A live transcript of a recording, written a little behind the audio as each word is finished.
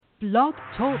Blog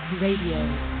Talk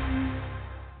Radio.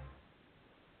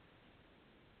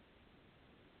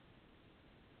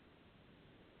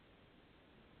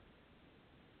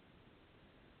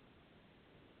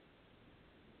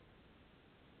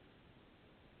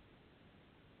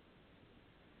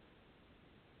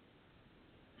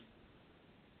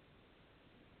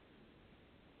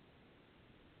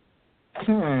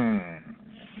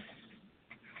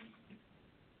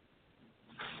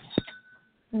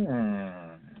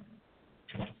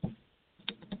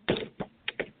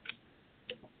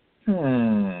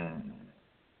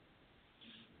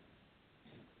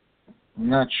 I'm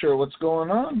not sure what's going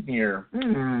on here.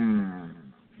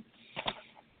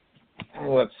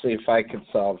 Let's see if I can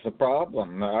solve the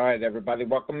problem. All right, everybody,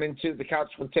 welcome into the Couch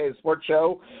Potato Sports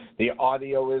Show. The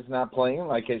audio is not playing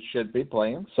like it should be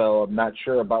playing, so I'm not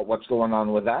sure about what's going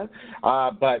on with that.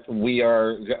 But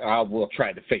we'll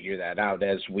try to figure that out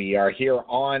as we are here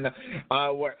on.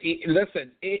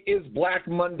 Listen, it is Black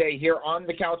Monday here on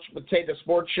the Couch Potato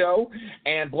Sports Show,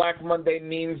 and Black Monday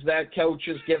means that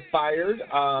coaches get fired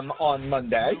on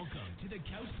Monday.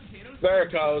 There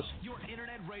it goes.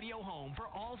 Radio home for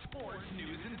all sports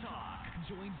news and talk.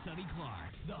 Join Sonny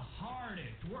Clark, the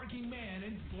hardest working man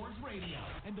in sports radio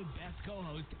and the best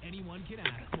co-host anyone can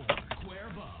ask for.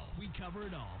 Cuervo. We cover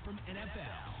it all from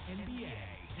NFL, NBA,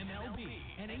 MLB,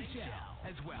 NHL,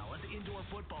 as well as indoor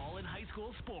football and high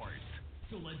school sports.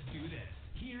 So let's do this.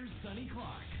 Here's Sonny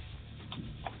Clark.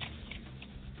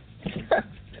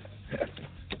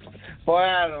 Boy,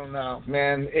 I don't know,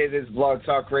 man. It is Blog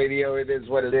Talk Radio. It is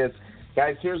what it is.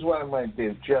 Guys, here's what I'm going to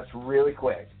do just really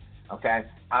quick, okay?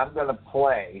 I'm going to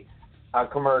play a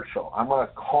commercial. I'm going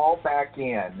to call back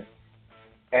in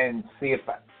and see if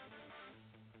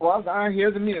I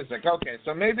hear the music. Okay,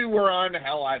 so maybe we're on.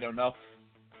 Hell, I don't know.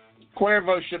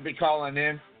 Cuervo should be calling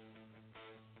in.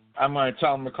 I'm going to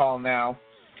tell him to call now.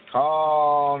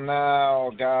 Call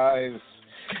now, guys.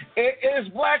 It is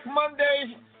Black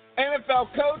Monday. NFL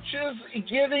coaches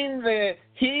getting the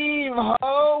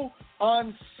heave-ho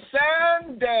on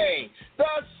Sunday, the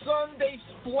Sunday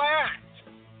Splat.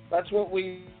 That's what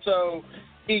we so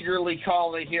eagerly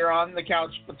call it here on the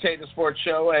Couch Potato Sports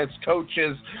Show as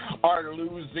coaches are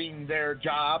losing their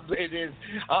jobs. It is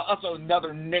also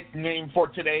another nickname for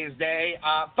today's day.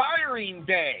 Firing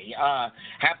Day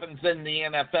happens in the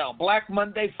NFL. Black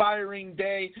Monday, Firing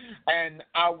Day, and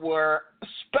our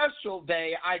special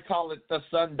day, I call it the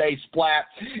Sunday Splat.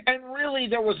 And really,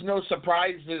 there was no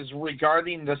surprises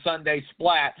regarding the Sunday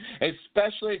Splat,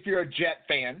 especially if you're a Jet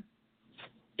fan.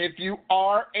 If you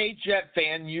are a Jet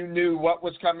fan, you knew what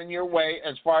was coming your way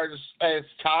as far as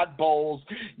Todd Bowles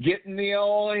getting the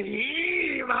old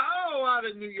heave-ho out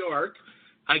of New York.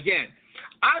 Again,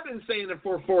 I've been saying it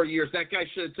for 4 years. That guy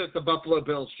should have took the Buffalo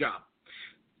Bills job.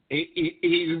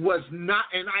 He was not,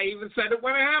 and I even said it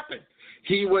when it happened.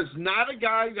 He was not a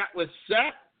guy that was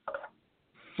set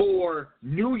for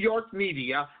New York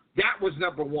media. That was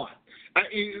number one.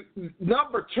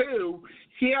 Number two,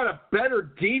 he had a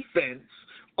better defense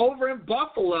over in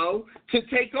Buffalo to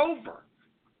take over.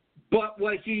 But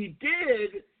what he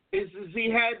did is he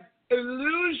had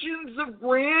illusions of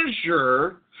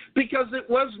grandeur because it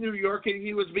was New York and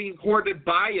he was being courted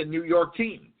by a New York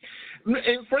team.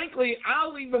 And frankly,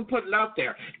 I'll even put it out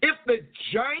there. If the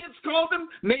Giants called him,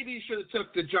 maybe he should have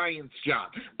took the Giants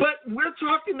job. But we're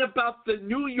talking about the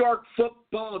New York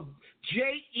football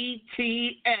Jets, a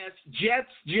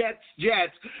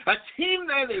team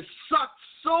that has sucked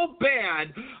so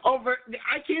bad over,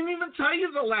 I can't even tell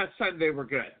you the last time they were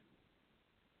good.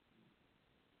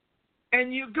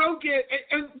 And you go get,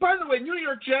 and by the way, New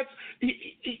York Jets,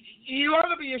 you ought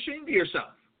to be ashamed of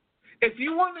yourself. If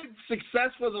you wanted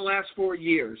success for the last 4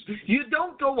 years, you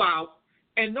don't go out,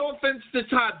 and no offense to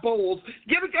Todd Bowles,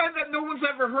 get a guy that no one's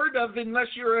ever heard of unless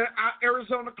you're an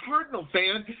Arizona Cardinal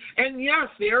fan. And yes,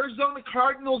 the Arizona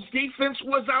Cardinals defense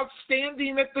was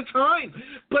outstanding at the time,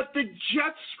 but the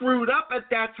Jets screwed up at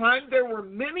that time. There were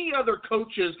many other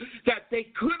coaches that they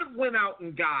could have went out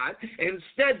and got.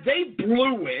 Instead, they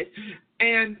blew it.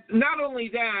 And not only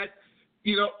that,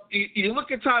 you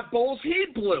look at Todd Bowles, he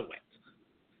blew it.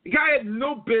 The guy had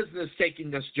no business taking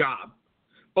this job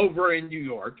over in New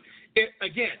York.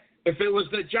 If it was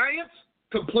the Giants,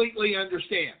 completely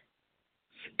understand.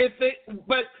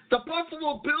 But the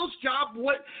Buffalo Bills job,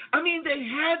 they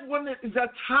had one of the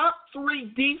top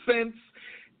three defense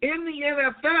in the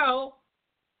NFL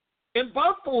in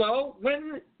Buffalo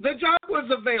when the job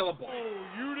was available. Oh,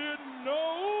 you didn't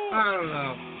know? I don't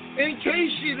know. In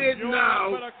case you didn't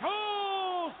know. Better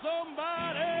call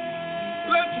somebody.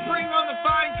 Let's bring on the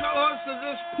fine co-host of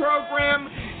this program.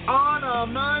 on a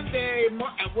Monday,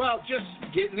 well, just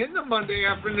getting into Monday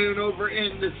afternoon over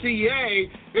in the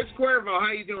CA. It's Cuervo.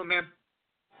 How you doing, man?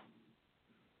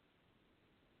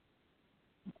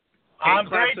 I'm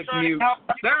great, Sonny.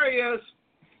 There he is.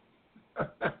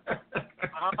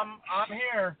 I'm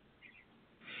here.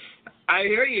 I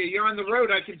hear you. You're on the road,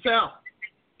 I can tell.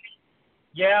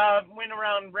 Yeah, I went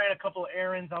around, ran a couple of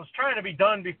errands. I was trying to be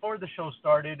done before the show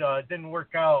started. It didn't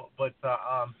work out, but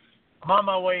I'm on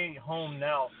my way home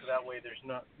now, so that way there's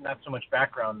not so much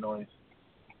background noise.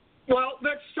 Well,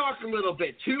 let's talk a little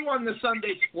bit. 2 on the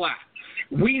Sunday Splat.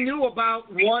 We knew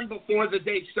about 1 before the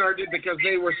date started because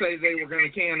they were saying they were going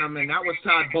to can them, and that was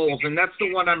Todd Bowles, and that's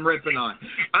the one I'm ripping on.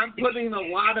 I'm putting a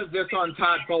lot of this on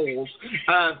Todd Bowles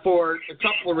for a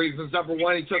couple of reasons. Number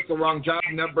 1, he took the wrong job.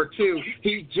 Number 2,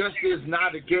 he just is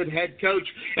not a good head coach,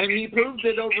 and he proved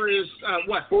it over his,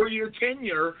 4-year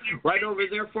tenure right over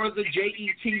there for the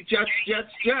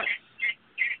Jets.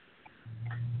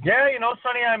 Yeah,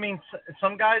 Sonny, I mean,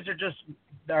 some guys are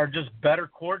just better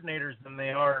coordinators than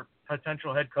they are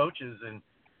potential head coaches. And,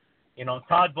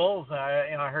 Todd Bowles, I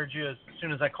heard you as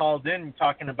soon as I called in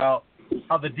talking about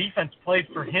how the defense played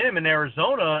for him in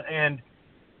Arizona. And,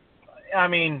 I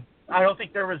mean, I don't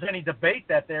think there was any debate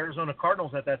that the Arizona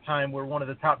Cardinals at that time were one of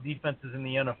the top defenses in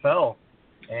the NFL.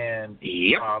 And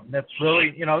that's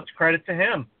really, it's credit to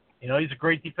him. He's a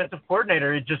great defensive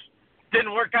coordinator. It just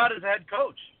didn't work out as a head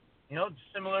coach.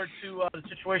 Similar to the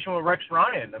situation with Rex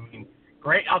Ryan. I mean,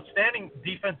 great, outstanding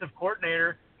defensive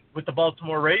coordinator with the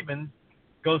Baltimore Ravens,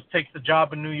 takes the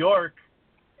job in New York,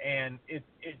 and it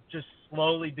just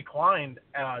slowly declined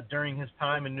during his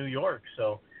time in New York.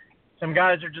 So some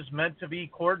guys are just meant to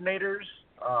be coordinators.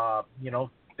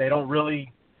 They don't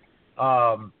really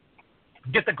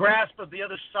get the grasp of the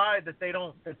other side that they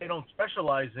don't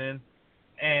specialize in,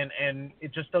 and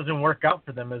it just doesn't work out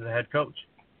for them as a head coach.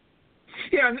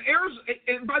 Yeah,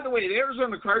 and by the way, the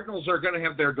Arizona Cardinals are going to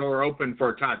have their door open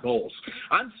for Todd Bowles.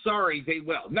 I'm sorry, they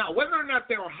will. Now, whether or not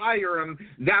they'll hire him,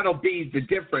 that'll be the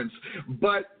difference.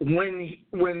 But when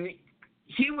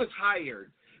he was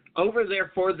hired over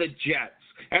there for the Jets,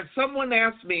 and someone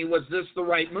asked me, was this the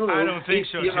right move? I don't think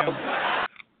so, Jim.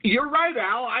 You're right,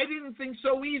 Al. I didn't think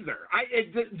so either.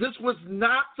 This was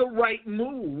not the right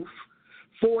move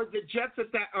for the Jets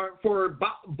for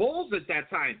Bulls at that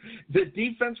time. The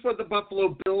defense for the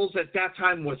Buffalo Bills at that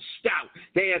time was stout.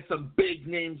 They had some big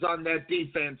names on that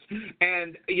defense.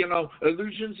 And,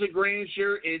 illusions of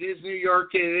grandeur, it is New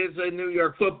York. It is a New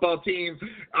York football team.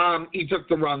 He took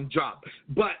the wrong job.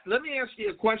 But let me ask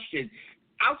you a question.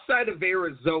 Outside of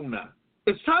Arizona,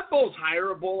 is Todd Bowles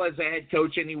hireable as a head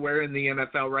coach anywhere in the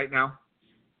NFL right now?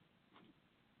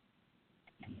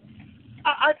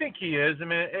 I think he is. I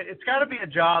mean, it's got to be a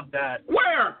job that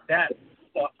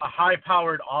a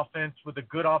high-powered offense with a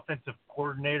good offensive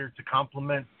coordinator to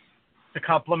complement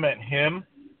him,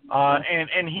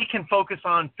 and he can focus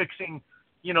on fixing,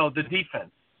 the defense.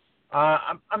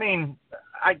 I mean,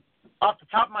 off the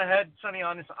top of my head, Sonny,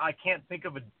 honest, I can't think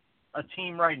of a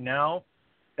team right now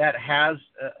that has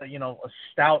a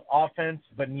stout offense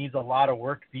but needs a lot of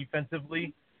work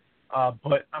defensively.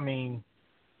 But I mean,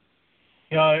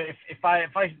 if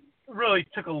I really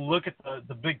took a look at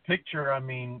the big picture, I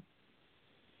mean,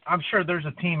 I'm sure there's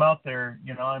a team out there.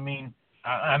 I mean,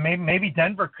 maybe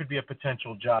Denver could be a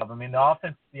potential job. I mean, the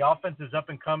offense is up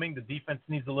and coming. The defense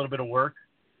needs a little bit of work.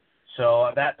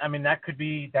 So that could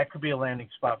be a landing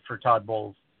spot for Todd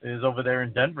Bowles, is over there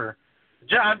in Denver.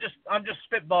 I'm just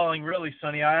spitballing, really,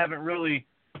 Sonny. I haven't really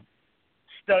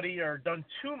studied or done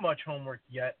too much homework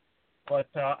yet, but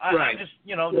I'm just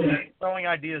throwing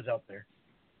ideas out there.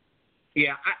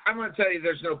 Yeah, I'm going to tell you,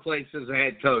 there's no place as a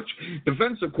head coach.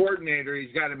 Defensive coordinator,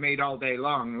 he's got it made all day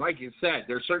long. Like you said,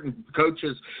 there's certain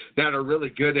coaches that are really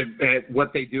good at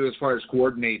what they do as far as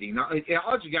coordinating. All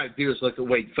you got to do is look at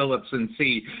Wade Phillips and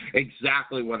see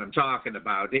exactly what I'm talking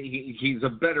about. He's a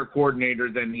better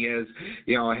coordinator than he is,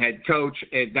 a head coach,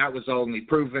 and that was only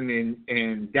proven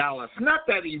in Dallas. Not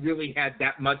that he really had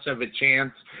that much of a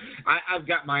chance. I've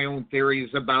got my own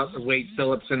theories about Wade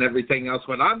Phillips and everything else,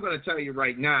 but I'm going to tell you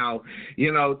right now,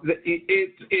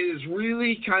 it is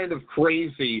really kind of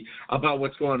crazy about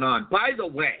what's going on. By the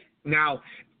way, now,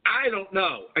 I don't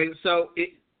know. And so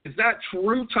is that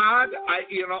true, Todd?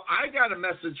 I got a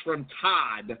message from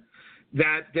Todd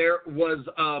that there was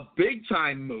a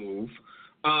big-time move.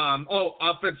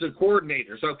 Offensive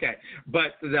coordinators. Okay.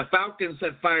 But the Falcons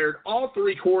have fired all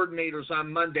 3 coordinators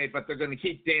on Monday, but they're going to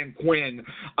keep Dan Quinn.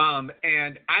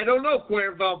 And I don't know,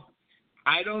 Cuervo.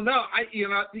 I don't know.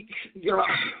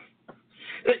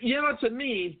 To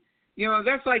me,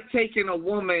 that's like taking a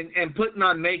woman and putting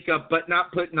on makeup but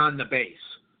not putting on the base.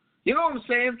 You know what I'm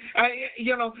saying?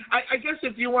 I guess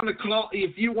if you want to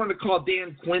call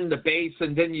Dan Quinn the base,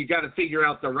 and then you got to figure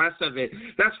out the rest of it,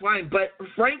 that's fine. But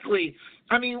frankly,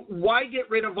 I mean, why get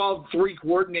rid of all 3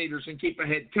 coordinators and keep a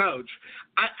head coach?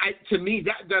 To me,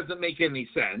 that doesn't make any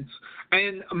sense.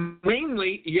 And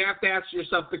mainly, you have to ask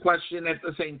yourself the question at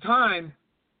the same time.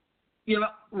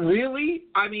 Really?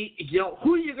 I mean,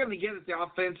 who are you going to get at the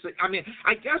offense? I mean,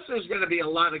 I guess there's going to be a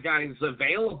lot of guys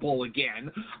available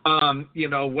again,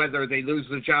 whether they lose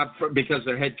the job because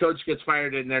their head coach gets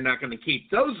fired and they're not going to keep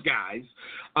those guys,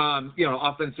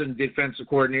 offensive and defensive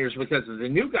coordinators because of the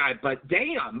new guy. But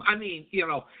damn, I mean,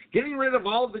 getting rid of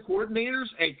all of the coordinators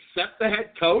except the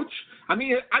head coach, I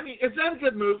mean, is that a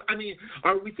good move? I mean,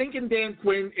 are we thinking Dan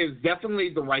Quinn is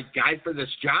definitely the right guy for this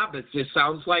job? It just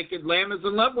sounds like Atlanta's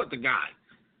in love with the guy.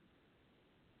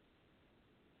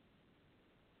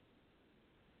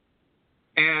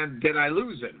 And did I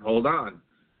lose him? Hold on.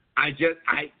 I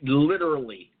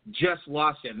literally just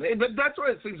lost him. But that's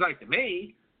what it seems like to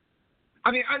me.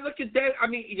 I mean, I look at that. I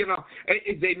mean,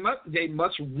 they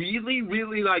must really,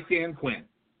 really like Dan Quinn.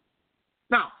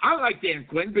 Now, I like Dan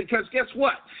Quinn because guess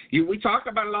what? We talk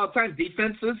about it all the time.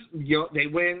 Defenses, they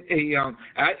win.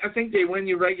 I think they win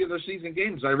your regular season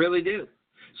games. I really do.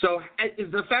 So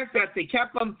the fact that they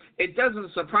kept them, it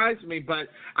doesn't surprise me, but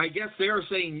I guess they're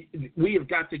saying we have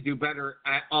got to do better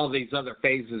at all these other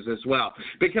phases as well.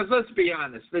 Because let's be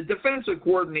honest, the defensive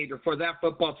coordinator for that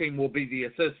football team will be the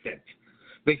assistant.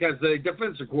 Because the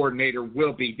defensive coordinator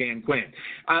will be Dan Quinn.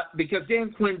 Because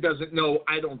Dan Quinn doesn't know,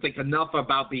 I don't think, enough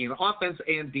about being an offense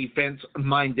and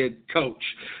defense-minded coach.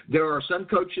 There are some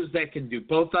coaches that can do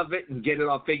both of it and get it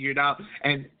all figured out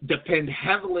and depend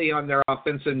heavily on their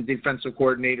offensive and defensive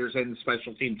coordinators and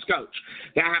special teams coach.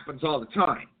 That happens all the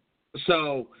time.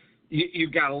 So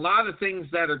you've got a lot of things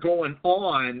that are going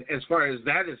on as far as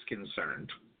that is concerned.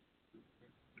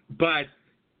 But,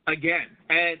 again,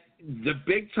 the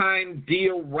big-time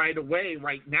deal right away,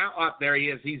 right now, there he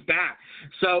is, he's back.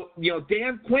 So,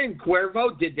 Dan Quinn,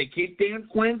 Cuervo, did they keep Dan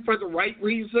Quinn for the right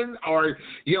reason? Or,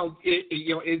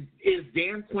 is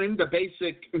Dan Quinn the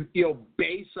basic,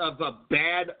 base of a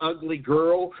bad, ugly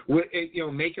girl,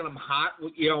 making them hot,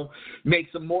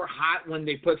 makes them more hot when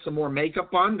they put some more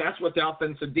makeup on? That's what the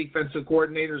offensive, defensive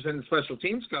coordinators and the special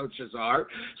teams coaches are.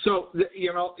 So,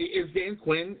 is Dan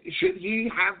Quinn, should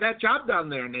he have that job down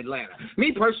there in Atlanta?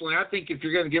 Me, personally, I think if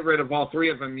you're going to get rid of all 3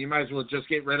 of them, you might as well just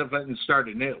get rid of it and start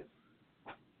anew.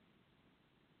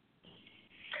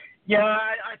 Yeah,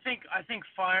 I think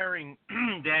firing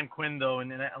Dan Quinn though in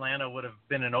Atlanta would have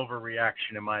been an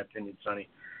overreaction in my opinion, Sonny.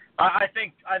 I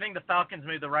think the Falcons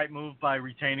made the right move by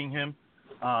retaining him.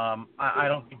 I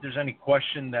don't think there's any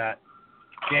question that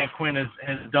Dan Quinn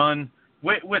has done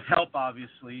with help.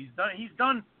 Obviously, he's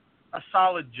done a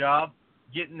solid job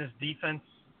getting this defense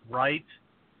right.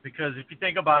 Because if you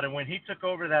think about it, when he took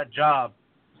over that job,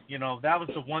 that was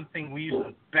the one thing we used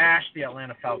to bash the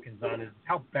Atlanta Falcons on is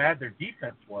how bad their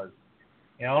defense was.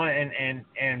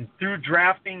 And through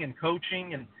drafting and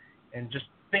coaching and just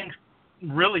things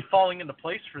really falling into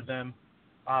place for them,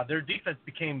 their defense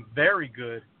became very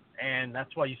good, and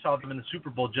that's why you saw them in the Super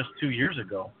Bowl just 2 years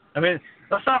ago. I mean,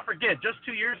 let's not forget, just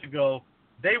 2 years ago,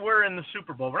 they were in the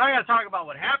Super Bowl. We're not going to talk about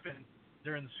what happened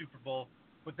during the Super Bowl,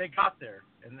 but they got there,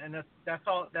 and that's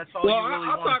all. That's all. Well, you really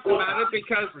I'll want talk about it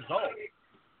because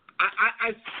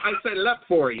I set it up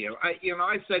for you.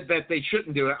 I said that they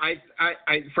shouldn't do it.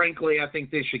 Frankly, I think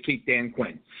they should keep Dan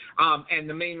Quinn. And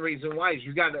the main reason why is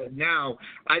you got to now.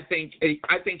 I think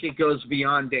it goes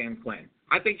beyond Dan Quinn.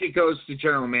 I think it goes to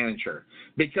general manager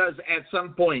because at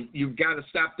some point you've got to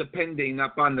stop depending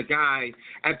upon the guy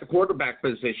at the quarterback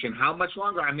position. How much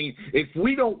longer? I mean, if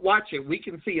we don't watch it, we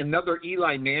can see another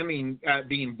Eli Manning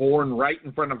being born right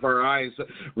in front of our eyes,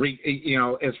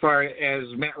 as far as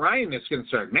Matt Ryan is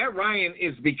concerned. Matt Ryan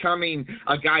is becoming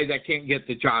a guy that can't get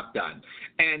the job done.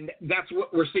 And that's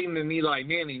what we're seeing in Eli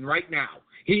Manning right now.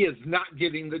 He is not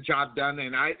getting the job done,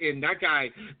 and that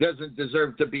guy doesn't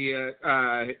deserve to be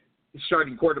a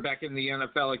starting quarterback in the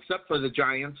NFL except for the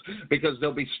Giants because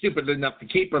they'll be stupid enough to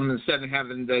keep him instead of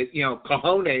having the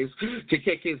cojones to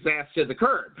kick his ass to the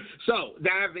curb. So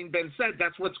that having been said,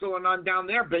 that's what's going on down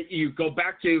there, but you go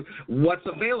back to what's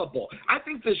available. I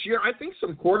think this year,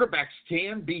 some quarterbacks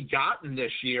can be gotten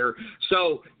this year.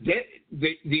 So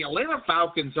the Atlanta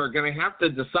Falcons are going to have to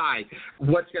decide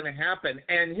what's going to happen.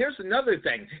 And here's another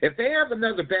thing. If they have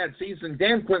another bad season,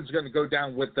 Dan Quinn's going to go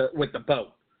down with the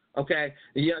boat. Okay,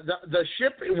 yeah, the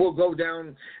ship will go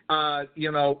down,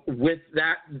 with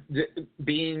that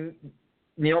being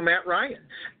Matt Ryan.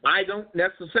 I don't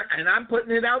necessarily, and I'm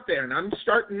putting it out there, and I'm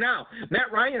starting now.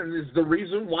 Matt Ryan is the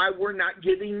reason why we're not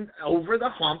getting over the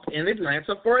hump in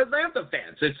Atlanta for Atlanta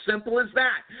fans. It's simple as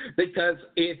that. Because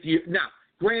now,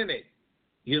 granted,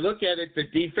 you look at it, the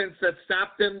defense that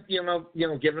stopped them,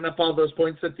 giving up all those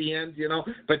points at the end,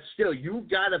 but still, you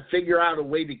got to figure out a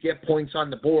way to get points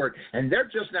on the board, and they're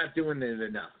just not doing it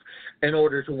enough in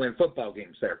order to win football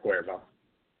games there, Cuervo.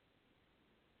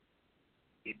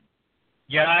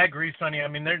 Yeah, I agree, Sonny. I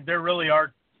mean, there really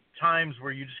are times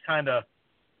where you just kind of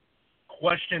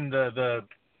question the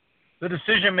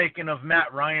decision making of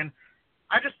Matt Ryan.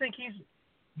 I just think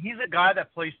he's a guy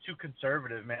that plays too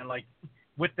conservative, man. Like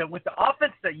with the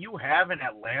offense that you have in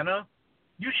Atlanta,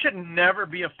 you should never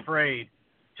be afraid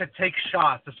to take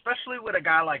shots, especially with a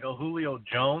guy like a Julio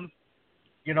Jones.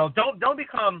 Don't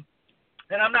become.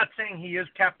 And I'm not saying he is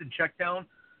Captain Checkdown,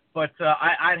 but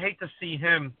I'd hate to see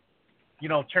him,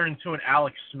 turn into an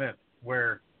Alex Smith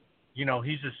where,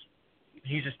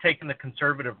 he's just taking the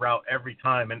conservative route every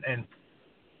time. And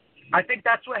I think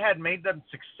that's what had made them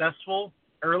successful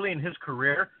early in his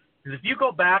career. Because if you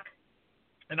go back,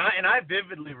 and I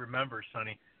vividly remember,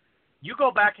 Sonny, you go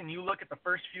back and you look at the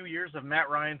first few years of Matt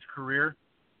Ryan's career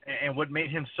and what made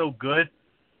him so good.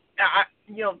 I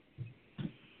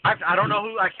don't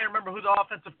know I can't remember who the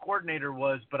offensive coordinator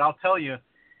was, but I'll tell you,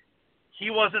 he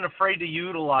wasn't afraid to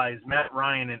utilize Matt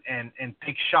Ryan and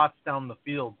take shots down the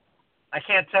field. I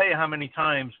can't tell you how many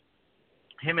times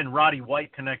him and Roddy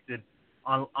White connected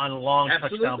on long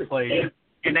touchdown plays.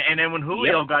 And then when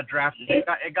Julio got drafted,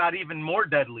 it got even more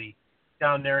deadly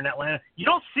down there in Atlanta. You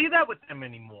don't see that with them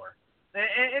anymore.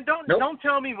 And don't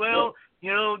tell me, well,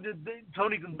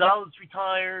 Tony Gonzalez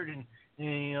retired and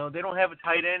they don't have a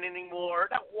tight end anymore.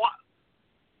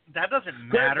 That doesn't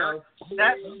matter.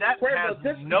 That has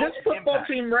no this football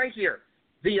impact. team right here.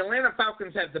 The Atlanta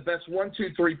Falcons have the best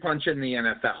 1-2-3 punch in the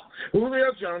NFL.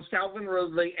 Julio Jones, Calvin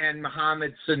Ridley, and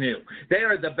Mohamed Sanu. They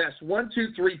are the best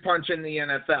 1-2-3 punch in the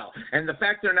NFL. And the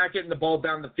fact they're not getting the ball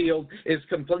down the field is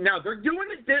complete. Now, they're doing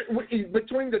it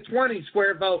between the 20s,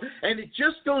 Cuervo, and it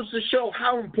just goes to show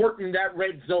how important that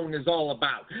red zone is all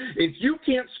about. If you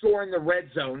can't score in the red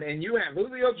zone and you have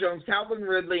Julio Jones, Calvin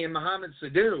Ridley, and Mohamed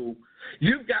Sanu,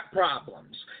 you've got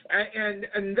problems. And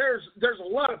there's a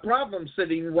lot of problems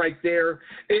sitting right there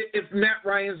if Matt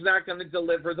Ryan's not going to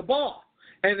deliver the ball.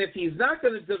 And if he's not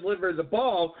going to deliver the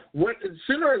ball,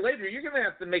 sooner or later you're going to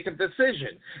have to make a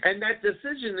decision. And that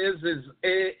decision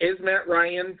is Matt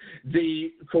Ryan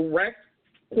the correct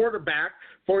quarterback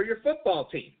for your football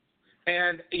team?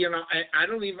 And I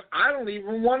don't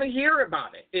even want to hear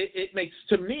about it. It makes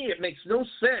no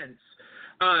sense.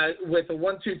 With a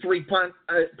 1-2-3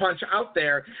 punch out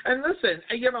there, and listen,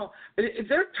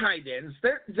 their tight ends,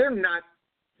 they're not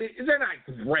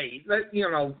great.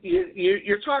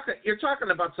 You're talking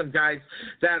about some guys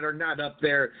that are not up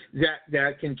there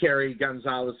that can carry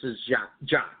Gonzalez's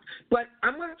job. But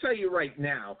I'm going to tell you right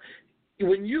now,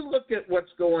 when you look at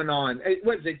what's going on,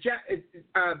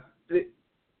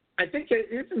 I think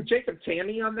isn't Jacob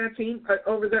Tammy on that team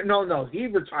over there? No, he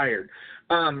retired.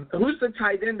 Who's the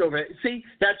tight end over there? See,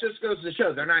 that just goes to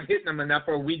show they're not hitting them enough,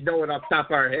 or we'd know it off the top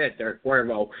of our head there,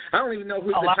 Cuervo. I don't even know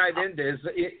who the tight end is.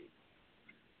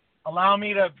 Allow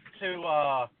me to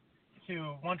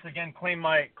once again claim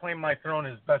my throne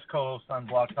as best co-host on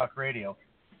Blog Talk Radio.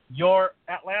 Your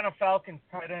Atlanta Falcons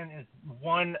tight end is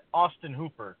one Austin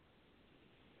Hooper.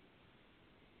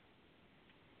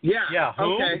 Yeah.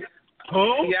 Who? Okay.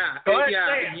 Who? Yeah.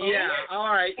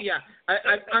 All right. Yeah.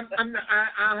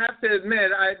 I'll have to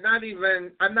admit,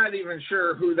 I'm not even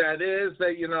sure who that is.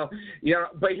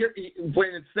 But here, when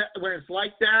it's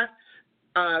like that,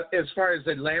 as far as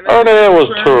Atlanta, that was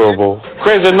terrible.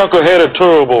 Crazy knuckleheaded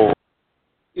terrible.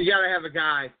 You gotta have a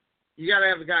guy.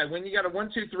 When you got a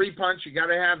 1-2-3 punch, you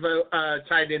gotta have a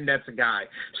tight end that's a guy.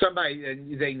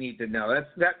 Somebody they need to know.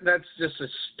 That's just a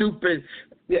stupid.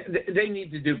 They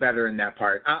need to do better in that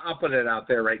part. I'll put it out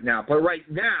there right now. But right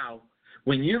now,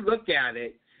 when you look at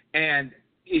it, and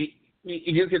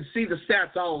you can see the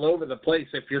stats all over the place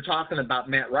if you're talking about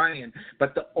Matt Ryan.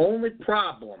 But the only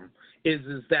problem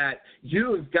is that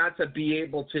you have got to be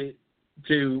able to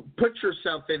put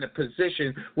yourself in a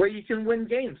position where you can win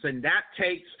games, and that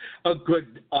takes a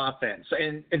good offense,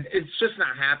 and it's just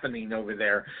not happening over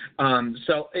there. And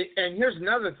here's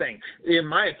another thing, in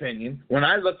my opinion, when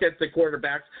I look at the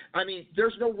quarterbacks, I mean,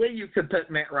 there's no way you could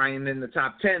put Matt Ryan in the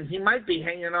top 10. He might be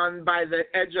hanging on by the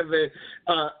edge of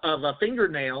a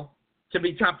fingernail to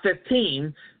be top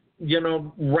 15,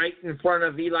 right in front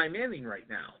of Eli Manning right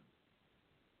now.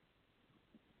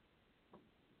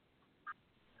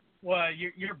 Well,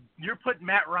 you're putting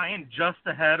Matt Ryan just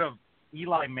ahead of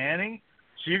Eli Manning.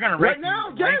 So you're going to right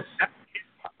now, yes.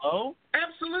 Oh,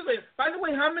 absolutely. By the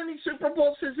way, how many Super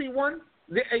Bowls has he won?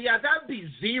 Yeah, that'd be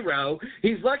 0.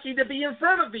 He's lucky to be in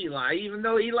front of Eli, even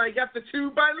though Eli got the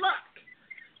 2 by luck.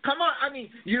 Come on, I mean,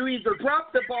 you either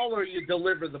drop the ball or you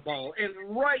deliver the ball. And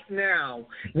right now,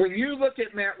 when you look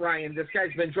at Matt Ryan, this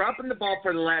guy's been dropping the ball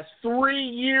for the last 3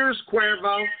 years,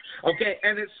 Cuervo. Okay,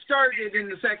 and it started in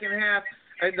the second half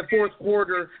in the fourth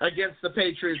quarter against the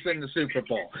Patriots in the Super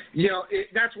Bowl.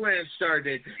 That's when it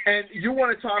started. And you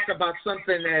want to talk about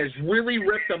something that has really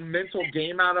ripped a mental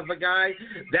game out of a guy,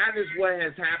 that is what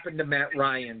has happened to Matt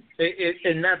Ryan.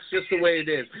 And that's just the way it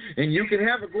is. And you can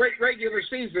have a great regular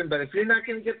season, but if you're not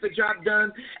going to get the job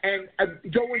done and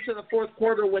go into the fourth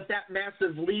quarter with that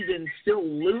massive lead and still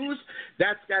lose,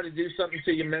 that's got to do something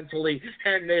to you mentally.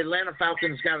 And the Atlanta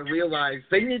Falcons got to realize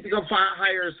they need to go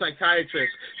hire a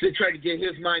psychiatrist to try to get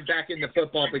his mind back into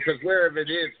football, because wherever it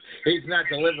is, he's not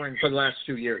delivering for the last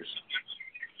 2 years.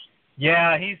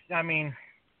 Yeah, I mean,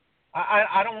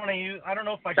 I don't want to use. I don't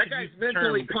know if I that should guy's use the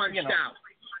mentally term, punched out.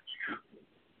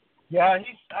 Yeah, he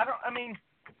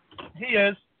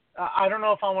is. I don't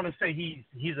know if I want to say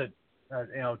he's a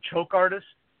choke artist,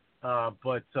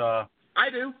 but I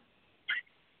do.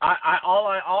 All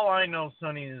I know,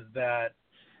 Sonny, is that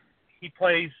he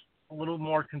plays a little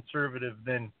more conservative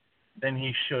than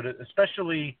he should,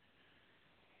 especially,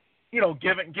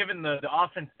 given the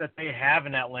offense that they have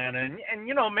in Atlanta. And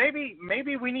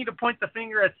maybe we need to point the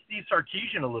finger at Steve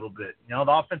Sarkisian a little bit, the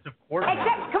offensive coordinator.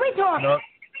 Hey, can we talk?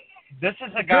 This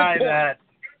is a guy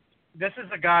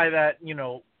that,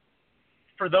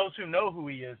 for those who know who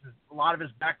he is, a lot of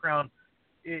his background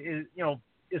is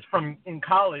from in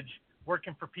college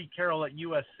working for Pete Carroll at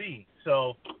USC.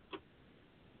 So,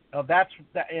 that's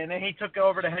that, and then he took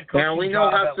over the head coach. Now we know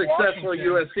how successful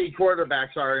Washington. USC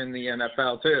quarterbacks are in the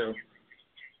NFL too.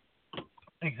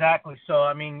 Exactly. So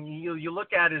I mean, you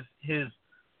look at his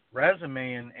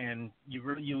resume and you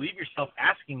leave yourself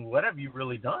asking, what have you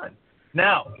really done?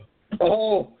 Now.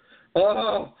 Cuervo.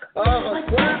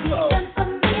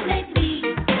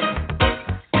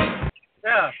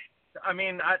 Yeah. I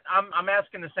mean, I'm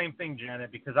asking the same thing,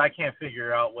 Janet, because I can't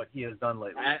figure out what he has done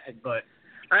lately. But.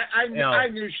 I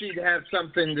knew she'd have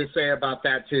something to say about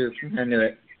that too. I knew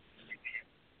it.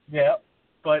 Yeah,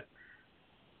 but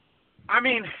I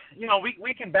mean,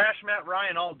 we can bash Matt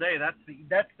Ryan all day.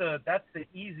 That's the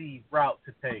easy route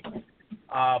to take.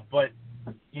 But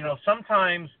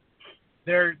sometimes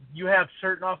you have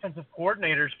certain offensive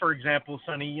coordinators, for example,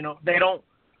 Sonny. They don't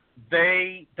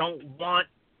want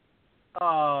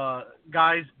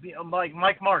guys like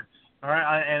Mike Martz. All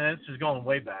right, and this is going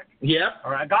way back. Yep.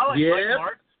 All right, a guy like Mike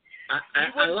Martz.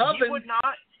 I love him.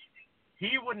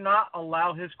 He would not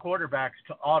allow his quarterbacks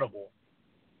to audible.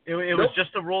 It was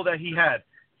just a rule that he had.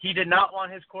 He did not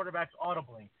want his quarterbacks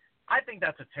audibling. I think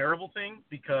that's a terrible thing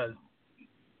because,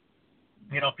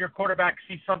 if your quarterback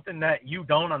sees something that you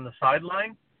don't on the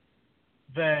sideline,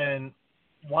 then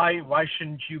why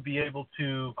shouldn't you be able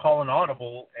to call an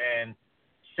audible and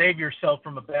save yourself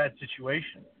from a bad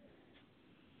situation?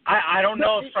 I don't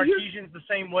know if Sarkisian's the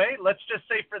same way. Let's just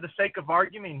say for the sake of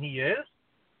argument he is.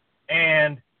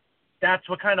 And that's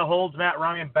what kind of holds Matt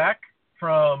Ryan back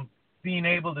from being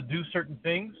able to do certain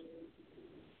things.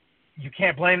 You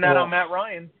can't blame that on Matt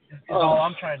Ryan is all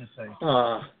I'm trying to say.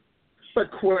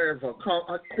 But Cuervo.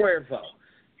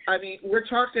 I mean, we're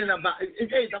talking about –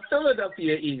 hey, the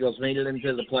Philadelphia Eagles made it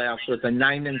into the playoffs with a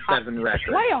 9-7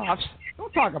 record. Playoffs?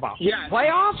 Don't talk about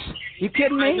playoffs. You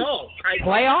kidding me? I know.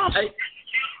 Playoffs?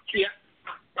 Yeah,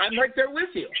 I'm right there with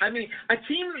you. I mean, a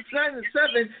team that's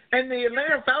 9-7 and the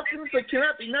Atlanta Falcons that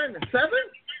cannot be 9-7.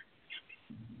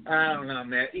 I don't know,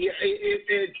 man.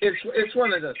 It's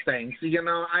one of those things.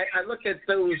 I look at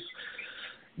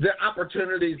the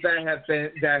opportunities that have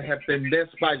been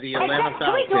missed by the Atlanta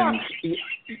Falcons.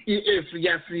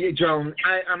 Yes, Joan,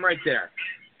 I'm right there.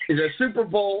 The Super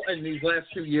Bowl in these last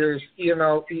 2 years, you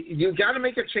got to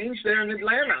make a change there in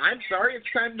Atlanta. I'm sorry, it's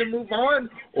time to move on.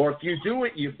 Or if you do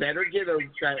it, you better get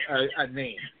a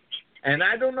name. And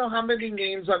I don't know how many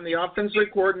names on the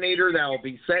offensive coordinator that will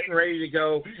be set and ready to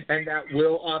go and that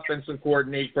will offensive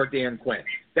coordinate for Dan Quinn.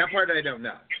 That part I don't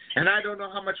know. And I don't know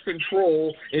how much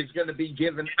control is going to be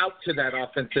given out to that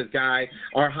offensive guy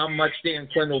or how much Dan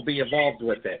Quinn will be involved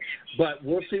with it. But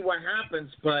we'll see what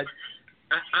happens. But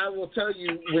I will tell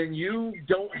you, when you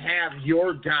don't have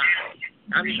your guy,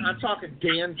 I mean, I'm talking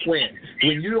Dan Quinn.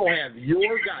 When you don't have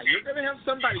your guy, you're going to have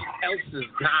somebody else's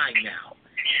guy now.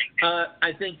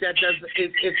 I think that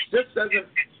it just doesn't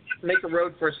make a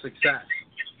road for success.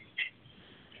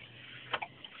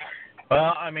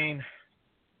 Well, I mean,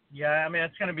 Yeah, I mean,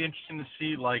 it's going to be interesting to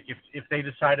see, like, if they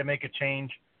decide to make a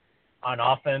change on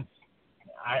offense.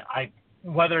 I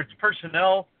whether it's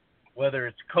personnel, whether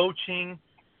it's coaching,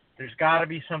 there's got to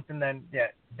be something that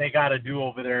they got to do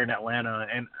over there in Atlanta.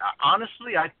 And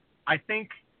honestly, I think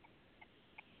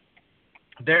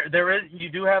there is, you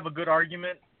do have a good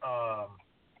argument,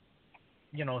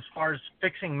 you know, as far as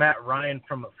fixing Matt Ryan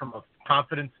from a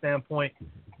confidence standpoint,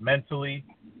 mentally.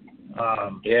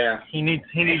 He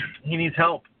needs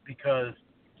help because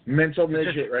mental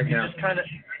midget right now. Just kind of,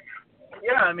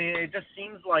 I mean, it just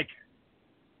seems like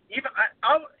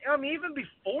even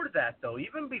before that though,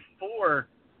 even before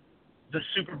the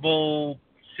Super Bowl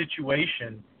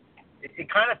situation,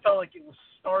 it kind of felt like it was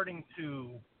starting to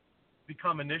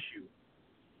become an issue,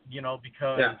 you know,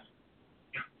 because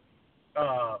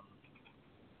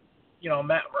you know,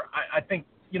 Matt, I think,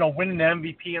 you know, winning the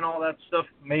MVP and all that stuff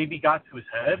maybe got to his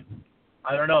head.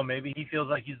 I don't know. Maybe he feels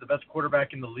like he's the best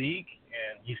quarterback in the league,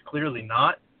 and he's clearly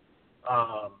not.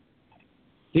 I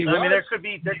mean, there could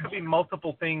be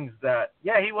multiple things that.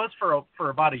 Yeah, he was for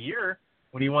about a year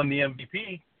when he won the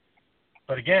MVP.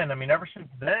 But again, I mean, ever since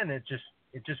then, it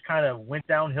just kind of went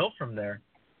downhill from there.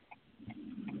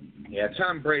 Yeah,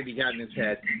 Tom Brady got in his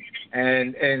head,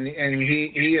 and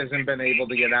he hasn't been able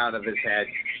to get out of his head,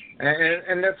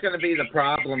 and that's going to be the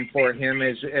problem for him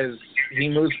as he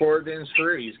moves forward in his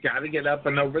career. He's got to get up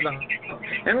and over the hump,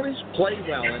 and at least play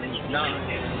well, and he's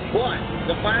not. But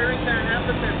the firing that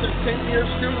happened that took 10 years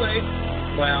too late.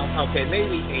 Well, okay,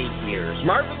 maybe 8 years.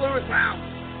 Marvin Lewis out.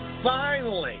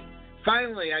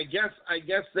 Finally, I guess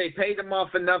they paid him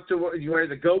off enough to where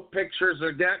the GOAT pictures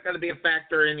are not going to be a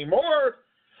factor anymore.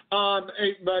 But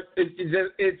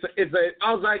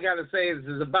all I got to say is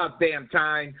it's about damn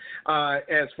time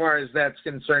as far as that's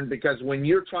concerned, because when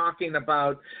you're talking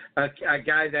about a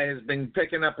guy that has been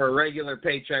picking up a regular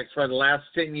paychecks for the last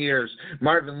 10 years,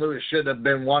 Marvin Lewis should have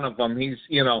been one of them. He's,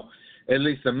 you know, at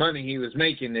least the money he was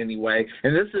making anyway.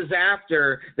 And this is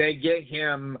after they get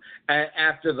him,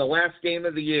 after the last game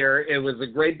of the year. It was a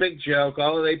great big joke.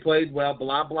 Oh, they played well,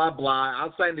 blah, blah, blah.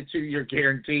 I'll sign the 2-year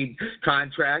guaranteed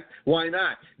contract. Why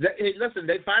not? Hey, listen,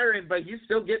 they fire him, but he's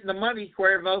still getting the money,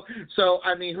 Cuervo. So,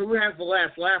 I mean, who has the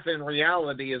last laugh in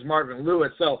reality is Marvin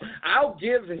Lewis. So I'll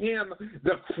give him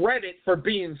the credit for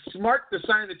being smart to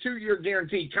sign the 2-year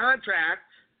guaranteed contract,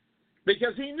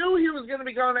 because he knew he was going to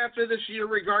be gone after this year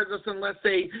regardless, unless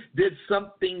they did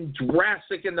something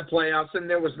drastic in the playoffs, and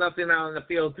there was nothing out on the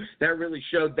field that really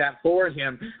showed that for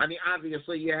him. I mean,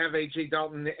 obviously you have Andy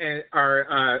Dalton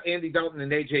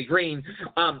and A.J. Green.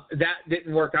 That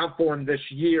didn't work out for him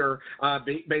this year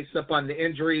based upon the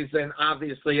injuries and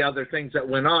obviously other things that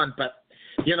went on. But,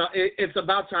 you know, it's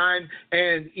about time.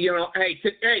 And, you know, hey,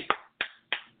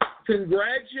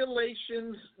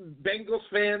 congratulations, Bengals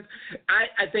fans.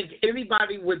 I think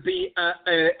anybody would be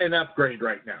an upgrade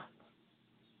right now.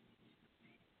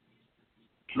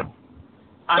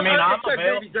 I mean, I'm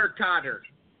available. Maybe Dirk Cotter.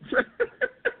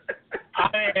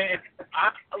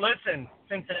 Listen,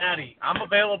 Cincinnati, I'm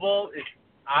available.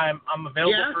 I'm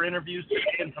available for interviews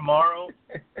today and tomorrow.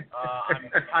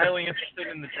 I'm highly interested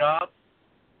in the job,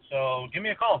 so give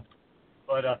me a call.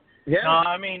 But no,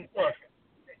 I mean, look.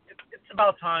 It's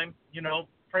about time, you know.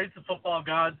 Praise the football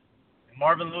gods.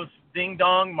 Marvin Lewis, ding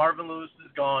dong. Marvin Lewis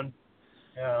is gone.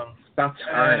 That's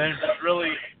right. And it's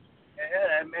really,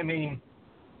 I mean,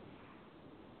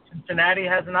 Cincinnati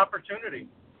has an opportunity.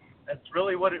 That's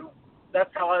really what it.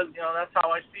 That's how I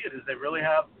see it. Is they really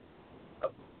have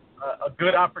a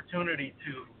good opportunity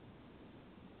to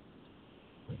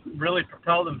really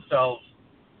propel themselves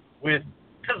with.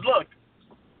 Because look,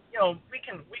 you know, we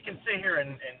can sit here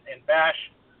and bash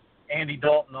Andy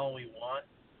Dalton all we want.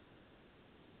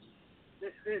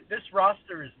 This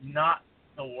roster is not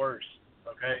the worst.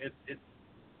 Okay,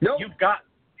 nope. You've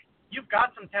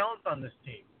got some talent on this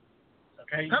team.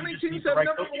 Okay. How many teams have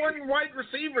number one wide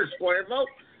receivers, Cuervo?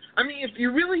 I mean, if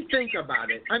you really think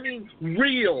about it, I mean,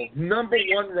 real number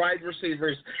one wide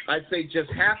receivers, I'd say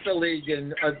just half the league,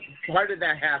 and part of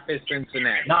that half is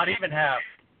Cincinnati. Not even half.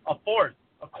 A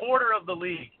quarter of the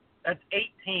league. That's 8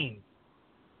 teams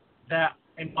that,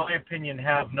 in my opinion,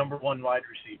 have number one wide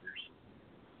receivers.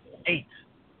 8.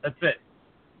 That's it.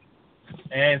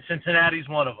 And Cincinnati's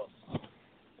one of them.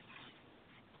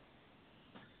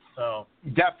 So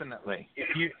definitely,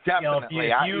 if you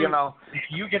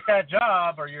get that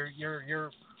job, or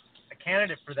you're a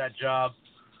candidate for that job,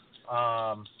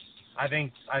 I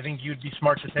think you'd be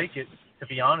smart to take it. To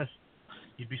be honest,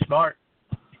 you'd be smart.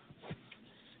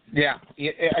 Yeah,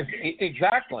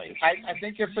 exactly. I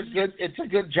think it's a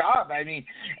good job. I mean,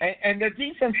 and the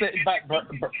defense, but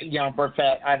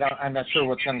Burfett, I'm not sure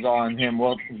what's going to go on him.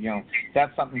 Well,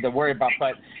 that's something to worry about.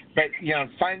 But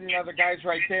finding other guys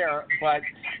right there. But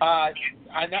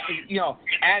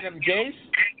Adam Gase.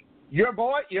 Your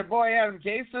boy Adam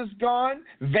Gase is gone.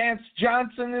 Vance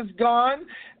Johnson is gone.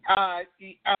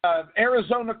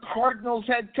 Arizona Cardinals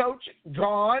head coach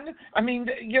gone. I mean,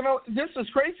 this is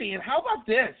crazy. And how about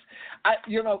this?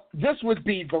 This would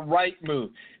be the right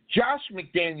move. Josh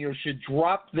McDaniels should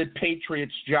drop the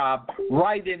Patriots job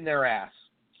right in their ass.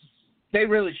 They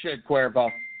really should, Cuervo.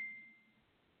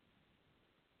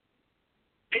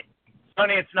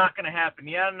 Sonny, it's not going to happen.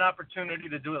 He had an opportunity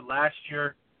to do it last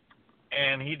year,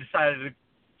 and he decided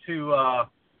to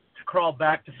crawl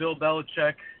back to Bill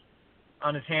Belichick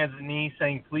on his hands and knees,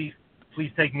 saying, "Please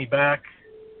take me back."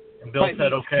 And Bill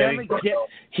said, "Okay."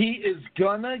 He's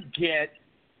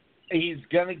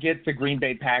gonna get the Green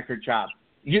Bay Packer job.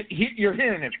 You're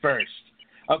hearing it first,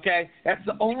 okay? That's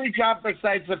the only job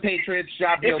besides the Patriots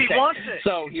job he'll take. If he wants it.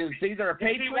 So he's either a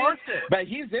Patriot, if he wants it. But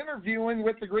he's interviewing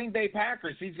with the Green Bay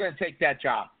Packers. He's going to take that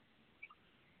job.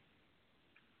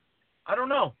 I don't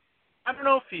know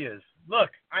if he is.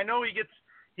 Look, I know he gets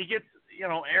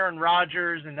Aaron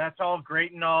Rodgers, and that's all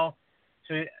great and all.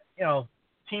 So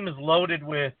team is loaded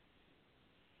with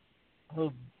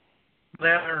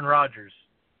Aaron Rodgers,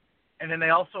 and then they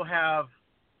also have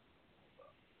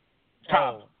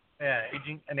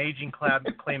aging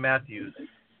Clay Matthews.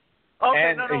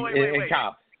 Okay, wait.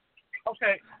 Cobb.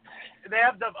 Okay, they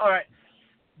have all right.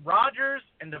 Rodgers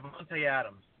and Devontae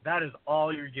Adams. That is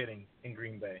all you're getting in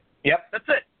Green Bay. Yep, that's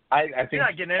it. I think you're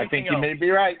not getting anything else. You may be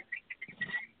right.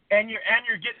 And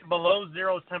you're getting below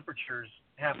zero temperatures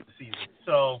half the season.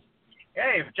 So,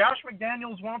 hey, if Josh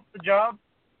McDaniels wants the job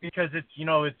because it's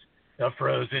the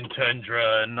frozen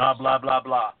tundra and blah blah blah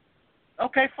blah,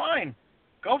 okay, fine,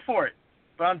 go for it.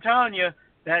 But I'm telling you,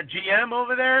 that GM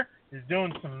over there is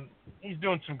doing some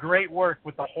great work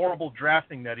with the horrible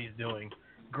drafting that he's doing.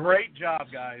 Great job,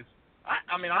 guys.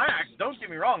 I mean, don't get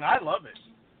me wrong, I love it.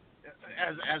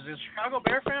 As a Chicago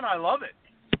Bear fan, I love it.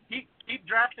 Keep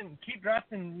drafting,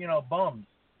 bums.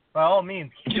 By all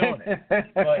means, keep doing it.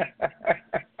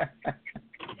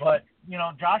 But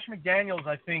Josh McDaniels,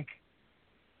 I think.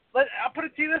 I'll put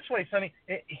it to you this way, Sonny.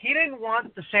 He didn't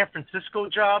want the San Francisco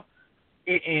job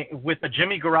with the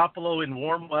Jimmy Garoppolo in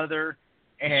warm weather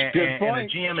and a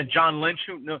GM and John Lynch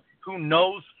who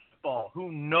knows football,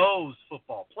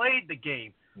 played the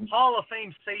game, Hall of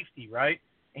Fame safety, right?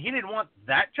 And he didn't want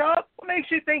that job? What makes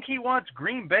you think he wants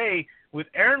Green Bay with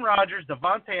Aaron Rodgers,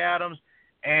 Devontae Adams,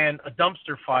 and a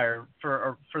dumpster fire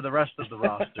for the rest of the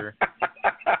roster?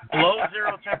 Below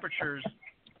zero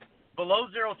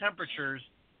temperatures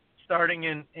starting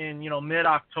in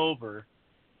mid-October.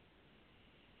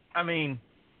 I mean,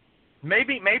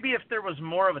 maybe if there was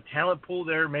more of a talent pool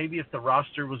there, maybe if the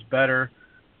roster was better,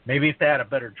 maybe if they had a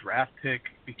better draft pick,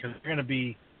 because they're going to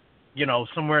be,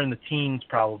 somewhere in the teens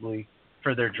probably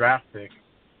for their draft pick.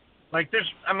 Like,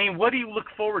 what do you look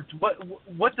forward to?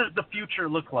 What does the future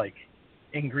look like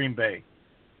in Green Bay?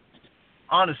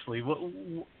 Honestly,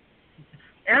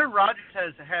 Aaron Rodgers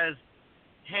has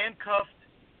handcuffed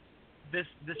this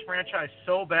franchise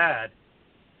so bad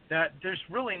that there's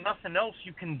really nothing else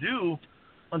you can do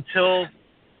until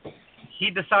he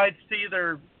decides to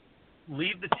either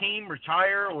leave the team,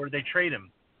 retire, or they trade him.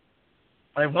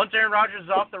 Like, once Aaron Rodgers is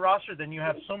off the roster, then you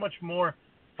have so much more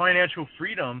financial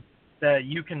freedom that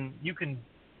you can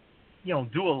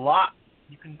do a lot.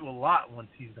 You can do a lot once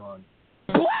he's gone.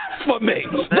 Blasphemy!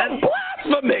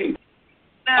 Blasphemy!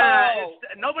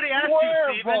 Nobody asked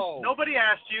you, Steven. Nobody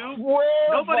asked you.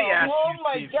 Nobody asked you,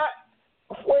 Steven.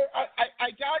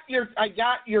 I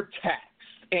got your text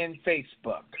in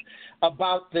Facebook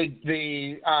about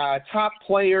the top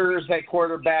players at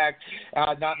quarterback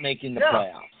not making the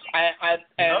playoffs.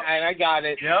 And I got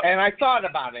it, and I thought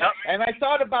about it, and I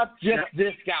thought about just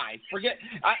this guy.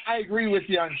 I agree with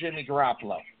you on Jimmy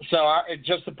Garoppolo. So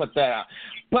just to put that out,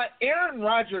 but Aaron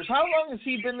Rodgers, how long has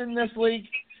he been in this league?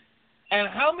 And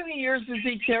how many years has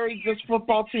he carried this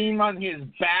football team on his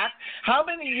back? How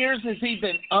many years has he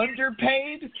been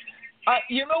underpaid?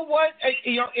 You know what?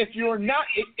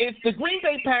 If the Green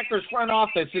Bay Packers front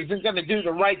office isn't going to do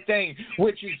the right thing,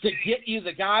 which is to get you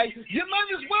the guy, you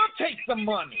might as well take the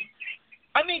money.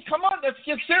 I mean, come on, let's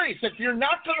get serious. If you're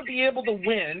not going to be able to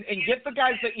win and get the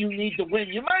guys that you need to win,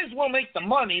 you might as well make the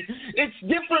money. It's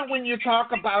different when you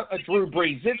talk about a Drew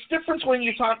Brees. It's different when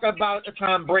you talk about a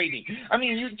Tom Brady. I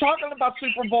mean, you're talking about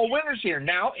Super Bowl winners here.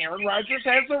 Now Aaron Rodgers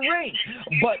has a ring.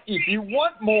 But if you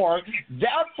want more,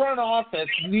 that front office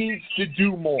needs to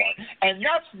do more. And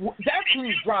that's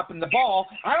who's dropping the ball.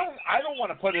 I don't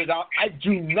want to put it out. I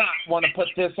do not want to put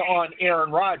this on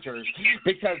Aaron Rodgers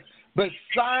because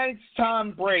besides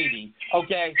Tom Brady,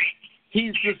 okay,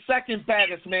 he's the second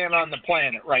baddest man on the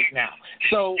planet right now.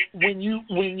 So when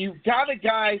you've got a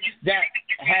guy that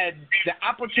had the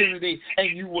opportunity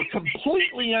and you were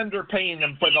completely underpaying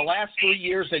him for the last 3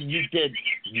 years and you did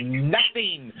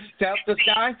nothing to help this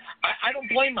guy, I don't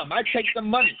blame him. I take the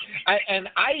money. And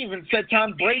I even said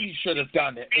Tom Brady should have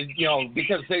done it,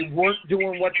 because they weren't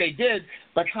doing what they did.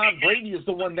 But Tom Brady is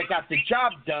the one that got the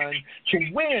job done to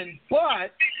win.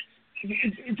 But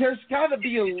there's got to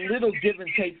be a little give and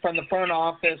take from the front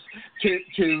office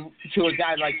to a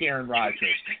guy like Aaron Rodgers,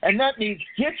 and that means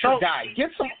get your guy,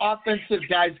 get some offensive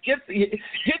guys, get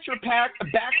your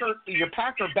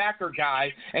Packer backer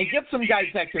guy, and get some guys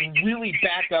that can really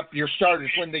back up your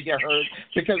starters when they get hurt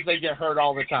because they get hurt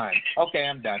all the time. Okay,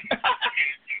 I'm done.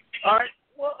 All right.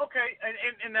 Well, okay,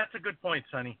 and that's a good point,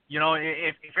 Sonny.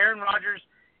 If Aaron Rodgers,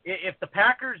 if the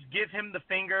Packers give him the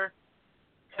finger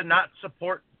to not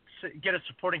get a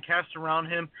supporting cast around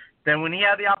him, then when he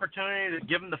had the opportunity to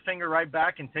give him the finger right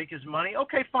back and take his money,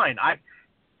 okay, fine.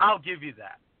 I'll give you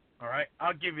that. All right?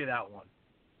 I'll give you that one.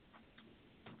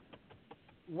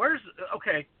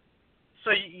 Okay,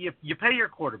 so you pay your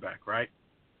quarterback, right?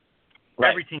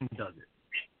 Every team does it.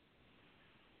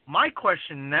 My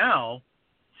question now,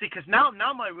 because now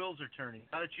my wheels are turning.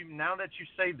 Now that you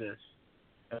say this,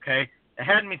 okay, it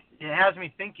has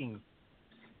me thinking,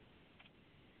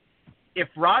 if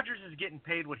Rodgers is getting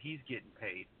paid what he's getting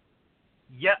paid,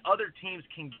 yet other teams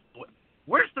can –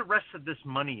 where's the rest of this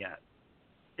money at?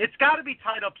 It's got to be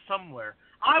tied up somewhere.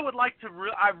 I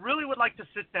really would like to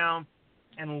sit down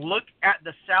and look at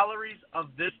the salaries of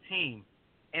this team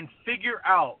and figure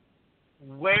out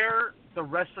where the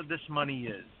rest of this money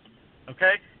is,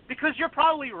 okay? Because you're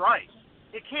probably right.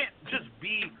 It can't just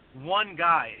be one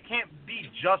guy. It can't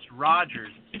be just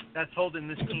Rodgers that's holding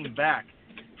this team back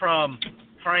from –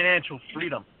 financial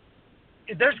freedom.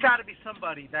 There's got to be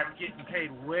somebody that's getting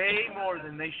paid way more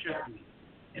than they should be,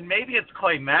 and maybe it's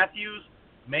Clay Matthews,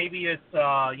 maybe it's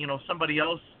somebody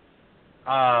else,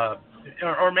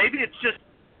 or maybe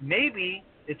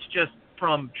it's just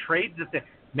from trades that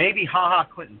maybe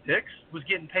Clinton Dix was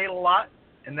getting paid a lot,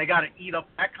 and they got to eat up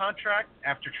that contract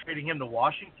after trading him to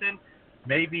Washington.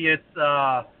 Maybe it's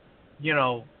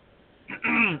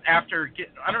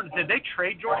did they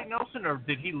trade Jordy Nelson or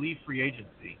did he leave free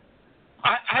agency?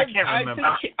 I can't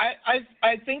remember.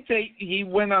 I think he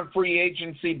went on free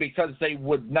agency because they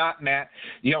would not,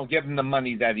 give him the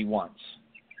money that he wants.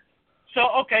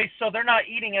 So they're not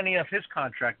eating any of his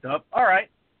contract up. All right.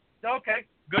 Okay.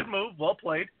 Good move. Well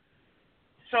played.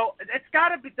 So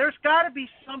there's got to be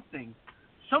something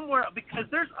somewhere, because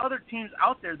there's other teams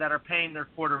out there that are paying their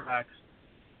quarterbacks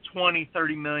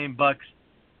 $20-30 million bucks.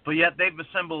 But yet they've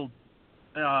assembled,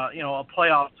 a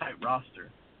playoff-type roster.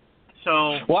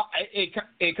 So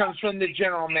it comes from the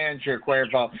general manager,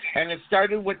 Cuervo, and it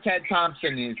started with Ted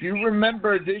Thompson. If you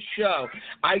remember this show,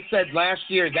 I said last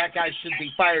year that guy should be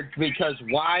fired because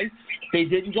why? They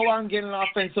didn't go out and get an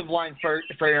offensive line for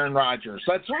Aaron Rodgers.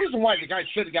 That's the reason why the guy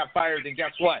should have got fired, and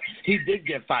guess what? He did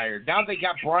get fired. Now they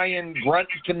got Brian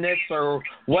Gruntkinis or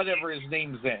whatever his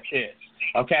name is.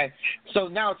 Okay? So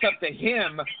now it's up to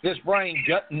him, this Brian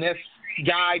Gruntkinis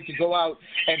guy, to go out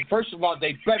and, first of all,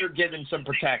 they better give him some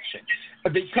protection.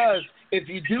 Because if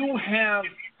you do have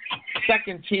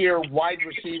second-tier wide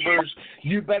receivers,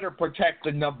 you better protect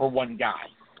the number one guy.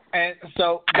 And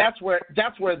so that's where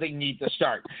they need to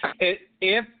start.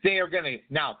 If they are going to –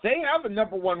 now, they have a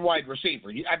number one wide receiver.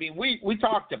 I mean, we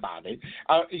talked about it,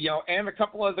 and a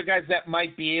couple other guys that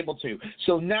might be able to.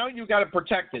 So now you got to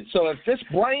protect it. So if this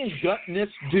Brian Gruntkinis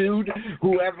dude,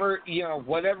 whoever,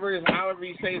 however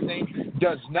you say his name,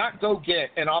 does not go get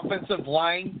an offensive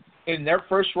line in their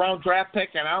first-round draft pick,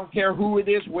 and I don't care who it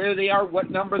is, where they are,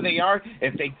 what number they are,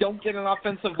 if they don't get an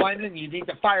offensive lineman, you need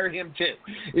to fire him too.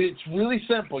 It's really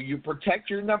simple. You protect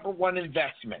your number one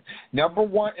investment. Number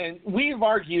one, and we've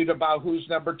argued about who's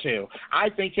number two. I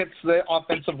think it's the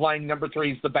offensive line. Number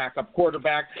three is the backup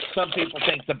quarterback. Some people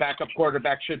think the backup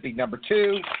quarterback should be number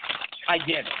two. I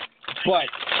get it. But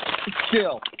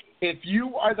still, if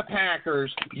you are the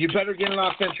Packers, you better get an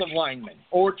offensive lineman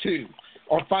or two.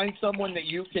 Or find someone that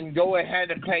you can go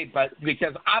ahead and pay, but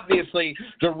because obviously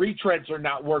the retreads are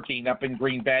not working up in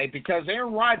Green Bay because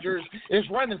Aaron Rodgers is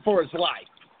running for his life.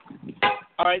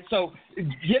 All right, so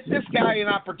get this guy an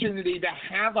opportunity to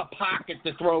have a pocket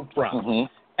to throw from.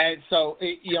 Mm-hmm. And so,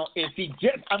 if he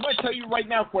gets – I'm going to tell you right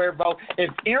now, Cuervo, if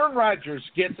Aaron Rodgers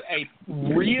gets a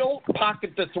real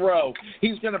pocket to throw,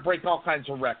 he's going to break all kinds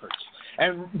of records.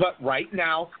 But right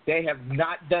now, they have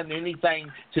not done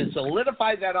anything to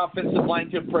solidify that offensive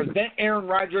line to prevent Aaron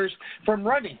Rodgers from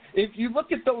running. If you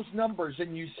look at those numbers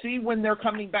and you see when they're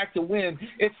coming back to win,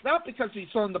 it's not because he's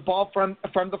throwing the ball from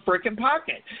the freaking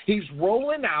pocket. He's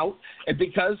rolling out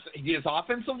because his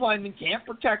offensive lineman can't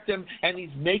protect him, and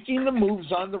he's making the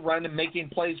moves on the run and making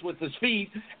plays with his feet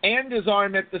and his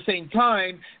arm at the same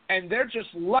time, and they're just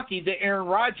lucky that Aaron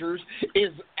Rodgers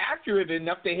is accurate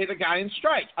enough to hit a guy in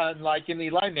stride, unlike in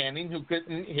Eli Manning, who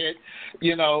couldn't hit,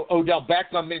 Odell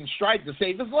Beckham in stride to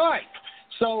save his life.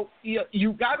 So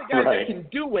you got a guy that can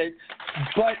do it,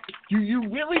 but do you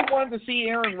really want to see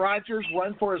Aaron Rodgers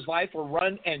run for his life or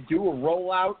run and do a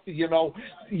rollout,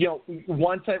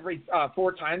 once every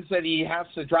 4 times that he has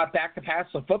to drop back to pass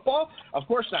the football? Of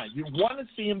course not. You want to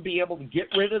see him be able to get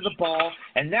rid of the ball,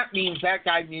 and that means that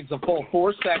guy needs a full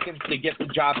 4 seconds to get the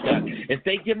job done. If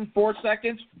they give him 4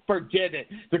 seconds, forget it.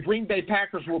 The Green Bay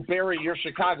Packers will bury your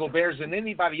Chicago Bears and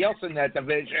anybody else in that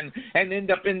division and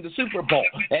end up in the Super Bowl.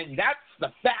 And that's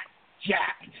the fact,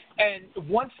 Jack. And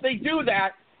once they do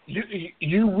that,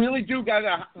 you really do got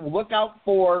to look out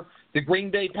for the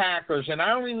Green Bay Packers. And I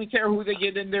don't even care who they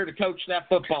get in there to coach that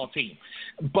football team.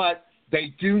 But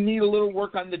they do need a little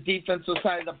work on the defensive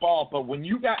side of the ball. But when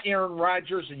you got Aaron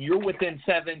Rodgers and you're within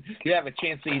 7, you have a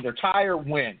chance to either tie or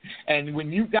win. And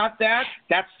when you got that,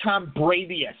 that's Tom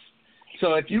Brady-esque.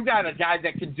 So if you got a guy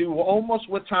that can do almost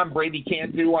what Tom Brady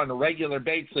can do on a regular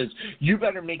basis, you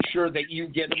better make sure that you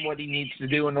get him what he needs to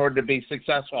do in order to be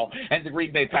successful. And the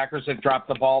Green Bay Packers have dropped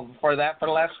the ball for that for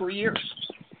the last 3 years.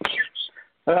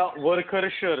 Well, woulda, coulda,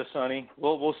 shoulda, Sonny.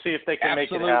 We'll see if they can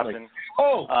Absolutely. make it happen.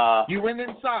 Oh, you went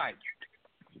inside.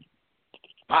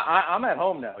 I'm at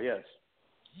home now, yes.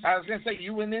 I was going to say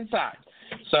you went inside.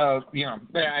 So,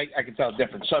 I can tell the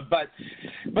difference. So,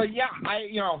 but yeah,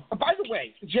 by the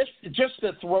way, just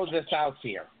to throw this out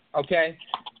here, okay?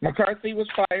 McCarthy was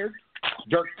fired.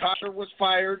 Dirk Koetter was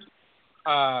fired.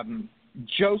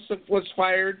 Joseph was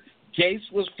fired. Gase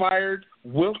was fired.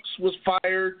 Wilkes was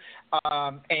fired.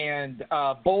 And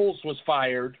Bowles was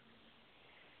fired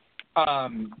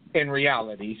in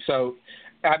reality. So,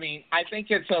 I mean, I think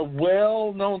it's a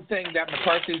well-known thing that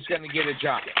McCarthy's going to get a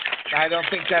job. I don't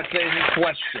think that's any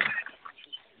question.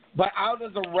 But out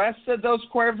of the rest of those,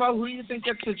 Cuervo, who do you think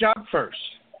gets the job first?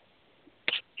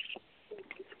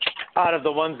 Out of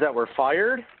the ones that were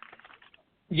fired?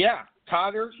 Yeah,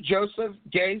 Cotter, Joseph,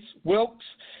 Gase, Wilkes,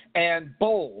 and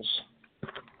Bowles.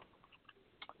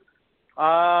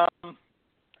 I'm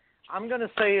going to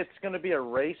say it's going to be a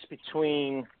race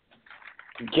between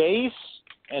Gase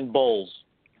and Bowles.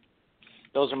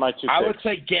 Those are my 2 picks. I would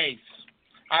say Gase.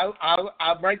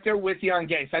 I'm right there with you on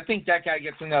Gase. I think that guy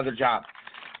gets another job.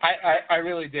 I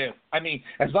really do. I mean,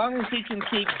 as long as he can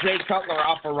keep Jay Cutler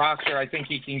off a roster, I think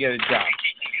he can get a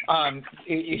job.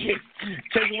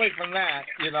 Take away from that,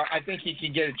 I think he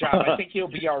can get a job. I think he'll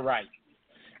be all right.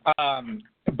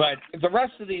 But the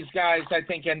rest of these guys, I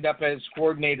think, end up as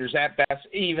coordinators at best,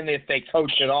 even if they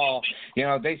coach at all.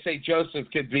 They say Joseph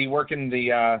could be working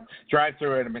the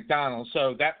drive-thru at a McDonald's,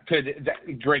 so that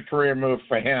great career move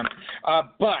for him.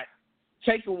 But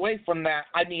take away from that,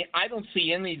 I mean, I don't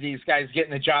see any of these guys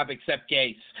getting a job except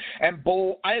Gase. And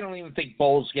I don't even think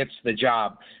Bowles gets the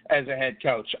job as a head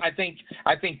coach. I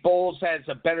think Bowles has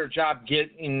a better job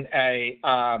getting a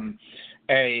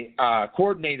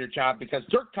coordinator job because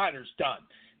Dirk Kotter's done.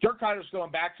 Dirk Kotter's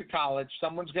going back to college.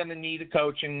 Someone's going to need a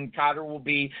coach, and Kotter will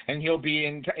be, and he'll be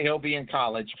in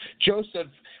college. Joseph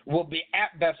will be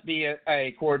at best be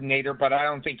a coordinator, but I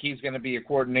don't think he's going to be a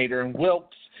coordinator. And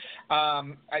Wilkes, I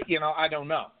don't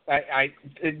know.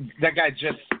 That guy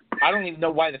just. I don't even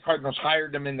know why the Cardinals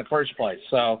hired him in the first place.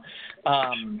 So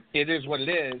it is what it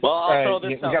is. Well, I'll throw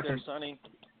this out there, Sonny.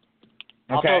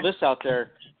 I'll throw this out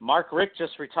there. Mark Richt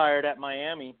just retired at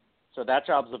Miami, so that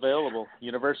job's available.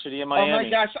 University of Miami. Oh my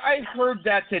gosh, I heard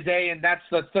that today, and that's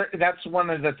one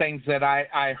of the things that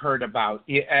I heard about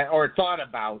or thought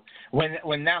about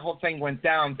when that whole thing went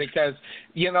down because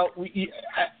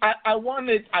I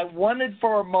wanted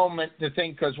for a moment to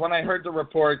think because when I heard the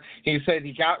report, he said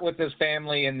he got with his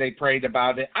family and they prayed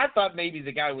about it. I thought maybe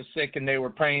the guy was sick and they were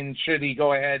praying should he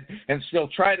go ahead and still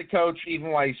try to coach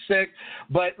even while he's sick,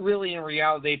 but really in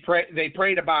reality they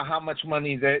prayed about how much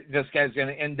money this guy's going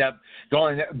to end up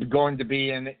going to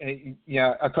be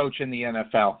a coach in the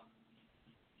NFL.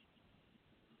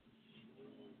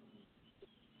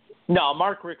 No,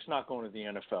 Mark Richt's not going to the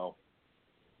NFL.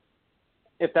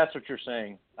 If that's what you're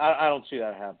saying, I don't see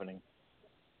that happening.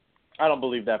 I don't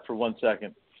believe that for 1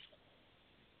 second.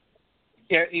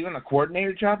 Yeah, even a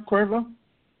coordinator job, Cuervo?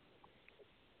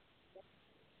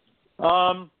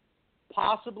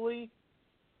 Possibly.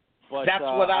 But that's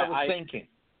what I was thinking.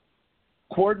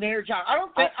 Coordinator job.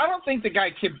 I don't think the guy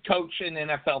could coach an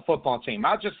NFL football team.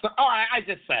 I just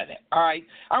said it. All right.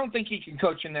 I don't think he can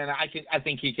coach an NFL. I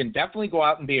think he can definitely go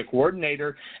out and be a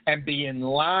coordinator and be in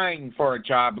line for a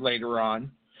job later on.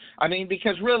 I mean,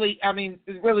 because really,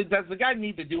 does the guy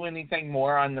need to do anything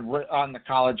more on the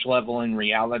college level in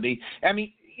reality? I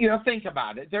mean, think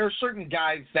about it. There are certain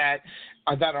guys that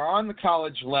are on the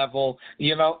college level.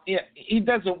 He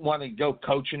doesn't want to go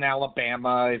coach in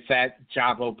Alabama if that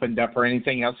job opened up or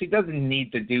anything else. He doesn't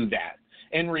need to do that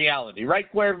in reality, right,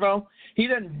 Cuervo? He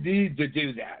doesn't need to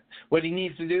do that. What he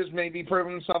needs to do is maybe prove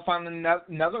himself on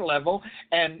another level.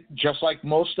 And just like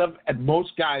most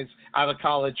guys out of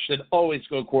college should always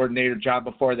go coordinator job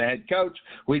before the head coach.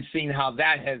 We've seen how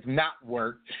that has not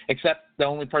worked, except the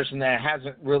only person that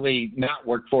hasn't really not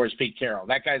worked for is Pete Carroll.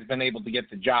 That guy's been able to get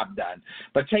the job done.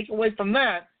 But take away from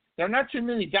that, there are not too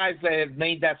many guys that have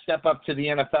made that step up to the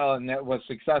NFL and that was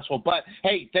successful. But,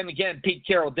 hey, then again, Pete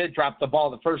Carroll did drop the ball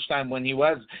the first time when he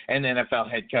was an NFL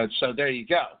head coach. So there you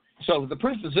go. So the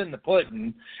proof is in the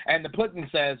pudding, and the pudding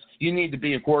says you need to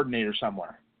be a coordinator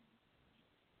somewhere.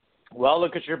 Well,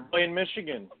 look at your boy in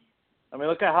Michigan. I mean,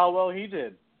 look at how well he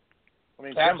did. I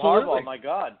mean, Jim Harbaugh, my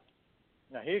God.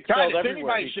 Now, he excelled everywhere. If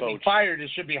anybody should be fired, it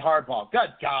should be Harbaugh.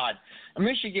 Good God.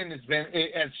 Michigan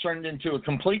has turned into a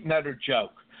complete and utter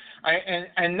joke.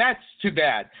 And that's too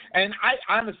bad. And I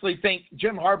honestly think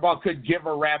Jim Harbaugh could give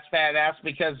a rat's fat ass,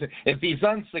 because if he's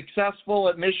unsuccessful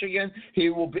at Michigan,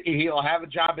 he'll have a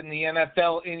job in the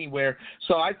NFL anywhere.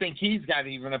 So I think he's got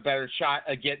even a better shot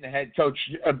at getting a head coach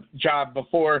job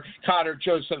before Cotter,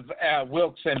 Joseph,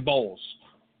 Wilkes, and Bowles.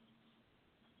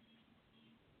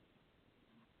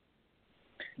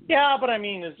 Yeah, but I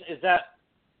mean, is that?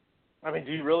 I mean,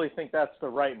 do you really think that's the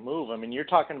right move? I mean, you're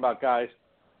talking about guys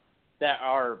that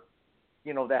are,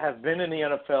 that have been in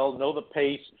the NFL, know the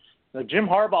pace. Now, Jim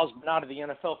Harbaugh's been out of the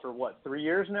NFL for, 3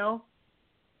 years now?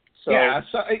 So, yeah,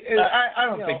 so I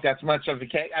don't think that's much of a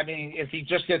case. I mean, if he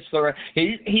just gets the right –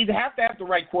 he'd have to have the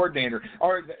right coordinator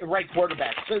or the right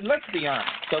quarterback. So let's be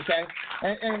honest, okay?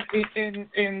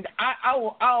 And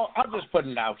I'll just put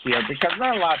it out here, because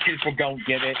not a lot of people don't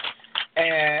get it.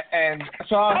 And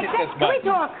so I'll hit this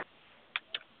button.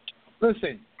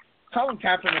 Listen. Colin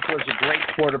Kaepernick was a great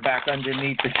quarterback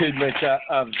underneath the tutelage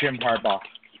of Jim Harbaugh.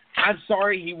 I'm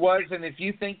sorry he was, and if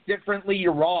you think differently,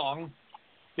 you're wrong,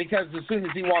 because as soon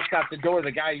as he walked out the door,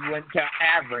 the guy went to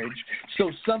average.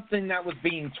 So something that was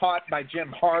being taught by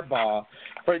Jim Harbaugh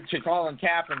to Colin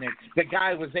Kaepernick, the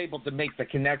guy was able to make the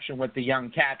connection with the young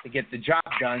cat to get the job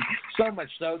done, so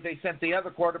much so they sent the other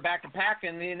quarterback a pack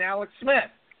in Alex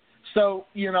Smith. So,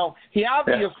 he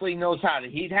obviously knows how to.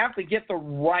 He'd have to get the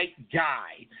right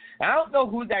guy. I don't know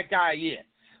who that guy is,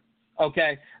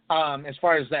 okay, as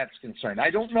far as that's concerned.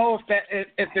 I don't know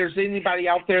if there's anybody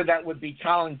out there that would be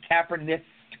Colin Kaepernick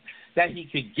that he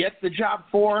could get the job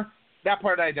for. That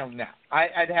part I don't know.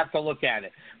 I'd have to look at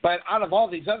it. But out of all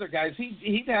these other guys,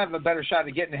 he'd have a better shot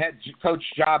of getting a head coach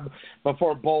job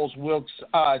before Bowles, Wilkes,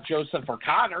 Joseph, or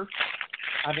Cotter.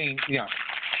 I mean,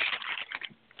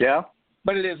 Yeah.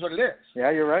 But it is what it is.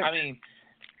 Yeah, you're right. I mean,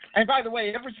 and by the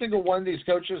way, every single one of these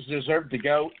coaches deserve to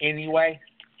go anyway.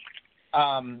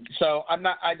 So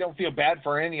I don't feel bad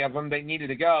for any of them. They needed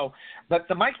to go. But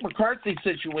the Mike McCarthy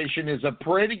situation is a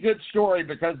pretty good story,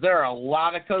 because there are a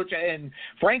lot of coaches. And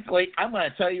frankly, I'm going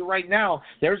to tell you right now,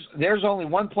 there's only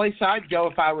one place I'd go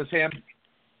if I was him.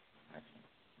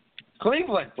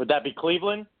 Cleveland. Would that be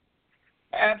Cleveland?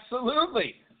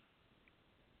 Absolutely.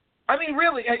 I mean,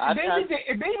 really,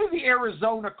 maybe the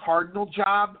Arizona Cardinal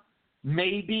job,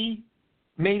 maybe.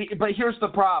 But here's the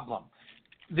problem: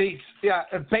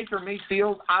 Baker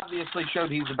Mayfield obviously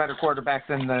showed he's a better quarterback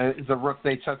than the rook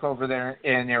they took over there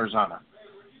in Arizona.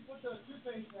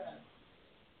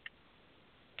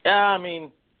 Yeah, I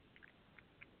mean,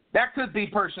 that could be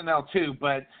personnel too,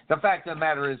 but the fact of the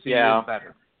matter is he is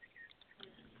better.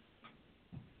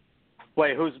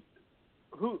 Wait,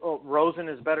 who? Rosen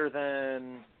is better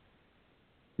than?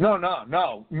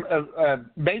 No.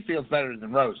 Mayfield's better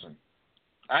than Rosen.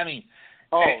 I mean,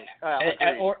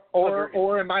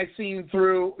 or am I seeing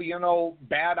through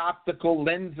bad optical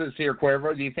lenses here,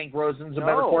 Cuervo? Do you think Rosen's a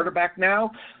better quarterback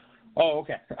now? Oh,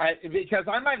 okay. Because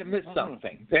I might have missed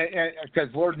something. Because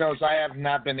Lord knows I have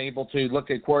not been able to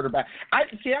look at quarterback. I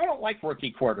don't like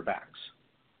rookie quarterbacks.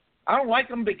 I don't like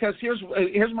them because here's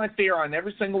my fear on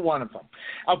every single one of them.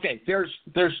 Okay, there's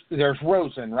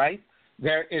Rosen, right?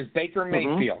 There is Baker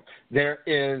Mayfield. There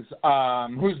is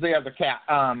who's the other cat?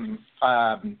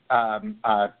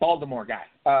 Baltimore guy.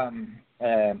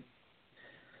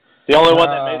 The only one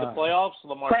that made the playoffs,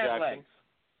 Lamar Jackson. Legs.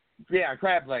 Yeah,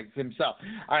 crab legs himself.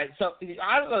 All right, so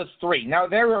out of those three, now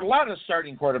there were a lot of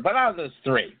starting quarterbacks, but out of those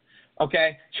three,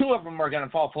 okay, two of them are going to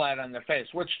fall flat on their face.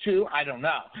 Which two? I don't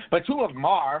know, but two of them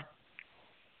are.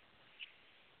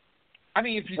 I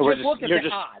mean, if you just look at the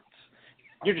odds,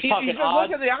 you're just talking odds.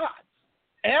 Look at the odds.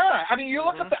 Yeah, I mean, you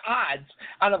look at the odds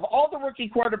out of all the rookie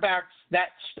quarterbacks that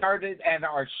started and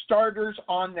are starters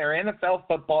on their NFL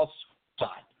football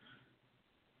side.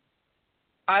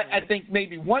 I think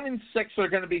maybe 1 in 6 are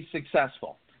going to be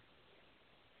successful.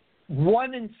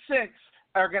 1 in 6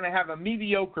 are going to have a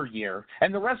mediocre year,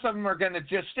 and the rest of them are going to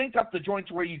just stink up the joints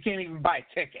where you can't even buy a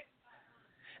ticket.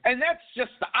 And that's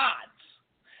just the odds.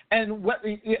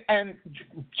 And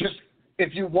just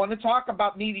if you want to talk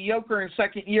about mediocre in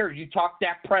second year, you talk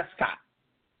Dak Prescott.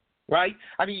 Right?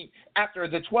 I mean, after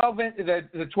the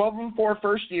 12-4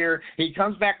 first year, he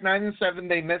comes back 9-7.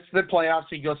 They miss the playoffs.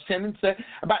 He goes 10-6.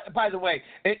 By the way,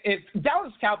 if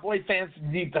Dallas Cowboy fans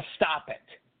need to stop it,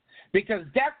 because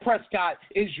Dak Prescott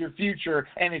is your future,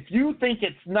 and if you think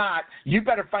it's not, you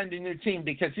better find a new team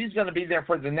because he's going to be there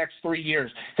for the next 3 years.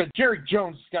 Because Jerry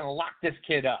Jones is going to lock this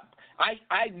kid up.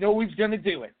 I know he's going to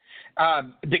do it.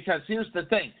 Because here's the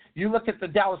thing. You look at the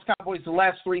Dallas Cowboys the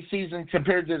last 3 seasons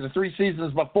compared to the 3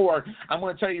 seasons before, I'm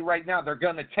going to tell you right now they're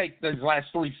going to take those last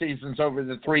 3 seasons over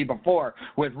the 3 before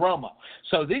with Romo.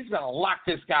 So he's going to lock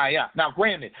this guy up. Now,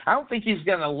 granted, I don't think he's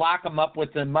going to lock him up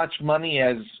with as much money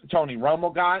as Tony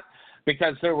Romo got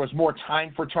because there was more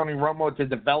time for Tony Romo to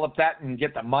develop that and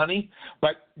get the money.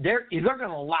 But they're going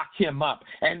to lock him up,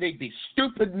 and they'd be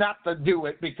stupid not to do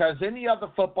it because any other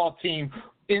football team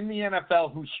in the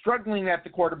NFL who's struggling at the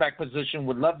quarterback position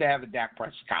would love to have a Dak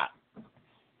Prescott.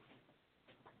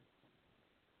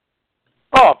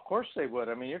 Oh, of course they would.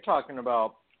 I mean, you're talking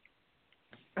about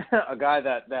a guy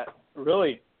that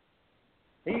really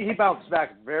he bounced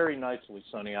back very nicely,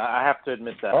 Sonny. I have to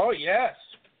admit that. Oh, yes.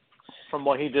 From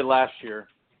what he did last year,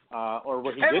 or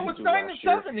what he didn't do last year. And it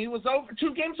was 9-7. He was over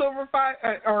 2 games over 5,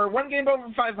 or 1 game over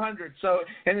 500. So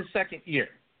in his second year.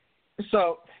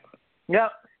 So, yeah.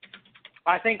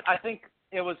 I think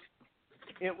it was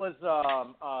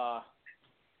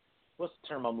what's the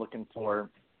term I'm looking for?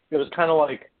 It was kind of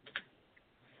like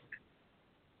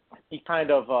he kind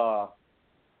of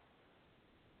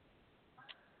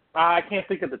I can't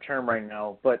think of the term right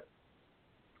now, but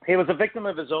he was a victim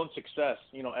of his own success,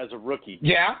 as a rookie.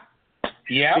 Yeah.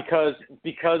 Yeah.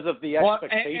 Because of the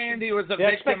expectations. And he was a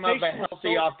victim of a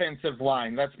healthy offensive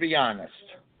line, let's be honest.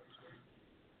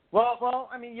 Well,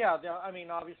 I mean, yeah, I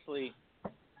mean, obviously,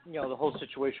 the whole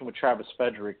situation with Travis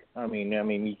Frederick. I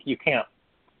mean, you can't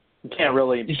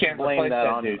really blame that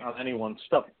on anyone.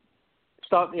 Stuff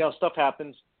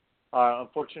happens.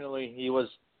 Unfortunately, he was,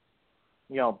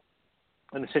 in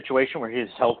a situation where his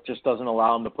health just doesn't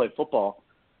allow him to play football,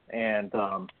 and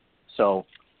so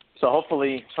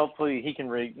hopefully he can,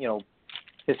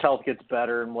 his health gets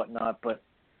better and whatnot. But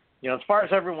as far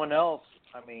as everyone else,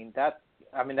 that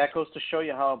goes to show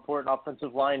you how important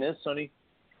offensive line is, Sonny.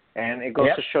 And it goes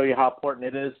to show you how important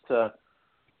it is to,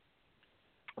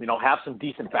 have some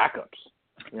decent backups.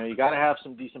 You got to have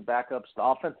some decent backups. The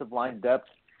offensive line depth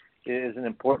is an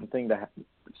important thing to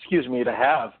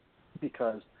have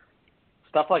because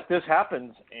stuff like this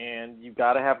happens, and you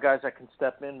got to have guys that can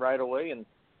step in right away and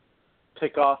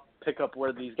pick up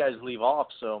where these guys leave off.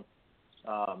 So,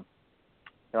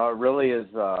 it really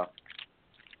is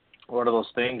one of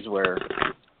those things where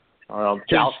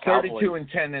Dallas Cowboys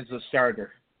 32-10 as a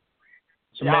starter.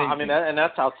 Yeah, and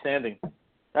that's outstanding.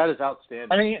 That is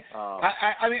outstanding.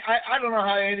 I don't know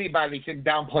how anybody can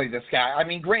downplay this guy.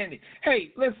 Granted,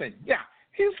 hey, listen,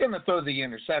 he's going to throw the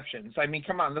interceptions.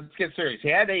 Come on, let's get serious. He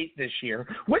had 8 this year,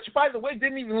 which, by the way,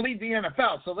 didn't even lead the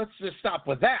NFL, so let's just stop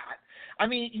with that.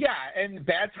 And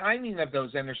bad timing of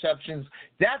those interceptions,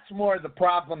 that's more the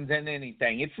problem than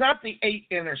anything. It's not the 8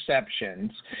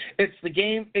 interceptions. It's the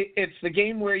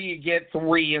game where you get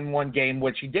 3 in one game,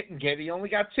 which he didn't get. He only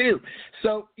got 2.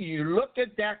 So you look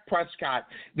at Dak Prescott.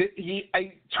 He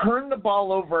turned the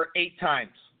ball over 8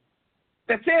 times.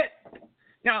 That's it.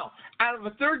 Now, out of a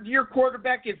third-year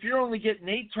quarterback, if you're only getting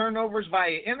 8 turnovers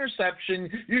via interception,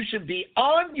 you should be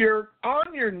on your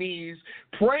knees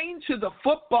praying to the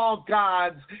football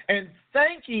gods and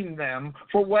thanking them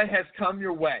for what has come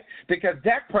your way. Because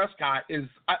Dak Prescott is,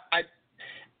 I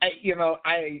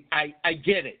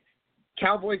get it.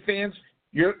 Cowboy fans,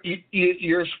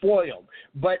 you're spoiled,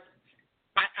 but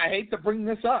I hate to bring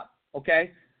this up,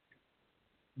 okay,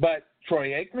 but Troy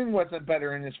Aikman wasn't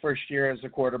better in his first year as a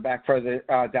quarterback for the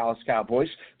Dallas Cowboys.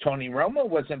 Tony Romo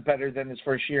wasn't better than his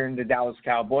first year in the Dallas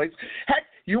Cowboys. Heck,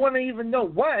 you want to even know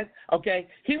what? Okay,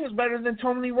 he was better than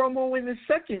Tony Romo in his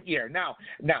second year. Now,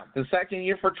 the second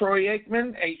year for Troy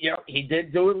Aikman, he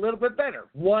did do a little bit better.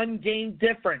 One game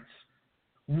difference.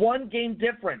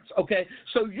 Okay?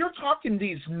 So you're talking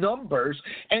these numbers,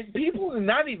 and people are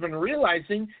not even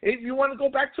realizing, if you want to go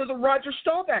back to the Roger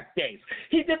Staubach days,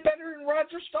 he did better than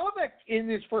Roger Staubach in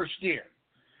his first year.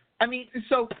 I mean,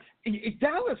 so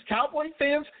Dallas Cowboy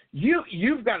fans,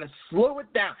 you've got to slow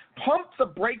it down. Pump the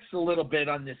brakes a little bit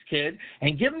on this kid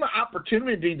and give him the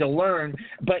opportunity to learn.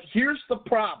 But here's the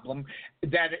problem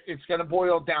that it's going to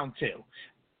boil down to.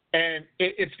 And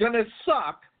it's going to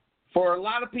suck for a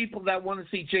lot of people that want to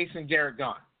see Jason Garrett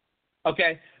gone,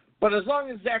 okay? But as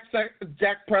long as Dak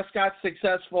Prescott's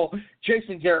successful,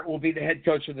 Jason Garrett will be the head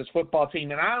coach of this football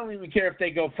team, and I don't even care if they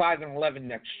go 5-11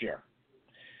 next year.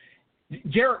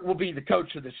 Garrett will be the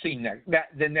coach of the team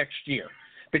the next year,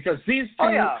 because these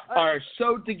two are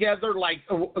sewed together like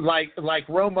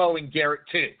Romo and Garrett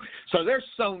too. So they're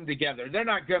sewn together. They're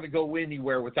not going to go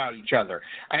anywhere without each other,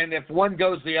 and if one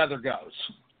goes, the other goes.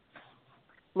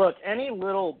 Look, any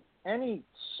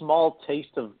small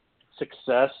taste of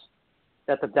success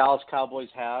that the Dallas Cowboys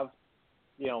have,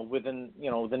 within,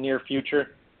 the near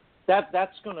future,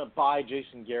 that's going to buy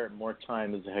Jason Garrett more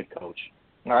time as a head coach.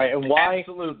 All right, and why?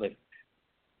 Absolutely.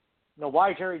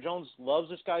 Why Jerry Jones loves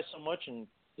this guy so much and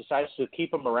decides to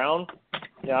keep him around,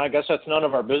 I guess that's none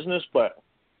of our business, but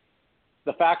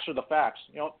the facts are the facts.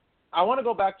 I want to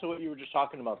go back to what you were just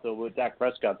talking about, though, with Dak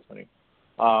Prescott, Sonny.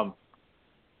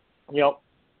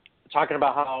 Talking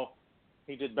about how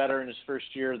he did better in his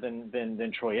first year than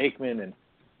Troy Aikman,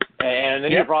 and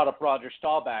then you brought up Roger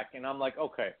Staubach, and I'm like,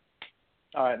 okay,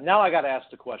 all right, now I got to ask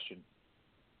the question.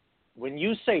 When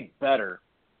you say better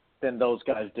than those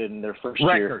guys did in their first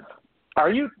year, are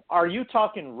you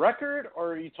talking record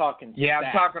or are you talking stats?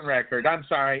 I'm talking record. I'm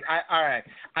sorry. All right.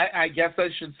 I guess I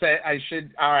should.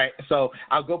 All right. So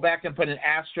I'll go back and put an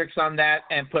asterisk on that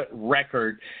and put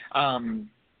record.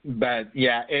 But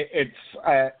yeah,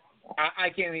 I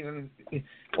can't even.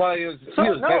 Well, he was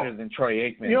better than Troy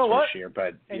Aikman this year,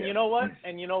 but you know what?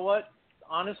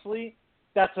 Honestly,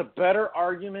 that's a better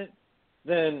argument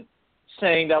than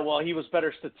saying that. Well, he was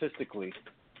better statistically.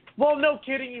 Well, no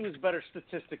kidding, he was better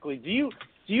statistically. Do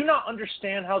you not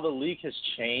understand how the league has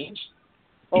changed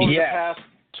over the past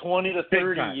 20 to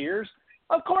 30 years?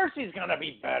 Of course, he's gonna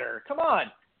be better. Come on,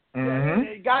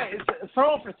 guy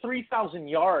throwing for 3,000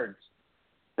 yards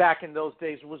back in those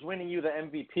days was winning you the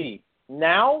MVP.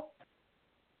 Now,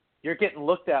 you're getting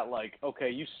looked at like, okay,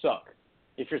 you suck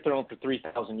if you're throwing for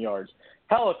 3,000 yards.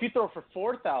 Hell, if you throw for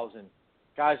 4,000,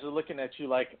 guys are looking at you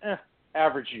like,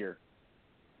 average year.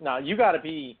 Now, you got to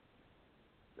be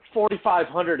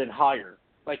 4,500 and higher.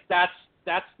 Like, that's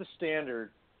the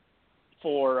standard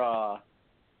for,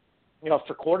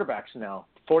 for quarterbacks now.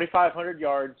 4,500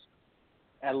 yards,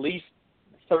 at least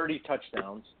 30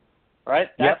 touchdowns. Right?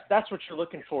 That's what you're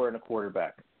looking for in a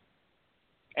quarterback.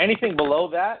 Anything below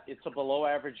that, it's a below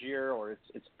average year, or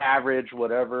it's average,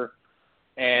 whatever,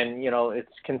 and it's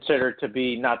considered to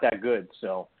be not that good.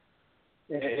 So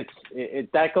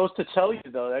that goes to tell you,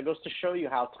 though, that goes to show you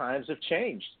how times have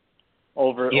changed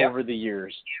over the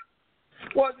years.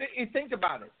 Well, you think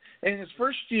about it. In his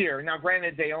first year, now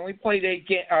granted they only played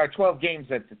 12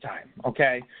 games at the time.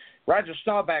 Okay. Roger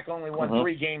Staubach only won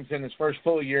 3 games in his first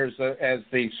full years as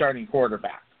the starting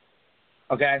quarterback.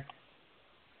 Okay,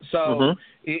 so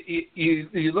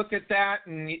you look at that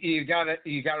and you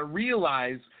gotta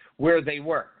realize where they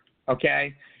were.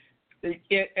 Okay,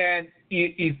 and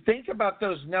you think about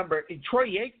those numbers. Troy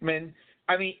Aikman,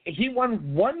 I mean, he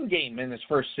won 1 game in his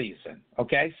first season.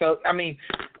 Okay, so I mean,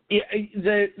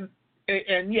 the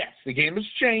game has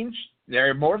changed.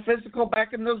 They're more physical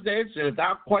back in those days,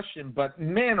 without question. But,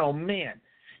 man, oh, man,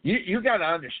 you got to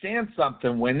understand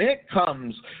something. When it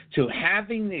comes to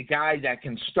having the guy that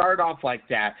can start off like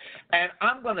that, and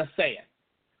I'm going to say it,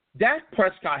 Dak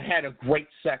Prescott had a great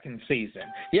second season.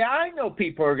 Yeah, I know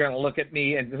people are going to look at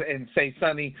me and say,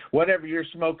 Sonny, whatever you're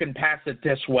smoking, pass it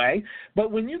this way.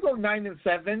 But when you go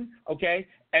 9-7, okay,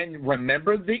 and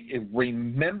remember the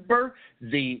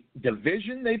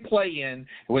division they play in,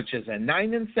 which is a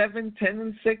 9-7,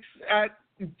 10-6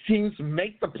 teams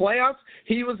make the playoffs.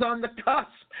 He was on the cusp,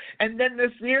 and then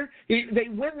this year they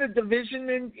win the division,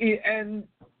 and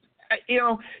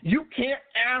you can't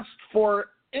ask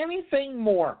for anything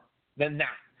more than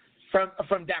that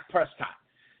from Dak Prescott.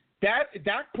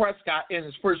 Dak Prescott in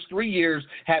his first 3 years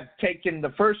have taken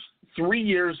the first 3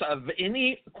 years of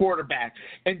any quarterback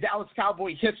in Dallas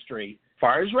Cowboy history, as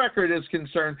far as record is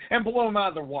concerned, and blow him out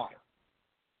of the water.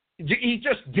 He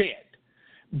just did.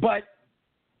 But,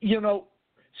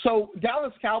 so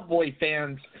Dallas Cowboy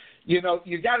fans, you got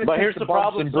to take the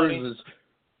bumps and bruises.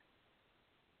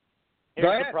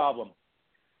 Here's the problem.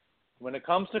 When it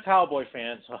comes to Cowboy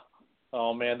fans,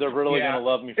 oh, man, they're really going to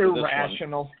love me for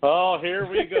irrational. This one. Oh, here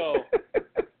we go.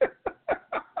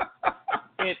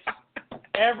 It's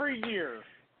every year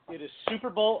it is Super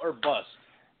Bowl or bust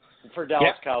for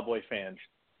Dallas Cowboy fans.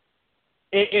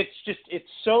 It's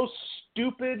so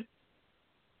stupid.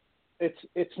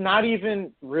 It's not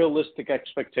even realistic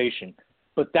expectation,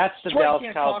 but that's the Dallas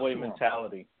Cowboy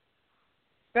mentality.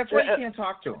 That's why you can't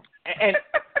talk to him.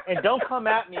 And don't come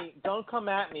at me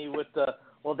with the,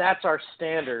 well, that's our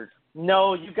standard.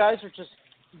 No, you guys are just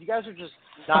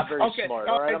not very smart.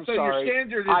 All right, I'm so sorry. Your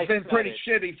standard has been pretty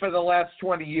shitty for the last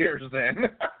 20 years then.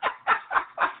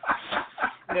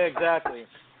 Yeah, exactly.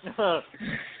 So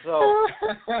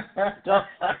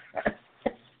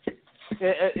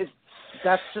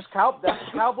that's just that's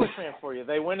a Cowboy fan for you.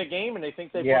 They win a game and they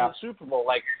think they've won the Super Bowl.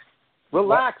 Like,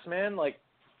 relax, man. Like,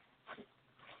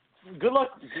 good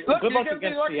luck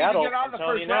against Seattle. I'm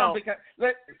telling you now.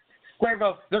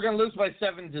 Cuervo, they're going to lose by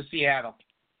 7 to Seattle.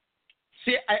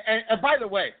 See, and by the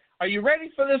way, are you ready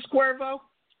for this, Cuervo?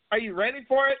 Are you ready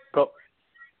for it? Go.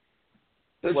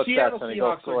 The Seattle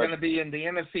Seahawks are going to be in the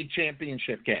NFC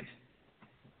Championship game.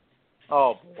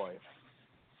 Oh, boy.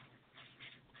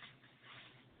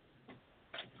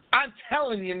 I'm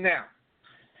telling you now,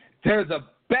 they're the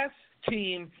best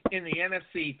team in the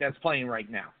NFC that's playing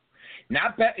right now.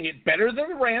 Better than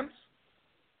the Rams.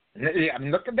 I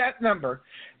mean, look at that number.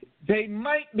 They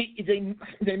might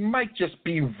just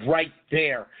be right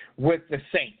there with the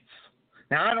Saints.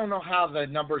 Now, I don't know how the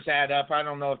numbers add up. I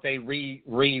don't know if they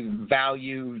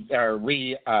revalue or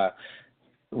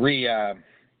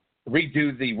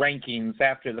redo the rankings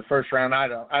after the first round. I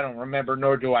don't remember,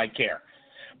 nor do I care.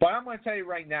 But I'm going to tell you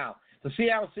right now, the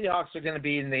Seattle Seahawks are going to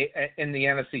be in the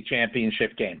NFC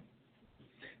Championship game.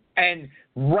 And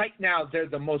right now, they're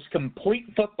the most complete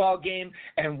football game.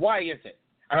 And why is it?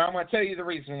 And I'm going to tell you the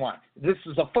reason why. This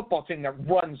is a football team that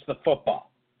runs the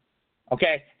football.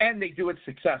 Okay? And they do it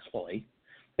successfully.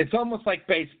 It's almost like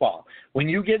baseball. When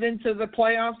you get into the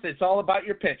playoffs, it's all about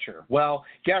your pitcher. Well,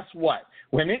 guess what?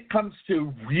 When it comes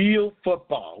to real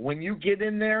football, when you get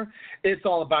in there, it's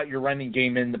all about your running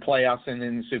game in the playoffs and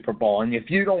in the Super Bowl. And if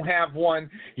you don't have one,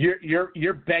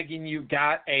 you're begging you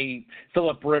got a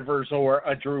Phillip Rivers or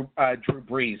a Drew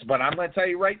Brees. But I'm going to tell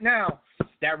you right now,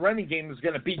 that running game is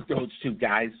going to beat those two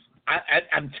guys.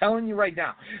 I'm telling you right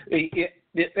now.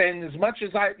 And as much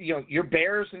as your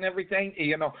Bears and everything,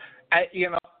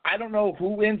 I don't know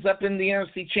who ends up in the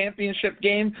NFC Championship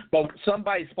game, but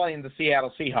somebody's playing the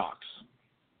Seattle Seahawks.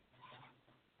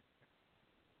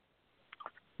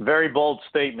 Very bold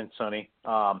statement, Sonny.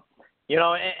 And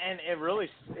it really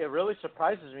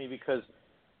surprises me because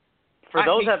for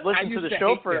those that listened to the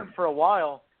show for a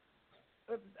while,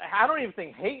 I don't even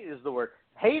think hate is the word.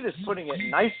 Hate is putting it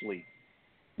nicely.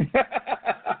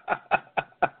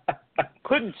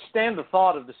 Couldn't stand the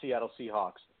thought of the Seattle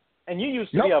Seahawks. And you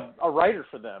used to be a writer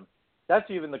for them. That's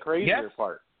even the crazier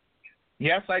part.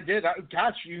 Yes, I did.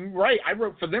 Gosh, you're right. I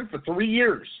wrote for them for 3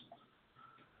 years.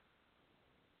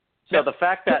 So the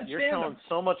fact that you're showing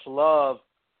so much love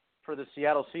for the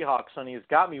Seattle Seahawks, Sonny, has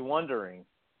got me wondering,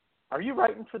 are you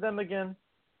writing for them again?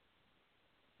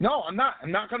 No, I'm not.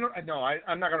 I'm not going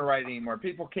to write anymore.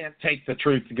 People can't take the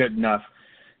truth good enough.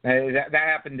 That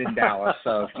happened in Dallas.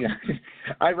 So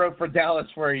I wrote for Dallas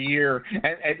for a year,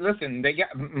 and listen, they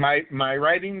got my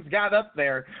writings got up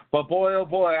there, but boy, oh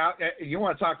boy, you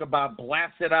want to talk about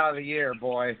blasted out of the air,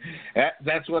 boy.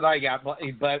 That's what I got. But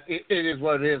it is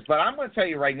what it is. But I'm going to tell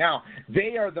you right now,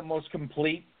 they are the most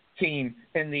complete team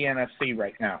in the NFC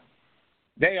right now.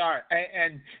 They are,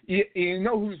 and you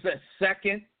know who's the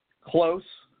second closest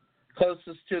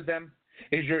to them?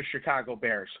 Is your Chicago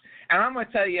Bears. And I'm going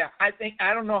to tell you,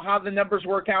 I don't know how the numbers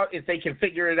work out if they can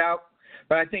figure it out,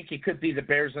 but I think it could be the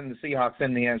Bears and the Seahawks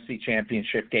in the NFC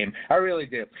Championship game. I really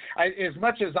do. As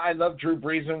much as I love Drew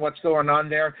Brees and what's going on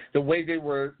there, the way they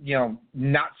were,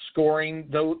 not scoring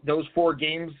those 4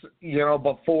 games,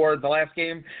 before the last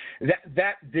game,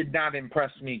 that did not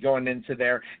impress me going into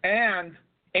there. And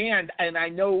I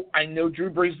know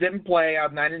Drew Brees didn't play.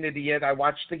 I'm not an idiot. I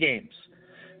watched the games.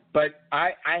 But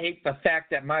I hate the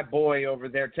fact that my boy over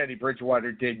there, Teddy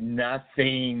Bridgewater, did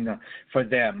nothing for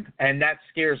them. And that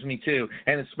scares me, too.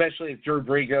 And especially if Drew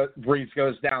Brees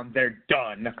goes down, they're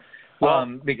done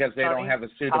because they don't have a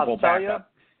suitable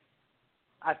backup.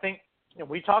 I think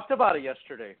we talked about it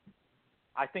yesterday.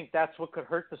 I think that's what could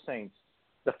hurt the Saints.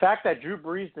 The fact that Drew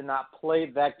Brees did not play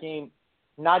that game,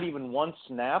 not even one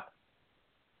snap.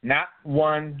 Not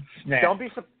one snap.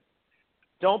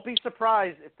 Don't be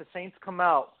surprised if the Saints come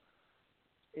out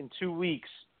in 2 weeks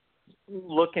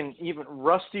looking even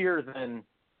rustier than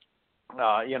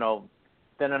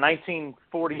than a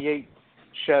 1948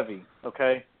 Chevy.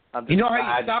 Okay, I just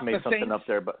made something Saints up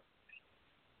there, but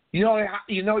you know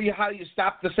how you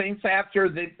stop the Saints after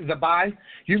the bye?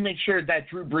 You make sure that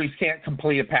Drew Brees can't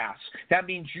complete a pass. That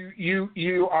means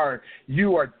you are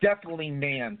definitely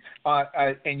man,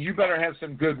 and you better have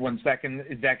some good ones that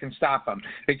can stop him.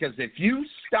 Because if you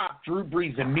stop Drew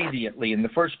Brees immediately in the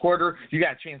first quarter, you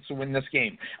got a chance to win this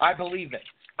game. I believe it.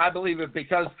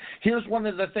 Because here's one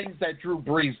of the things that Drew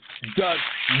Brees does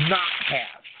not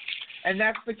have. And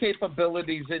that's the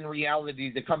capabilities in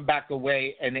reality to come back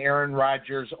away an Aaron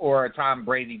Rodgers or a Tom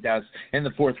Brady does in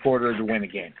the fourth quarter to win a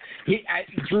game.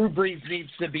 Drew Brees needs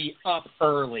to be up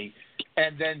early,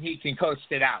 and then he can coast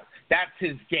it out. That's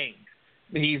his game.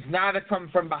 He's not a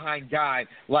come-from-behind guy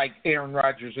like Aaron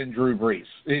Rodgers and Drew Brees.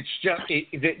 He's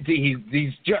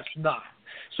just not.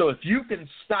 So if you can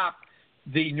stop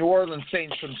the New Orleans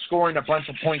Saints from scoring a bunch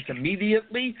of points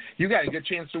immediately, you got a good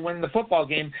chance to win the football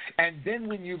game. And then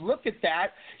when you look at that,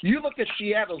 you look at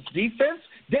Seattle's defense,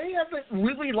 they haven't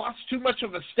really lost too much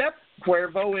of a step,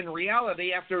 Cuervo, in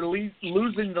reality, after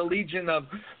losing the legion of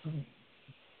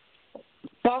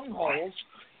bungholes,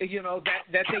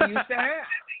 that they used to have.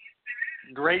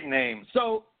 Great name.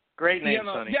 So, great name,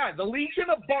 Sonny. Yeah, the Legion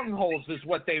of Bungholes is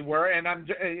what they were, and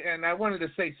I wanted to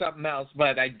say something else,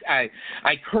 but I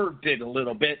curbed it a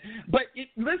little bit. But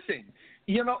listen,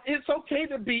 it's okay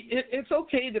to be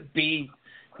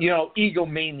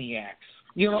egomaniacs.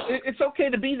 It's okay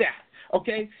to be that.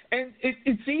 Okay, and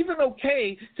it's even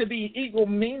okay to be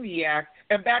egomaniac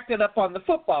and back it up on the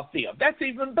football field. That's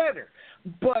even better.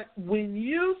 But when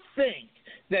you think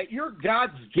that you're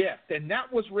God's gift, and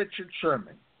that was Richard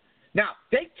Sherman. Now,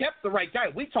 they kept the right guy.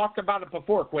 We talked about it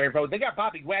before, Cuervo. They got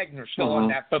Bobby Wagner still on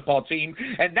that football team,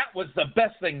 and that was the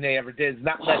best thing they ever did, is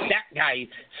not let that guy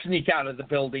sneak out of the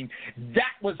building.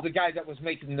 That was the guy that was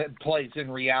making the plays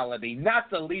in reality, not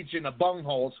the Legion of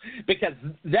Bungholes, because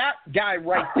that guy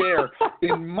right there,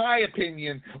 in my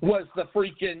opinion, was the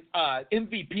freaking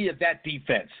MVP of that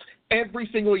defense. Every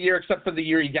single year except for the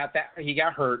year he got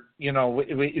hurt. You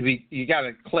got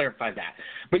to clarify that.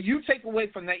 But you take away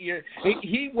from that year,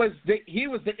 he was the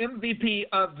MVP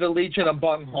of the Legion of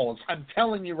Bungholes. I'm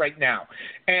telling you right now.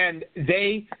 And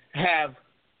they're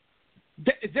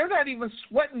not even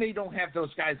sweating they don't have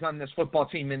those guys on this football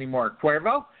team anymore,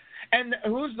 Cuervo. And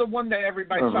who's the one that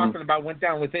everybody's talking about went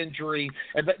down with injury,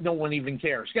 but no one even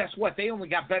cares? Guess what? They only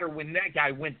got better when that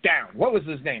guy went down. What was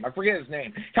his name? I forget his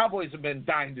name. Cowboys have been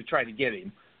dying to try to get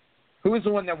him. Who was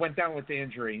the one that went down with the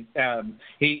injury?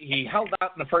 He held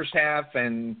out in the first half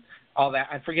and all that.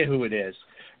 I forget who it is.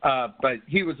 But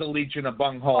he was a Legion of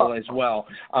Bunghole as well.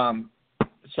 Held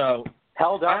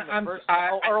out in the first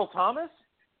half? Earl Thomas?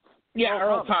 Yeah,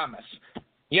 Earl Thomas.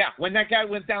 Yeah, when that guy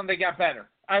went down, they got better.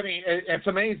 I mean, it's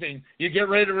amazing. You get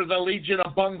rid of the Legion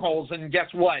of Bungholes, and guess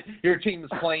what? Your team is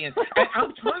playing. And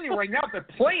I'm telling you right now, they're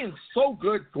playing so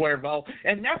good, Cuervo,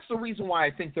 and that's the reason why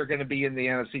I think they're going to be in the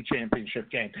NFC Championship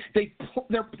game.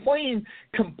 They're playing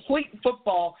complete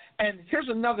football, and here's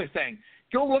another thing.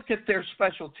 Go look at their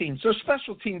special teams. Their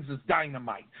special teams is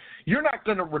dynamite. You're not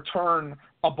going to return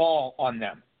a ball on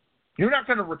them. You're not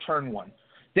going to return one.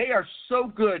 They are so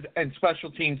good in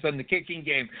special teams in the kicking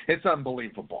game, it's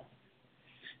unbelievable.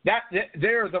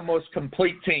 They're the most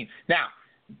complete team. Now,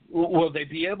 will they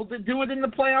be able to do it in the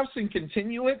playoffs and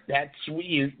continue it? That's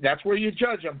where you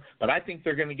judge them. But I think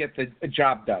they're going to get the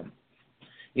job done.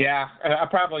 Yeah, I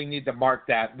probably need to mark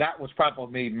that. That was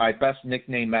probably my best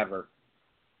nickname ever.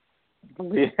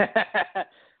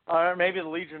 Or maybe the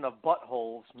Legion of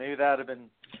Buttholes. Maybe that would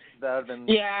have been.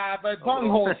 Yeah, but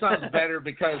bunghole sounds better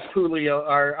because Julio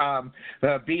or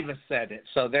Beavis said it.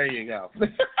 So there you go.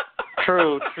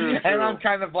 True. And I'm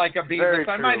kind of like a Beavis.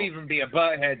 I might even be a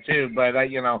butthead too, but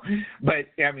I'm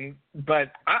going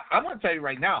to tell you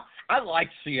right now, I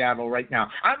like Seattle right now.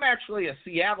 I'm actually a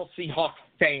Seattle Seahawks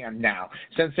fan now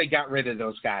since they got rid of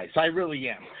those guys. I really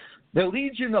am. The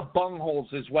Legion of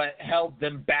Bungholes is what held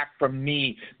them back from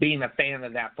me being a fan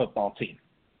of that football team.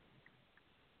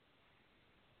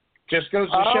 Just goes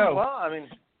to show. Well, I mean,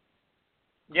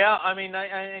 yeah,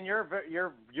 and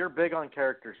you're big on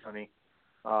character, Sonny.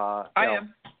 I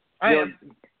am.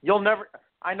 You'll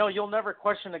never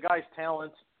question a guy's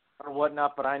talents or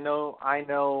whatnot, but I know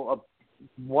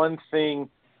one thing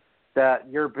that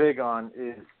you're big on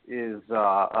is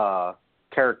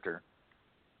character.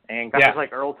 And guys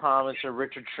like Earl Thomas or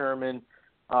Richard Sherman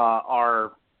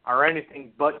are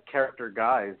anything but character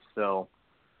guys. So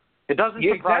it doesn't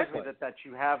surprise me that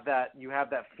you have that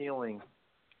feeling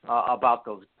about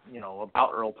those,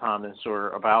 about Earl Thomas or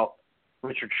about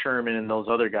Richard Sherman and those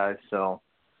other guys. So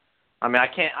I mean,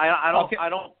 I don't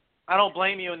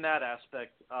blame you in that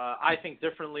aspect. I think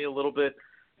differently a little bit,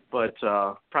 but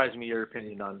surprise me your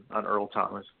opinion on Earl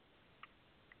Thomas.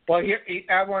 Well, here,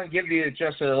 I want to give you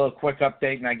just a little quick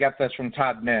update, and I got this from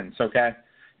Todd Mintz, okay?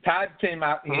 Todd came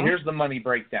out, here's the money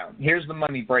breakdown. Here's the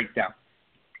money breakdown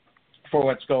for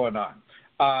what's going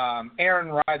on.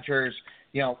 Aaron Rodgers,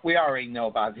 we already know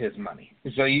about his money,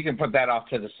 so you can put that off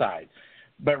to the side.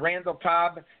 But Randall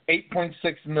Cobb,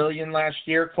 $8.6 million last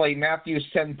year. Clay Matthews,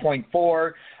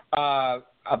 $10.4.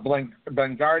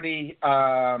 Bengardi,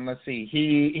 let's see,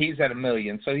 he's at $1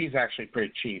 million, so he's actually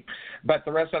pretty cheap. But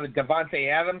the rest of it,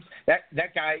 Devontae Adams, that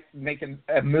guy making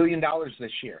 $1 million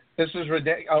this year. This is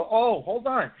ridiculous. Oh, hold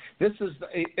on. This is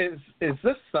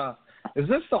this the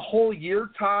whole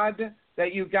year, Todd,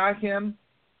 that you got him?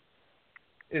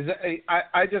 I'm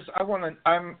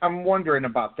wondering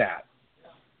about that.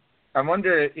 I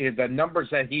wonder if the numbers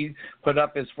that he put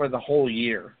up is for the whole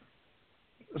year.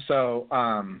 So,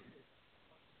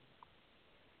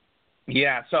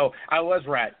 yeah, so I was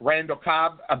right. Randall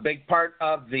Cobb, a big part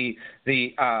of the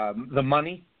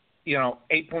money,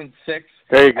 8.6.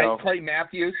 There you go. Clay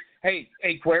Matthews. Hey,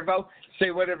 Cuervo,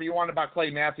 say whatever you want about Clay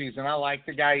Matthews, and I like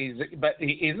the guy, but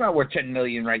he's not worth $10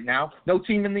 million right now. No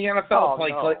team in the NFL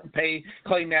pay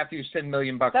Clay Matthews $10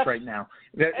 million right now.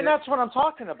 And that's what I'm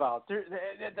talking about. There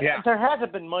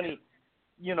hasn't been money,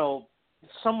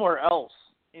 somewhere else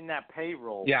in that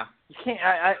payroll. Yeah. You can't.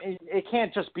 It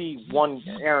can't just be one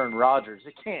Aaron Rodgers.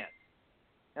 It can't.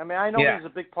 I mean, I know he's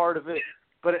a big part of it,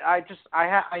 but I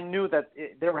knew that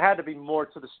there had to be more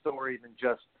to the story than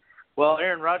just, well,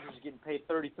 Aaron Rodgers is getting paid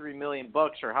 $33 million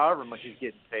or however much he's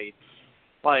getting paid.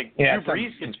 Like Drew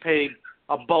Brees gets paid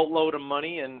a boatload of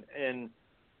money, and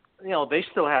they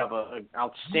still have an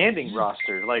outstanding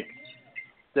roster. Like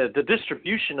the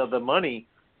distribution of the money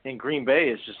in Green Bay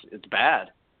is it's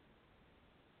bad.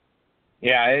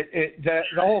 Yeah, the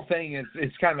whole thing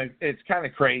is kind of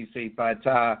crazy, but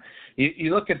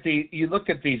you look at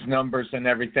these numbers and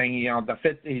everything.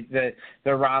 The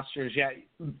rosters. Yeah,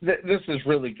 this is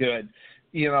really good.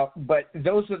 But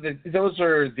those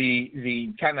are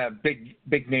the kind of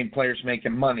big name players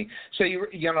making money. So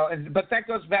but that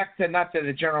goes back to not to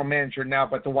the general manager now,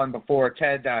 but the one before,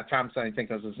 Ted Thompson, I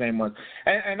think was his name was.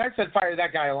 And I said fire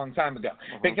that guy a long time ago,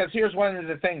 because here's one of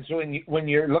the things when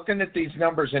you're looking at these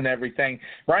numbers and everything.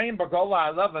 Brian Bergola,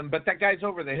 I love him, but that guy's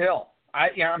over the hill.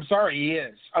 I'm sorry, he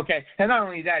is. Okay, and not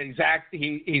only that,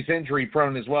 he's injury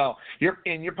prone as well. You're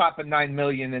popping $9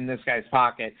 million in this guy's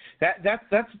pocket.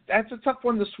 That's a tough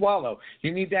one to swallow.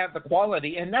 You need to have the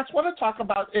quality, and that's what I talk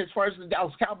about as far as the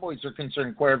Dallas Cowboys are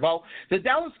concerned, Cuervo. The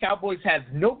Dallas Cowboys have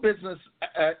no business,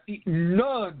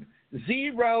 none.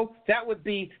 Zero, that would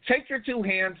be take your two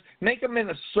hands, make them in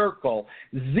a circle.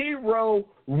 Zero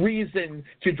reason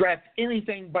to draft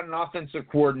anything but an offensive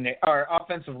coordinator or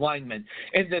offensive lineman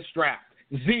in this draft.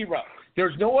 Zero.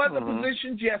 There's no other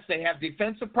positions. Yes, they have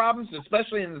defensive problems,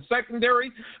 especially in the secondary,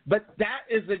 but that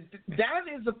is a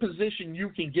position you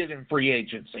can get in free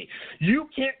agency. You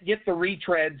can't get the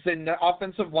retreads and the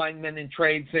offensive linemen and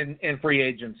trades in free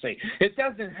agency. It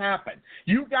doesn't happen.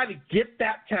 You got to get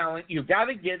that talent. You got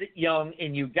to get it young,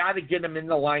 and you got to get them in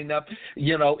the lineup.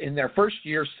 In their first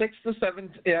year, 6 to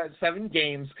 7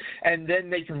 games, and then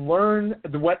they can learn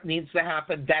what needs to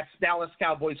happen. That's Dallas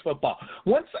Cowboys football.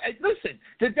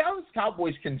 The Dallas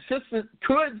Cowboys could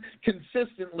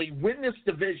consistently win this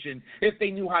division if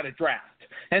they knew how to draft.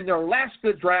 And their last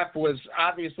good draft was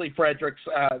obviously Fredericks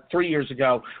 3 years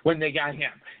ago when they got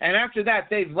him. And after that,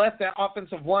 they've let that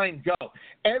offensive line go.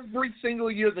 Every single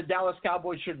year, the Dallas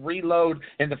Cowboys should reload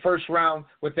in the first round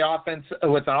with an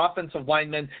offensive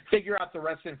lineman, figure out the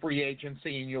rest in free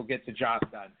agency, and you'll get the job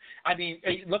done. I mean,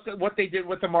 look at what they did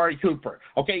with Amari Cooper.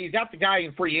 Okay, you got the guy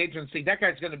in free agency. That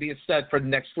guy's going to be a stud for the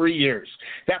next 3 years.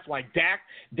 That's why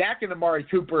Dak and Amari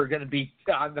Cooper are going to be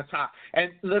on the top.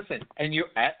 And listen, and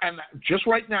just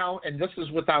right now, and this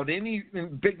is without any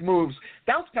big moves,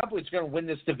 Dallas Cowboys are going to win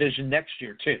this division next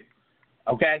year too.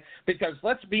 Okay? Because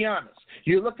let's be honest.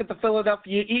 You look at the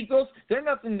Philadelphia Eagles, they're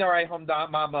nothing to write home to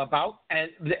mama about,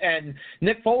 and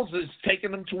Nick Foles is taking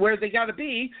them to where they got to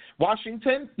be.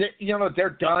 Washington,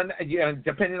 they're done,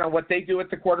 depending on what they do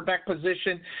at the quarterback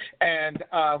position. And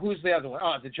who's the other one?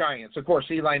 Oh, the Giants, of course,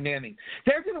 Eli Manning.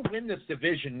 They're going to win this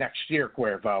division next year,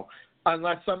 Cuervo.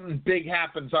 unless something big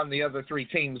happens on the other three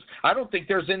teams. I don't think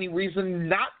there's any reason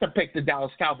not to pick the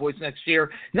Dallas Cowboys next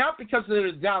year. Not because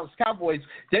they're the Dallas Cowboys.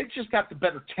 They've just got the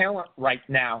better talent right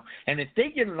now. And if they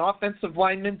get an offensive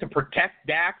lineman to protect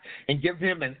Dak and give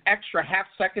him an extra half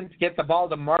second to get the ball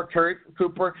to Mark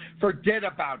Cooper, forget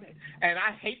about it. And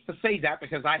I hate to say that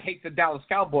because I hate the Dallas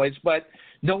Cowboys, but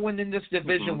no one in this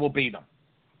division will beat them.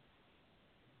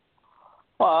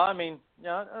 Well, I mean,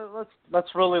 yeah,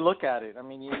 let's really look at it. I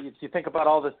mean, you think about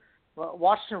all the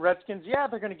Washington Redskins. Yeah,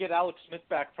 they're going to get Alex Smith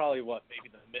back. Probably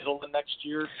maybe the middle of next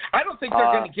year. I don't think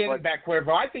they're going to get him back, Cuervo.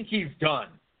 I think he's done.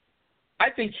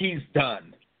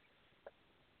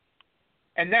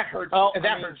 And that hurts.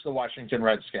 Hurts the Washington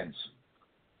Redskins.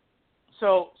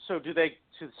 So do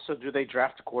they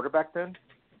draft a quarterback then?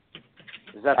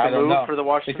 Is that the move for the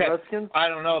Washington Redskins? I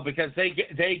don't know because they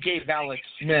gave Alex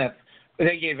Smith.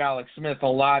 They gave Alex Smith a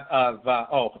lot of.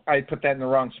 I put that in the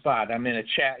wrong spot. I'm in a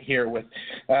chat here with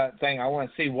thing. I want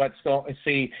to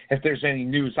see if there's any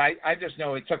news. I just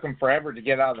know it took him forever to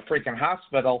get out of the freaking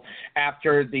hospital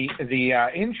after the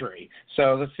injury.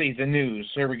 So let's see the news.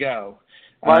 Here we go.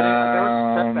 Well, there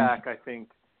was a setback. I think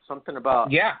something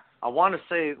about. Yeah. I want to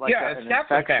say an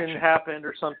infection happened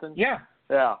or something. Yeah.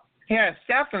 Yeah. Yeah,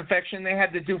 staph infection. They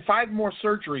had to do 5 more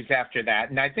surgeries after that,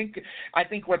 and I think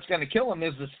what's going to kill him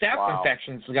is the staph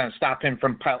infection is going to stop him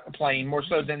from playing more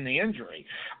so than the injury.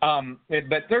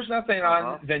 But there's nothing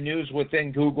on the news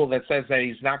within Google that says that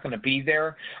he's not going to be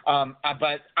there.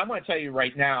 But I'm going to tell you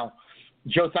right now,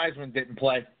 Joe Theismann didn't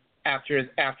play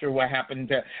after what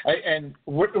happened. And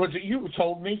was it you who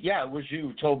told me? Yeah, it was you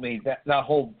who told me that the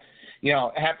whole,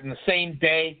 it happened the same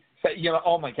day. But,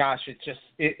 oh my gosh,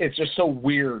 it's just so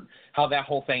weird how that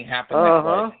whole thing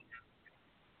happened.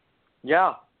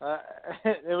 Yeah,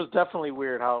 it was definitely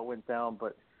weird how it went down,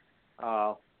 but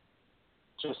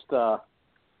just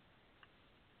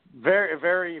very,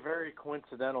 very, very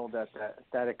coincidental that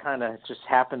it kind of just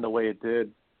happened the way it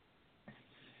did.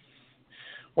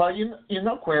 Well,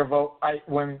 Cuervo,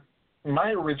 when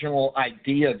my original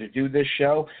idea to do this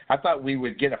show, I thought we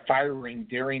would get a firing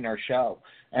during our show.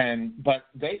 But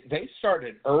they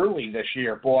started early this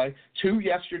year, boy. 2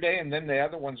 yesterday, and then the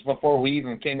other ones before we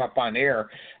even came up on air.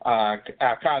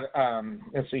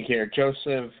 Let's see here.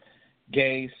 Joseph,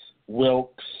 Gase,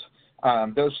 Wilkes.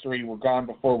 Those 3 were gone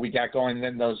before we got going.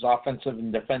 Then those offensive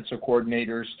and defensive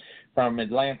coordinators from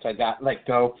Atlanta got let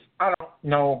go. I don't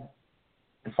know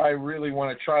if I really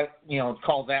want to try,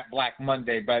 call that Black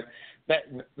Monday, but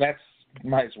that's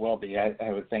might as well be. I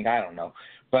would think. I don't know,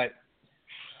 but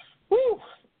whew,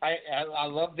 I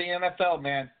love the NFL,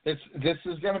 man. This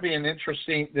is going to be an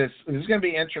interesting. This is going to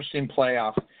be an interesting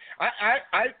playoff.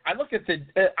 I look at the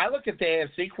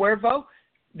AFC, Cuervo.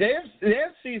 The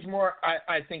AFC is more,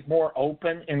 I think, more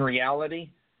open in reality.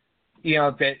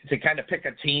 To kind of pick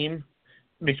a team,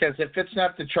 because if it's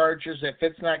not the Chargers, if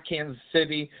it's not Kansas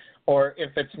City, or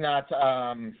if it's not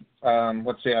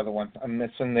what's the other one? I'm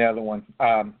missing the other one.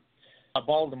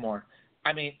 Baltimore.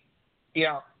 I mean,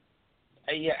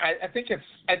 I think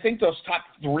those top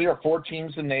 3 or 4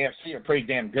 teams in the AFC are pretty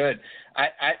damn good.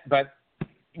 But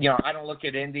I don't look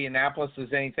at Indianapolis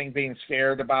as anything being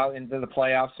scared about into the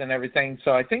playoffs and everything.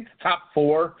 So I think the top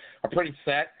 4 are pretty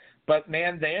set. But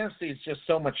man, the AFC is just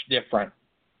so much different.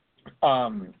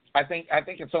 I think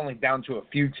it's only down to a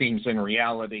few teams in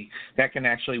reality that can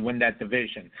actually win that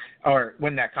division or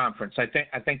win that conference. I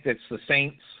think that's the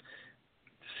Saints,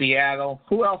 Seattle.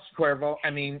 Who else, Cuervo? I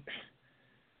mean,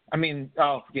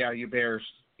 oh yeah, you Bears.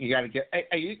 You got to get.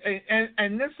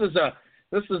 And this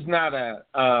is not a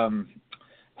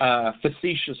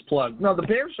facetious plug. No, the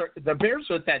Bears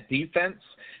with that defense.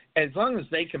 As long as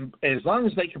they can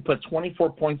put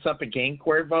 24 points up a game,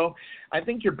 Cuervo, I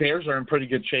think your Bears are in pretty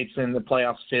good shape in the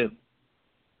playoffs too.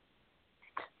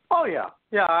 Oh yeah.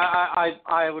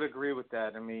 I would agree with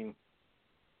that. I mean,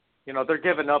 they're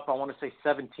giving up, I want to say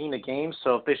 17 a game.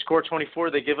 So if they score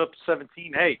 24, they give up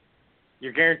 17. Hey,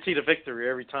 you're guaranteed a victory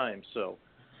every time. So,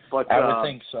 but I would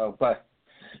think so. But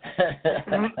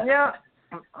yeah,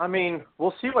 I mean,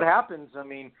 we'll see what happens. I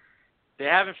mean, they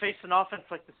haven't faced an offense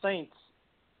like the Saints.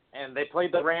 And they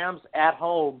played the Rams at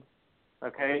home.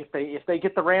 Okay, if they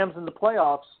get the Rams in the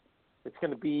playoffs, it's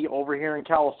going to be over here in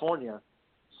California.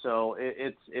 So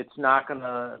it's not going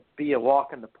to be a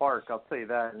walk in the park. I'll tell you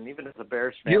that. And even as a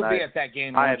Bears fan, you'll be at that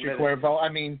game, won't you, Cuervo? I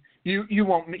mean, you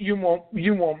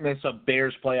won't miss a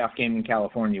Bears playoff game in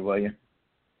California, will you?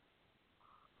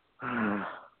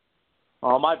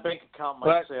 Well, my bank account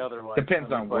might say otherwise.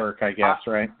 Depends on work, I guess,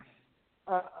 right?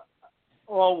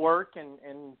 Well, work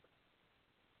and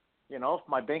if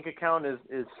my bank account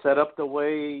is set up the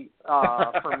way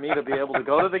for me to be able to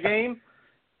go to the game,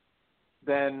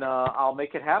 then I'll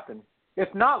make it happen.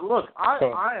 If not, look,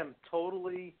 I am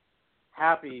totally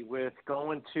happy with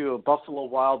going to a Buffalo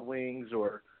Wild Wings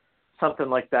or something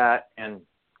like that and,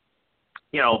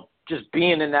 just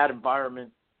being in that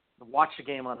environment, watch the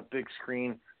game on a big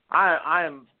screen. I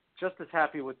am just as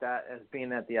happy with that as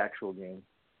being at the actual game.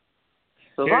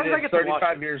 So as long as I get to watch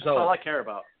it, years that's old. all I care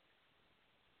about.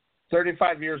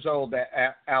 35 years old,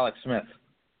 Alex Smith.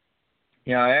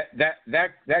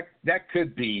 That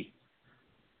could be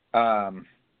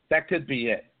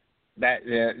it.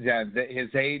 His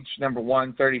age, number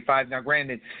one, 35. Now,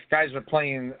 granted, guys are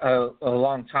playing a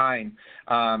long time.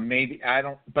 Maybe I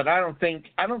don't think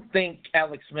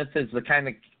Alex Smith is the kind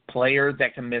of player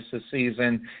that can miss a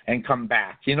season and come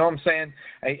back. You know what I'm saying?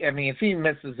 I mean, if he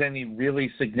misses any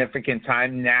really significant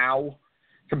time now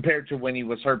compared to when he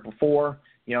was hurt before,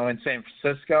 in San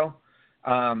Francisco,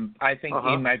 I think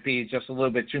he might be just a little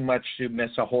bit too much to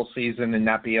miss a whole season and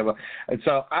not be able. And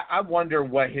so I wonder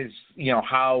what his,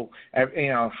 how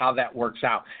that works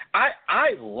out.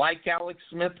 I like Alex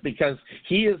Smith because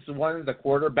he is one of the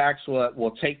quarterbacks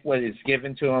will take what is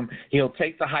given to him. He'll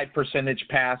take the high percentage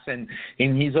pass and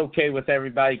he's okay with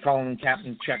everybody calling him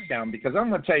Captain Checkdown, because I'm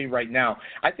going to tell you right now,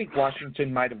 I think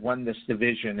Washington might have won this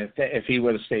division if he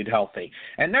would have stayed healthy.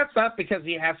 And that's not because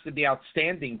he has to be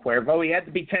outstanding, Cuervo. He had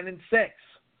to be 10-6.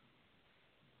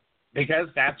 Because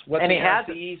that's what the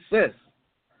RCE says.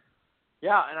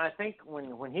 Yeah, and I think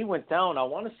when he went down, I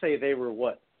want to say they were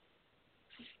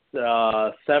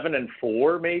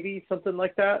 7-4, maybe something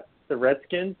like that. The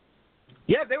Redskins.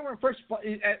 Yeah, they were in first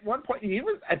place at one point. He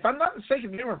was, if I'm not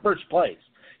mistaken, they were in first place.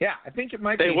 Yeah, I think it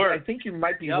might be. Were. I think you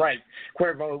might be right,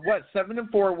 Cuervo. It was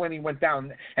 7-4 when he went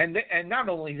down, and not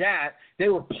only that, they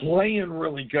were playing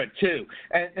really good too,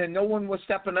 and no one was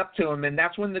stepping up to him. And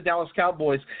that's when the Dallas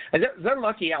Cowboys. They're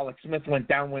lucky Alex Smith went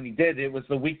down when he did. It was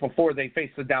the week before they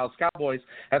faced the Dallas Cowboys.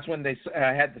 That's when they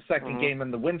had the second game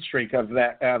in the win streak of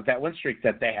that win streak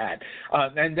that they had,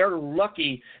 and they're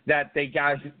lucky that they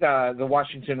got the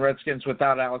Washington Redskins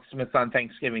without Alex Smith on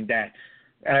Thanksgiving Day.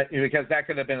 Because that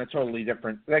could have been a totally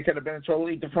different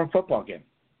football game.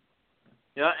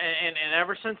 Yeah, and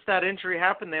ever since that injury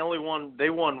happened, they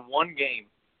won one game.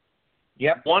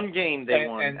 Yep. One game they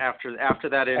won after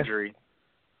that injury.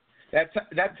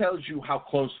 That tells you how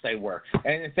close they were.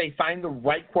 And if they find the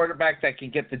right quarterback that can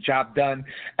get the job done,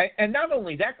 and not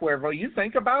only that, Cuervo, you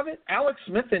think about it, Alex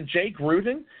Smith and Jay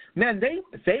Gruden, man, they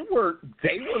were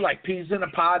like peas in a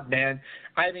pod, man.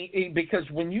 I mean, because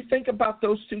when you think about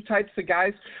those two types of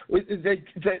guys, the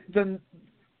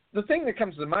thing that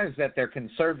comes to mind is that they're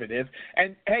conservative.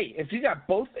 And hey, if you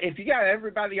got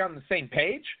everybody on the same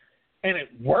page, and it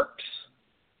works,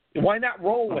 why not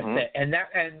roll with it? And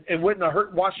it wouldn't have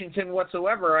hurt Washington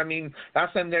whatsoever. I mean,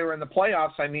 last time they were in the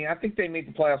playoffs, I think they made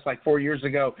the playoffs like 4 years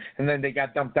ago, and then they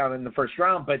got dumped out in the first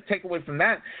round. But take away from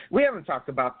that, we haven't talked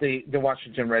about the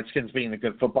Washington Redskins being a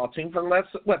good football team for the last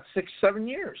 6-7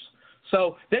 years.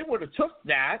 So they would have took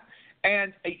that,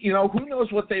 and who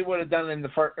knows what they would have done in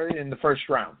the first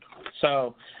round.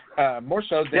 So more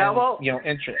so than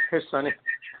interest. Here, Sonny,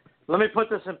 let me put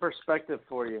this in perspective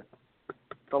for you.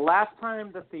 The last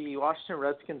time that the Washington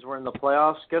Redskins were in the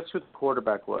playoffs, guess who the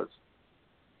quarterback was?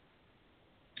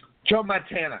 Joe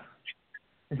Montana.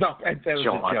 No, that was a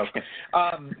joke.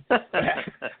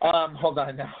 Hold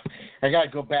on now. I got to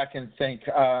go back and think.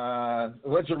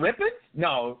 Was it Rippon?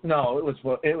 No,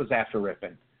 it was after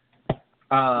Rippon.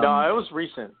 No, it was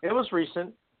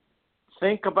recent.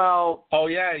 Think about. Oh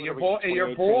yeah, your boy.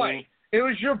 It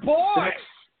was your boy.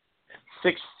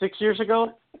 6 years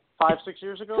ago, 5-6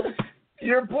 years ago.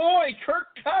 Your boy, Kirk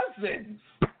Cousins.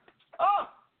 Oh.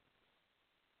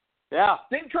 Yeah.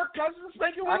 Didn't Kirk Cousins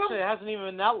make it with Actually, him? it hasn't even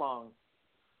been that long.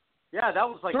 Yeah, that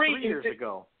was like 3 years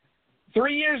ago.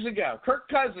 3 years ago. Kirk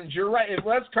Cousins, you're right. It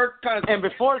was Kirk Cousins. And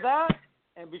before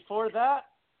that,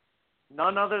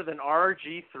 none other than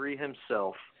RG3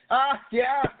 himself.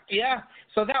 Yeah.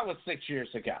 So that was 6 years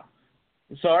ago.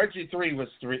 So RG3 was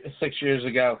 6 years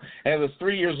ago, and it was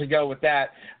 3 years ago with that.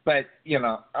 But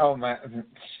oh my!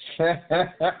 By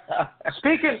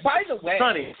the way,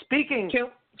 Sonny,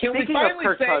 can we finally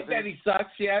say Cousins, that he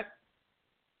sucks yet?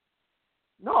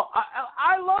 No,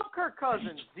 I love Kirk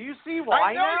Cousins. Do you see why?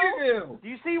 I know now? you do. Do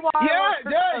you see why?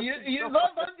 You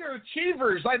love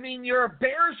underachievers. I mean, you're a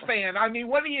Bears fan. I mean,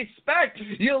 what do you expect?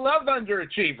 You love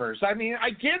underachievers. I mean, I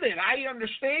get it. I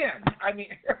understand. I mean.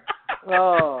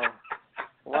 Oh.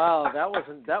 Wow,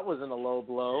 that wasn't a low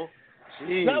blow.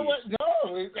 Jeez. It was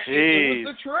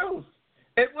the truth.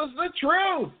 It was the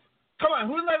truth. Come on,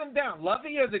 who let him down,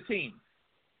 Lovey or the team?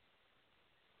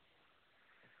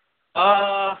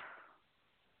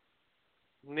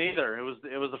 Neither. It was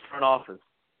the front office.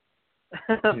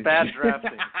 Bad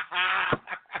drafting.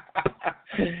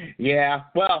 Yeah.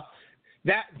 Well,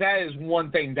 that is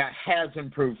one thing that has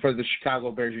improved for the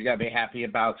Chicago Bears. You got to be happy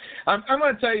about. I'm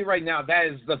going to tell you right now, that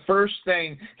is the first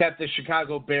thing that the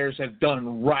Chicago Bears have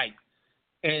done right.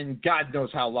 And God knows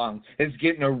how long, is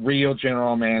getting a real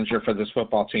general manager for this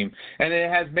football team, and it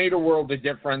has made a world of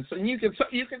difference. And you can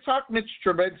talk Mitch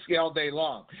Trubisky all day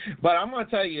long, but I'm going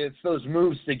to tell you, it's those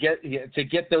moves to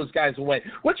get those guys away.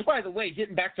 Which, by the way,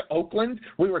 getting back to Oakland,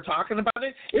 we were talking about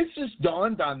it. It's just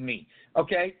dawned on me.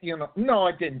 Okay, no,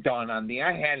 it didn't dawn on me.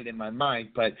 I had it in my mind,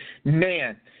 but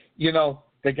man,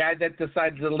 the guy that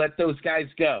decided to let those guys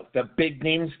go, the big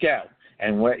names go.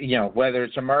 And whether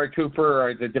it's Amari Cooper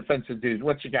or the defensive dude,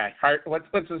 what's your guy? Hart,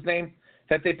 what's his name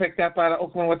that they picked up out of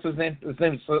Oakland? What's his name? His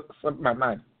name slipped my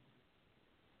mind.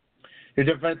 Your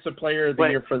defensive player of the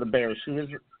year for the Bears. Who is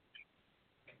it?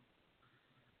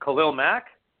 Khalil Mack?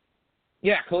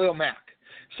 Yeah, Khalil Mack.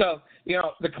 So,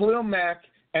 the Khalil Mack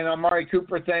and Amari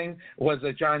Cooper thing was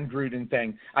a John Gruden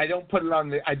thing. I don't put it on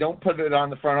the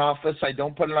front office. I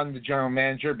don't put it on the general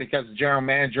manager, because the general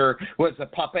manager was a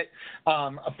puppet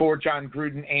for John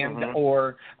Gruden and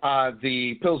or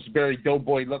the Pillsbury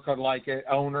Doughboy lookalike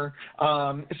owner.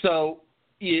 So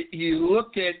you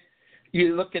look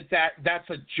at that. That's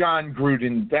a John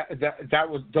Gruden. That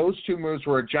was, those two moves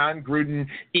were a John Gruden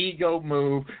ego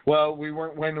move. Well, we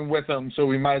weren't winning with him, so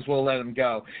we might as well let him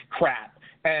go. Crap.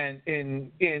 And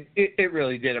it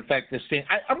really did affect this team.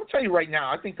 I'm going to tell you right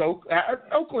now, I think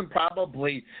Oakland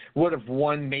probably would have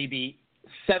won maybe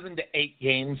 7 to 8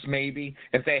 games maybe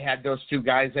if they had those two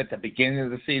guys at the beginning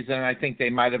of the season. I think they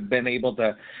might have been able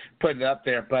to put it up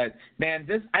there. But, man,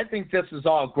 I think this is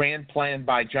all a grand plan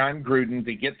by John Gruden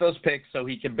to get those picks so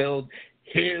he can build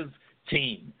his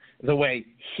team the way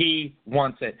he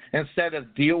wants it, instead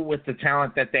of deal with the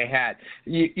talent that they had.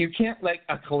 You can't let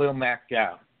a Khalil Mack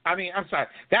go. I mean, I'm sorry.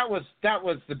 That was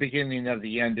the beginning of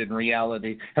the end in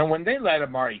reality. And when they let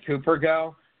Amari Cooper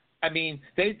go, I mean,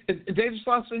 they just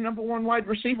lost their number one wide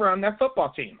receiver on that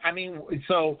football team. I mean,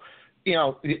 so,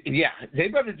 yeah, they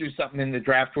better do something in the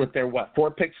draft with their,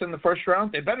 4 picks in the first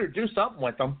round? They better do something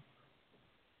with them.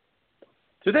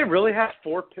 Do they really have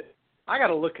 4 picks? I got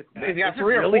to look at that. They got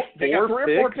 3 or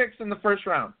 4 picks in the first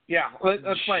round. Yeah, let's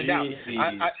find out.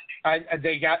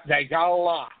 They got a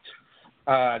lot.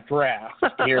 Draft.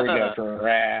 Here we go.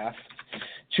 Draft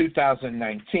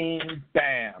 2019.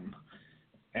 Bam.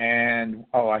 And,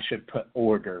 I should put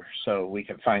order so we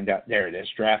can find out. There it is.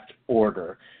 Draft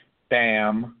order.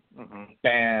 Bam.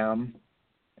 Bam.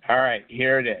 All right.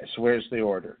 Here it is. Where's the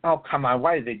order? Oh, come on.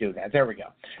 Why did they do that? There we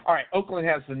go. All right. Oakland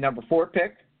has the number 4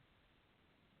 pick.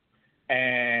 And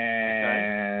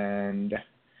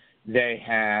they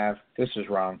have, this is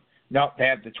wrong. No, they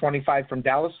have the 25 from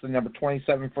Dallas, the number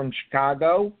 27 from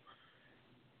Chicago.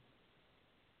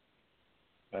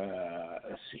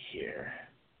 Let's see here.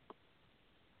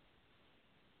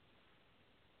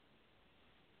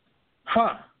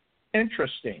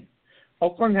 Interesting.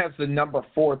 Oakland has the number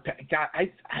 4 pick. God, I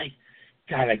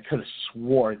could have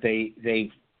swore they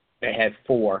had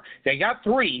 4. They got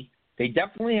 3. They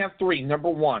definitely have 3 number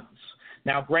 1s.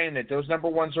 Now, granted, those number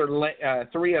 1s are late,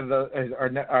 3 of the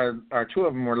are 2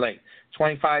 of them were late.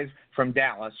 25 from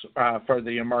Dallas for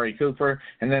the Amari Cooper,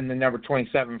 and then the number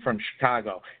 27 from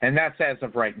Chicago, and that's as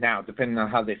of right now, depending on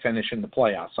how they finish in the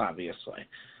playoffs, obviously.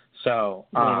 So,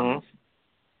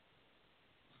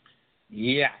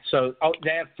 yeah. So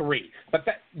they have 3, but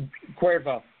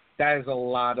Cuervo, that is a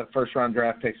lot of first-round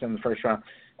draft picks in the first round,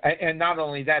 and not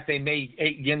only that, they may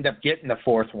end up getting the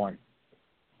 4th one.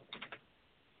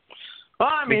 Well,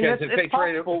 I mean, because if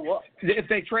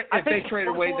they trade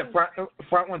away the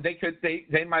front one,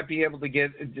 they might be able to get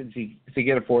a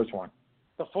 4th one.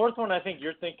 The 4th one I think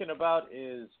you're thinking about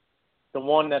is the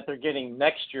one that they're getting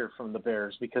next year from the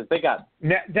Bears, because they got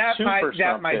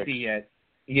that might be it.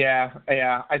 Yeah,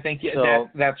 I think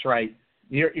that's right.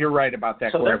 You're right about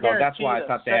that, Cuervo. That's why I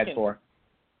thought they had 4.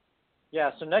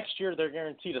 Yeah, so next year they're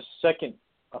guaranteed a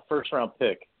first-round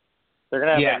pick. They're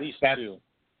going to have at least 2.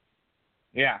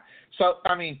 Yeah. So,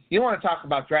 I mean, you want to talk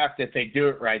about draft if they do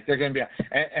it right. They're going to be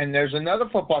and there's another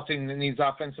football team that needs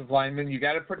offensive linemen. You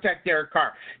got to protect Derek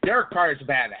Carr. Derek Carr is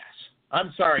badass.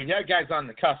 I'm sorry. That guy's on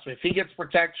the cusp. If he gets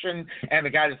protection and a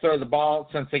guy to throw the ball,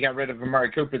 since they got rid of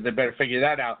Amari Cooper, they better figure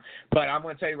that out. But I'm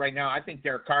going to tell you right now, I think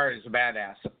Derek Carr is a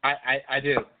badass. I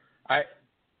do. I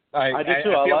do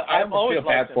too. I feel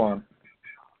bad for him.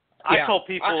 I told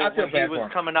people when he was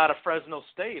coming out of Fresno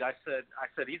State, I said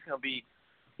he's going to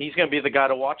be the guy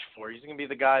to watch for. He's going to be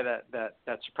the guy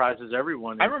that surprises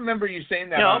everyone. I remember you saying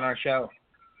that on our show.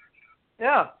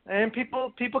 Yeah, and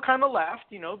people kind of laughed,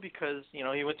 because he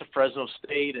went to Fresno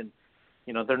State, and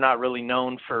they're not really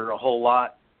known for a whole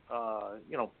lot,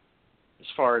 as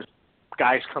far as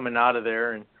guys coming out of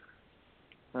there. And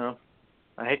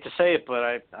I hate to say it, but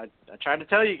I tried to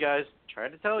tell you guys,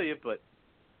 but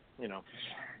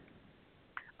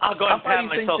I'll go and pat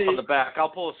myself on the back. I'll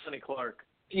pull a Sonny Clark.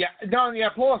 Yeah,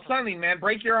 pull a Sonny, man.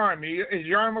 Break your arm. Is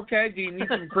your arm okay? Do you need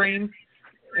some cream?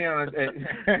 No,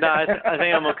 I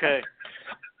think I'm okay.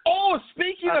 Oh,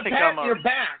 speaking of patting your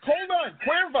back, hold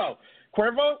on,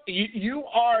 Cuervo, you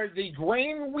are the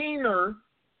grain wiener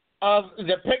of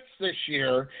the picks this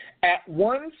year at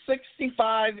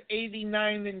 165,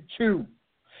 89, and 2.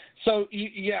 So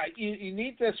you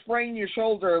need to sprain your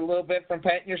shoulder a little bit from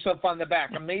patting yourself on the back.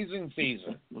 Amazing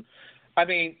season. I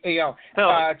mean,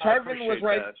 Tarvin was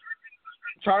right. That.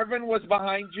 Tarvin was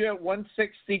behind you at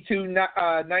 162,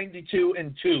 92,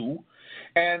 and 2.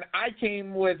 And I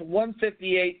came with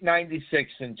 158,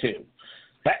 96, and 2.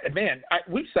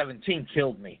 Week 17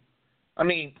 killed me. I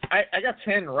mean, I got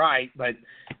 10 right, but,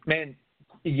 man,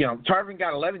 Tarvin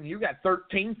got 11. You got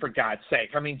 13, for God's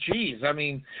sake. I mean, geez.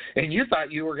 and you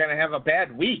thought you were going to have a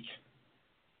bad week.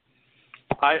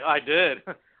 I did.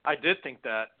 I did think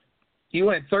that. You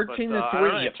went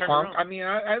 13-3, you punk. I mean,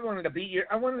 I wanted to beat you.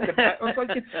 I was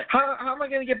like, how am I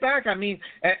going to get back? I mean,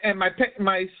 and my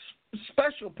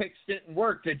special picks didn't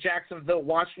work. The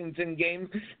Jacksonville-Washington game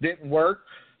didn't work.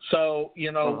 So,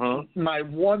 my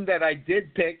one that I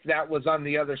did pick that was on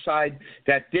the other side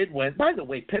that did win. By the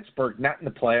way, Pittsburgh not in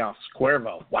the playoffs.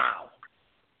 Cuervo. Wow.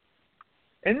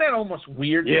 Isn't that almost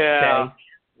weird to say?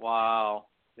 Wow.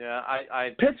 Yeah,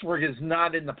 Pittsburgh is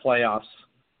not in the playoffs.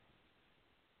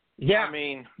 Yeah, I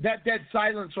mean, that dead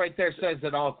silence right there says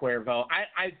it all, Cuervo.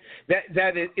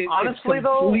 Honestly, it's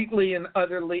completely and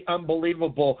utterly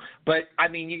unbelievable. But I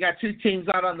mean, you got two teams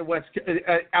out in the West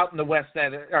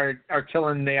that are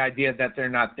killing the idea that they're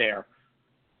not there.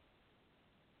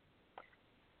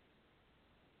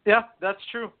 Yeah, that's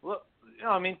true. Well,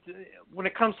 I mean, when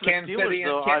it comes to the Steelers,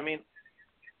 though, I mean,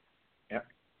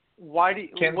 what do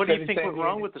you think went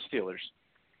wrong with the Steelers?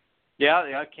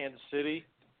 Yeah, Kansas City.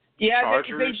 Yeah,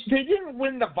 they didn't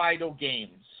win the vital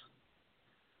games.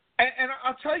 And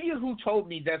I'll tell you who told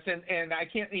me this, and I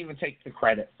can't even take the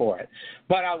credit for it.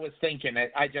 But I was thinking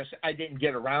it. I didn't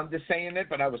get around to saying it,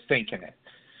 but I was thinking it.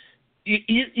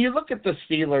 You look at the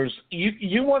Steelers,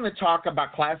 you want to talk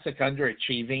about classic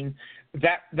underachieving,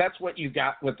 that's what you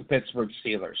got with the Pittsburgh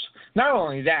Steelers. Not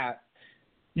only that,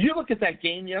 you look at that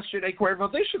game yesterday,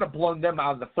 Cuervo, they should have blown them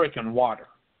out of the freaking water.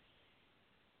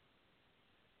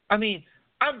 I mean,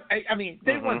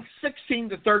 they won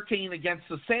 16-13 against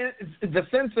the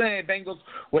Cincinnati Bengals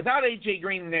without A.J.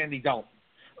 Green and Andy Dalton.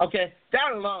 Okay,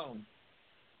 that alone,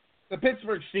 the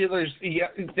Pittsburgh Steelers, they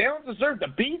don't deserve to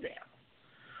be there.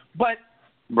 But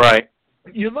right,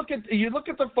 you look at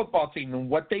the football team and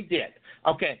what they did.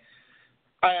 Okay,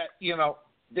 and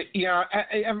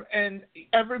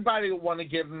everybody will want to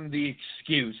give them the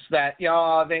excuse that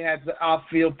they had the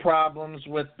off-field problems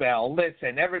with Bell.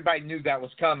 Listen, everybody knew that was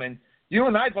coming. You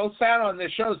and I both sat on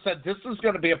this show and said this is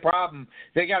going to be a problem.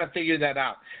 They got to figure that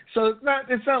out. So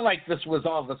it's not like this was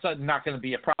all of a sudden not going to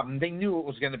be a problem. They knew it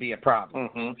was going to be a problem.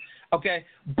 Mm-hmm. Okay,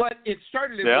 but it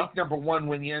started in week number 1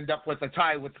 when you end up with a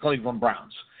tie with the Cleveland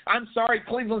Browns. I'm sorry,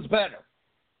 Cleveland's better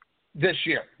this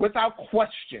year. Without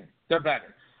question, they're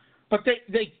better. But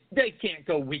they can't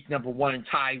go week number 1 and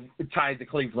tie the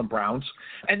Cleveland Browns.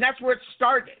 And that's where it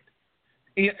started.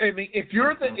 I mean, if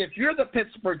you're the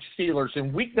Pittsburgh Steelers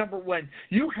in week number 1,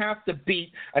 you have to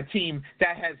beat a team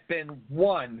that has been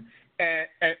 1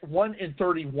 at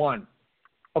 1-31,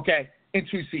 okay, in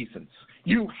 2 seasons.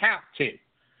 You have to.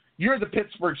 You're the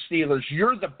Pittsburgh Steelers.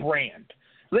 You're the brand.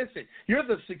 Listen, you're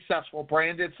the successful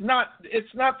brand. It's not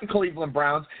the Cleveland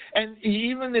Browns. And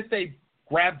even if they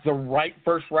grabbed the right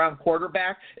first-round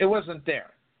quarterback, it wasn't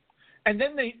there. And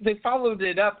then they followed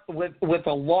it up with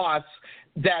a loss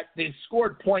that they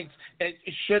scored points. It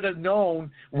should have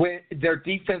known when their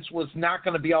defense was not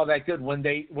going to be all that good when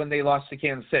they lost to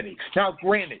Kansas City. Now,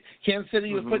 granted, Kansas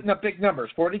City was putting up big numbers,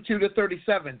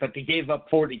 42-37, but they gave up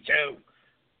 42.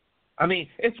 I mean,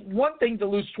 it's one thing to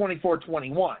lose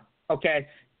 24-21, okay?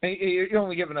 You're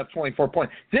only giving up 24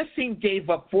 points. This team gave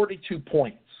up 42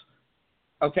 points,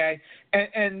 okay?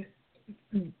 And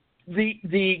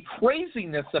the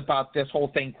craziness about this whole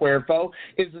thing, Cuervo,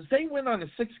 is they went on a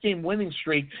 6-game winning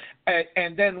streak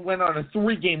and then went on a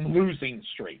 3-game losing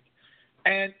streak.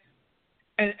 And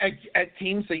at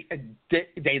teams,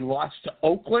 they lost to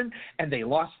Oakland and they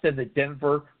lost to the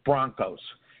Denver Broncos.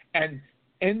 And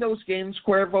in those games,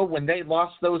 Cuervo, when they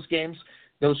lost those games,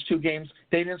 those 2 games,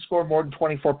 they didn't score more than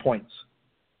 24 points.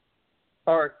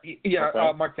 Or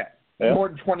Okay. mark that. Yeah. More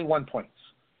than 21 points.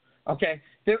 Okay?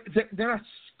 They're not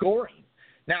scoring.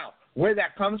 Now, where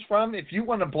that comes from, if you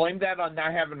want to blame that on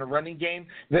not having a running game,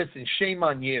 listen, shame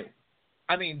on you.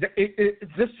 I mean,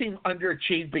 this team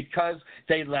underachieved because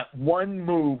they let one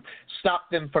move stop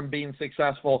them from being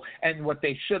successful. And what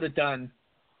they should have done,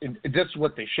 this is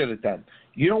what they should have done.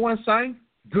 You don't want to sign?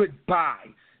 Goodbye.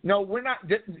 No, we're not.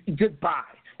 Goodbye.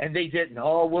 And they didn't.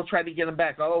 Oh, we'll try to get him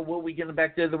back. Oh, will we get him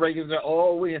back to the regular?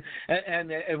 Oh,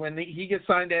 and when he gets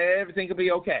signed, everything will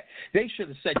be okay. They should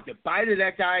have said goodbye to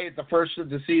that guy at the first of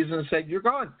the season and said, you're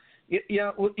gone.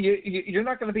 You're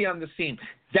not going to be on this team.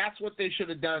 That's what they should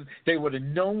have done. They would have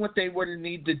known what they would have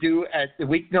needed to do at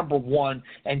week number 1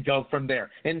 and go from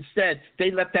there. Instead,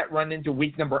 they let that run into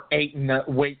week number 8 and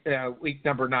week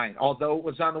number 9. Although it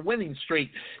was on a winning streak,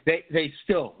 they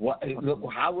still.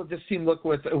 How would this team look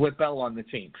with Bell on the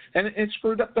team? And it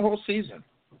screwed up the whole season.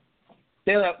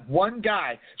 They let one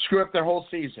guy screw up their whole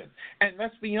season. And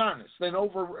let's be honest, an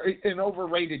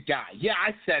overrated guy. Yeah,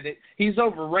 I said it. He's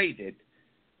overrated.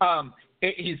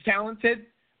 He's talented,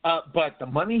 but the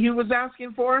money he was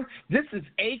asking for, this is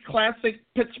a classic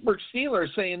Pittsburgh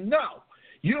Steelers saying, no,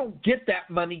 you don't get that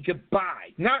money,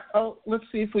 goodbye. Not, oh, let's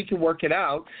see if we can work it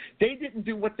out. They didn't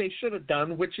do what they should have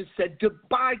done, which is said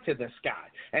goodbye to this guy.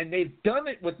 And they've done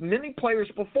it with many players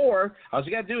before. All you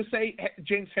got to do is say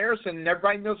James Harrison, and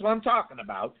everybody knows what I'm talking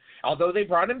about, although they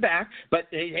brought him back. But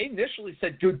they initially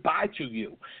said goodbye to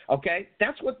you, okay?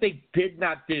 That's what they did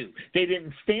not do. They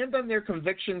didn't stand on their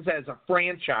convictions as a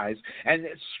franchise, and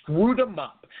it screwed them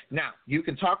up. Now, you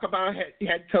can talk about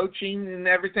head coaching and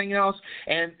everything else,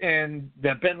 and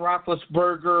the Ben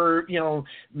Roethlisberger,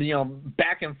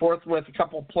 back and forth with a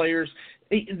couple of players.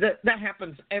 That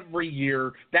happens every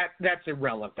year. That's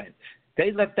irrelevant.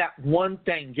 They let that one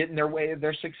thing get in their way of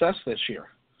their success this year.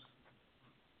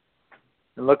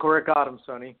 And look where it got them,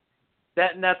 Sonny.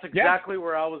 That's exactly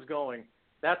where I was going.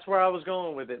 That's where I was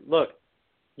going with it. Look,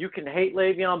 you can hate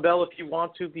Le'Veon Bell if you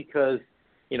want to because,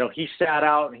 he sat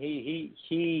out and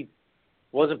he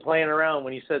wasn't playing around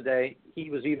when he said that he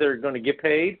was either going to get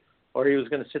paid or he was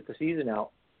going to sit the season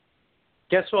out.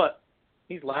 Guess what?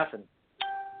 He's laughing.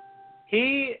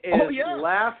 He is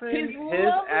laughing his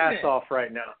ass off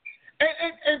right now.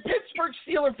 And Pittsburgh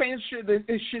Steelers fans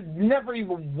should never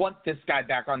even want this guy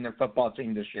back on their football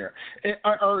team this year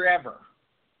or ever.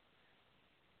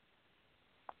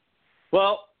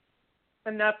 Well,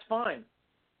 and that's fine.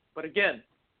 But again,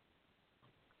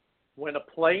 when a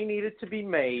play needed to be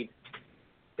made,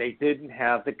 they didn't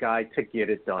have the guy to get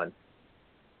it done.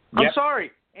 I'm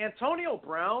sorry. Antonio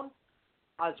Brown,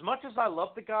 as much as I love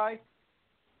the guy,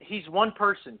 he's one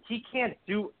person. He can't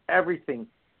do everything.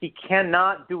 He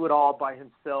cannot do it all by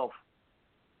himself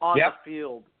on the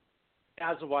field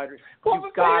as a wide receiver.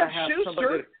 You've got to have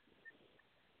somebody.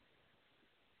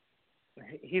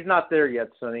 He's not there yet,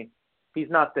 Sonny. He's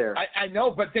not there. I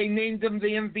know, but they named him the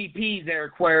MVP there,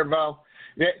 Cuervo.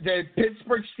 The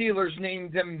Pittsburgh Steelers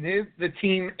named him the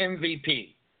team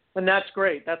MVP. And that's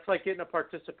great. That's like getting a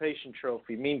participation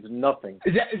trophy. It means nothing.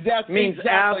 That means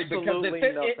absolutely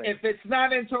nothing. If it's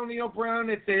not Antonio Brown,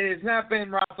 if it is not Ben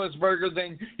Roethlisberger,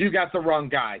 then you got the wrong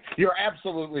guy. You're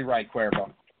absolutely right,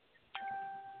 Cuervo.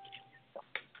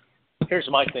 Here's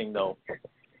my thing, though.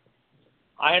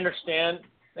 I understand,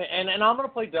 and I'm going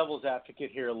to play devil's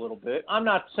advocate here a little bit. I'm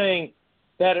not saying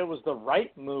that it was the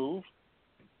right move,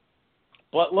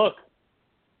 but look,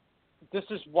 this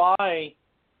is why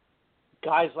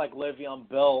guys like Le'Veon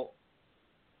Bell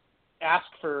ask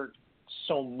for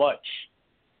so much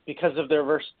because of their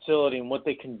versatility and what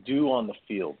they can do on the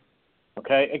field.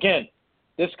 Okay? Again,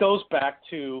 this goes back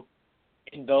to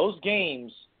in those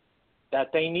games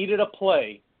that they needed a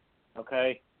play,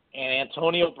 okay, and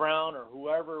Antonio Brown or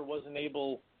whoever wasn't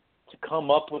able to come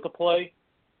up with a play,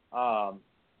 I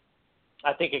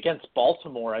think against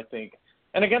Baltimore,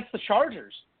 and against the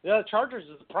Chargers. The Chargers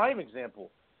is a prime example.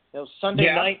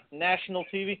 Sunday night national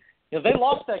TV. They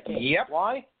lost that game. Yep.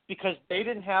 Why? Because they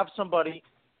didn't have somebody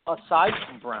aside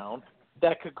from Brown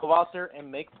that could go out there and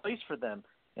make plays for them.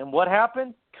 And what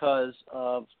happened? Because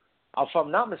if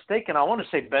I'm not mistaken, I want to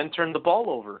say Ben turned the ball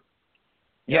over.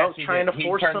 Yes, he trying to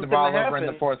force turned something the ball to happen. over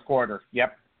in the fourth quarter.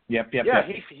 Yep. Yeah,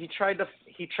 he tried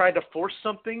to force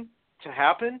something to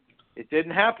happen. It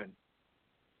didn't happen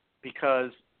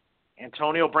because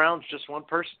Antonio Brown's just one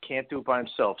person, can't do it by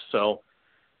himself. So.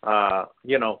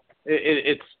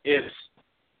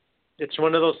 It's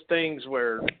one of those things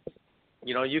where,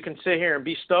 you can sit here and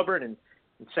be stubborn and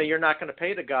say you're not going to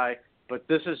pay the guy, but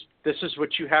this is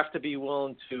what you have to be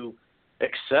willing to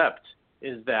accept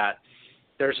is that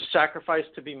there's a sacrifice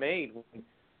to be made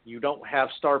you don't have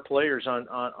star players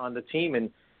on the team,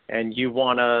 and you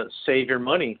want to save your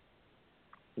money.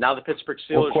 Now the Pittsburgh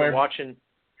Steelers are watching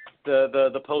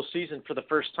the postseason for the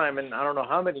first time in I don't know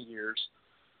how many years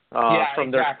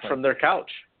from their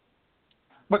couch.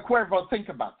 But Cuervo, think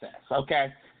about this,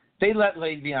 okay? They let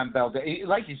Le'Veon Bell,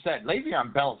 like you said,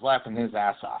 Le'Veon Bell's laughing his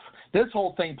ass off. This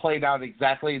whole thing played out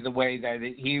exactly the way that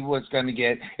he was going to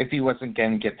get if he wasn't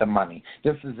going to get the money.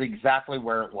 This is exactly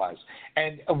where it was.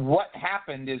 And what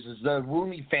happened is the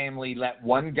Rooney family let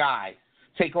one guy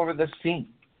take over this team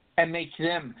and make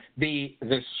them be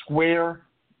the square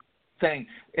thing.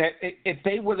 If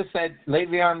they would have said,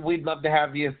 Le'Veon, we'd love to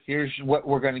have you. Here's what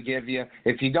we're going to give you.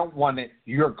 If you don't want it,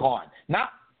 you're gone.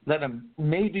 Not let him,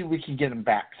 maybe we can get him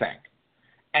back thing.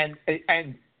 And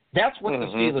that's what the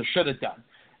Steelers should have done.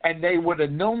 And they would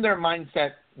have known their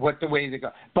mindset, what the way to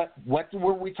go. But what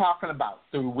were we talking about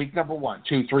through week number 1,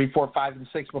 2, 3, 4, 5, and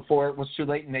 6 before it was too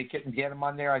late and they couldn't get him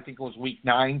on there? I think it was week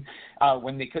 9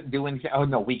 when they couldn't do anything. Oh,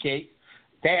 no, week 8.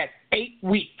 They had 8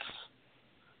 weeks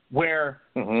where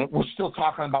we're still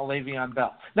talking about Le'Veon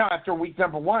Bell. Now, after week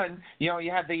number 1, you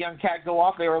had the young cat go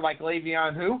off. They were like,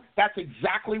 Le'Veon who? That's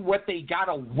exactly what they got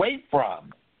away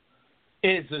from,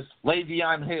 is this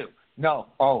Le'Veon who?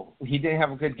 No, he didn't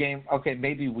have a good game. Okay,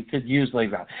 maybe we could use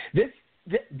Le'Veon.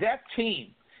 That team,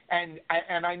 and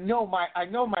I know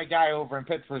my guy over in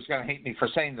Pittsburgh is going to hate me for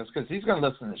saying this because he's going to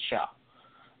listen to the show.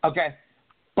 Okay,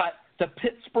 but the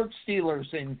Pittsburgh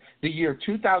Steelers in the year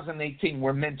 2018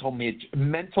 were mental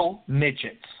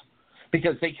midgets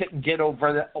because they couldn't get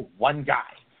over one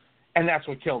guy, and that's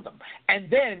what killed them. And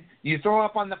then you throw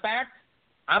up on the fact,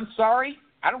 I'm sorry,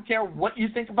 I don't care what you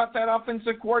think about that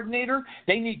offensive coordinator.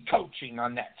 They need coaching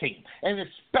on that team, and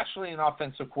especially an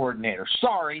offensive coordinator.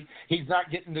 Sorry, he's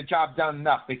not getting the job done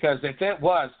enough, because if it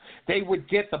was, they would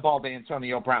get the ball to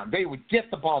Antonio Brown. They would get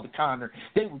the ball to Connor.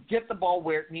 They would get the ball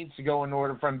where it needs to go in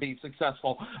order for him to be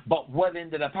successful. But what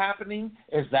ended up happening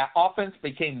is that offense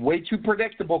became way too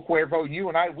predictable, Cuervo. You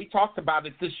and I, we talked about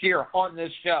it this year on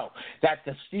this show, that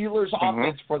the Steelers'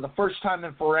 offense for the first time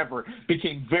in forever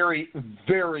became very,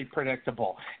 very predictable.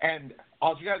 And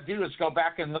all you got to do is go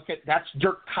back and look at, that's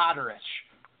Dirk Kotter-ish.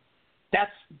 That's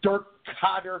Dirk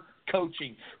Kotter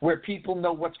coaching, where people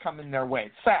know what's coming their way.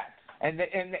 It's sad. And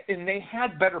they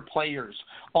had better players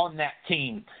on that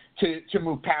team to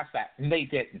move past that, and they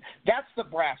didn't. That's the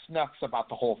brass knucks about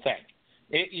the whole thing.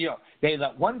 They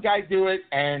let one guy do it,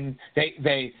 and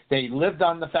they lived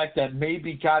on the fact that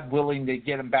maybe, God willing, they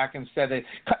get him back instead of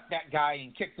cut that guy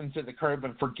and kick him to the curb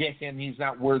and forget him. He's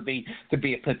not worthy to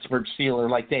be a Pittsburgh Steeler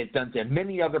like they had done to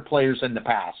many other players in the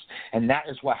past, and that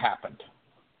is what happened.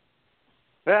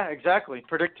 Yeah, exactly.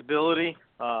 Predictability.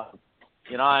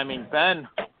 Ben,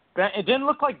 it didn't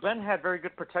look like Ben had very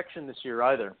good protection this year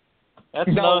either. That's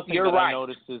another thing that I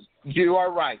noticed. You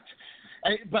are right.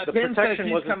 But Ben says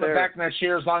he's coming there. back next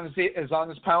year as long as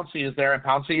Pouncey is there, and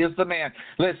Pouncey is the man.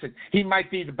 Listen, he might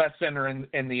be the best center in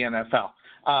the NFL.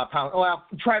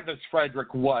 Travis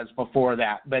Frederick was before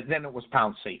that, but then it was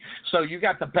Pouncey. So you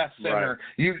got the best center.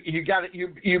 Right.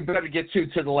 You better get 2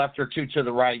 to the left or 2 to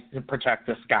the right to protect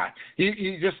this guy.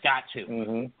 You just got to.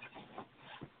 Mm-hmm.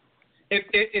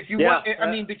 If you want,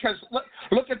 because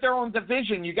look at their own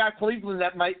division. You got Cleveland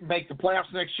that might make the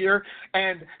playoffs next year.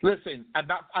 And listen,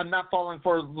 I'm not falling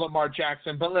for Lamar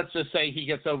Jackson, but let's just say he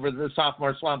gets over the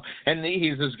sophomore slump and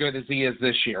he's as good as he is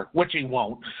this year, which he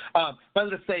won't. But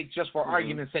let's say, just for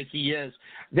argument's sake, he is.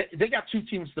 They got 2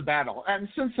 teams to battle, and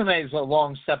Cincinnati's a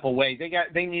long step away.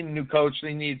 They need a new coach.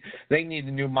 They need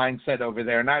a new mindset over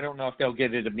there, and I don't know if they'll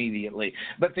get it immediately.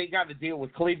 But they got to deal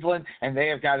with Cleveland, and they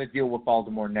have got to deal with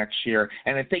Baltimore next year.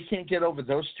 And if they can't get over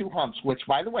those 2 humps, which,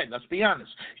 by the way, let's be honest,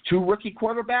 2 rookie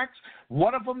quarterbacks,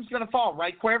 one of them is going to fall,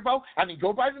 right, Cuervo? I mean,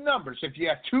 go by the numbers. If you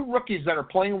have 2 rookies that are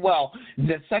playing well,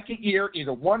 the second year,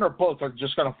 either one or both are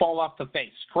just going to fall off the face,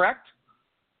 correct?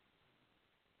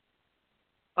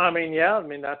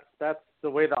 That's the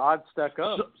way the odds stack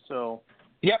up. So.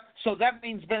 Yep. So that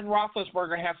means Ben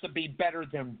Roethlisberger has to be better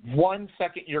than 1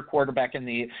 second-year quarterback in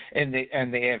the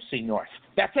AFC North.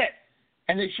 That's it,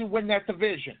 and they should win that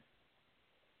division.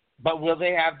 But will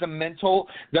they have the mental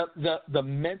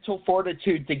mental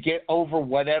fortitude to get over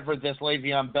whatever this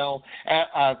Le'Veon Bell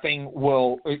thing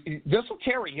will? This will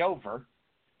carry over.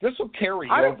 This will carry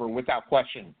over without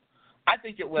question. I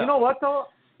think it will. You know what though?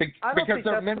 Because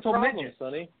they're mental midgets,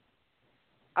 Sonny.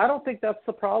 I don't think that's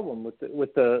the problem with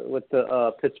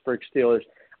the Pittsburgh Steelers.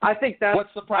 I think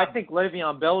what's the problem? I think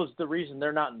Le'Veon Bell is the reason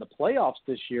they're not in the playoffs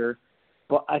this year.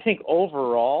 But I think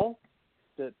overall,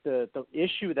 the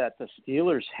issue that the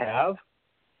Steelers have,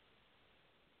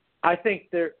 I think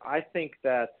that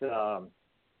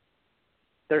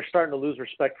they're starting to lose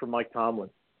respect for Mike Tomlin.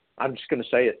 I'm just going to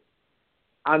say it.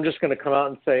 I'm just going to come out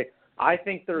and say I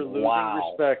think they're losing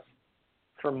respect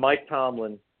for Mike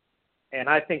Tomlin, and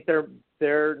I think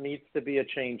there needs to be a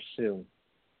change soon.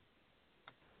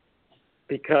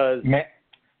 Because,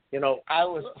 I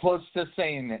was close to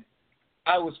saying it.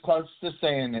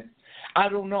 I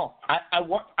don't know. I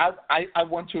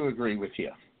want to agree with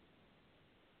you.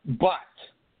 But,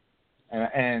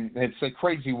 and it's a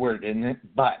crazy word, isn't it?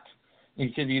 But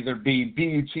it could either be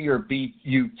B-U-T or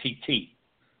B-U-T-T.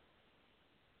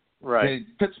 Right.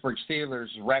 The Pittsburgh Steelers'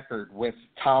 record with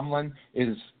Tomlin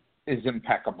is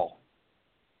impeccable.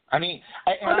 I mean,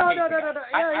 no.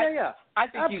 Yeah. I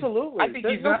think absolutely. I think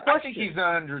he's an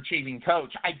underachieving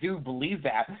coach. I do believe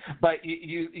that. But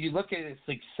you look at his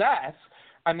success.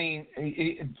 I mean,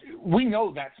 we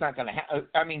know that's not going to happen.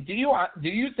 I mean, do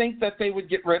you think that they would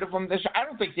get rid of him this year? I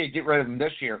don't think they'd get rid of him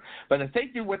this year. But if they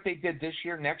do what they did this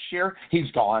year, next year,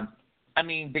 he's gone. I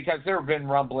mean, because there have been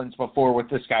rumblings before with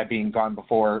this guy being gone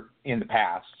before in the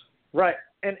past. Right,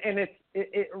 and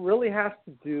it really has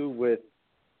to do with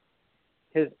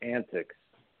his antics.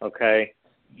 Okay.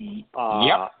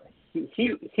 Yep.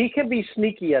 He can be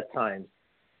sneaky at times.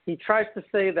 He tries to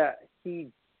say that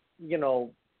he,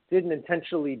 didn't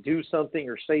intentionally do something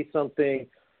or say something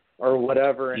or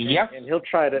whatever, and he'll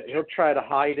try to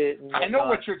hide it. And I know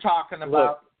what you're talking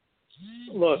about.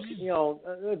 Look,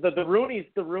 the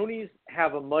Rooneys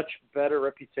have a much better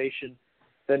reputation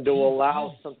than to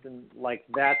allow something like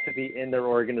that to be in their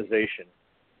organization,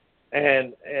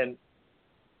 and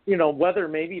whether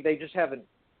maybe they just haven't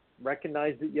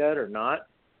recognized it yet or not.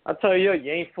 I'll tell you,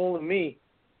 you ain't fooling me.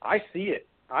 I see it.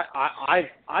 I've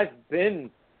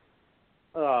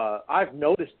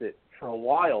noticed it for a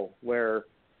while where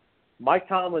Mike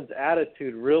Tomlin's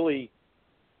attitude really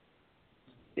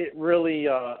he's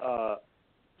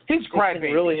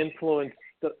crybaby. Really influenced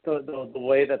the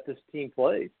way that this team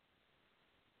plays.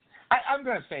 I'm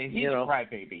going to say he's a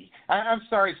crybaby. I'm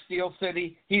sorry, Steel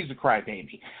City, he's a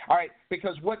crybaby. All right,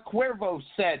 because what Cuervo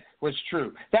said was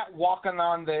true. That walking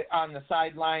on the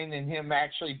sideline and him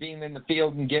actually being in the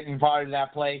field and getting part of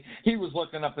that play, he was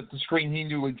looking up at the screen. He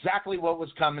knew exactly what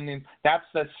was coming in. That's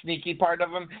the sneaky part of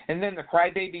him. And then the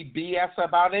crybaby BS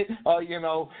about it,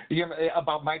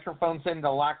 about microphones in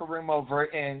the locker room over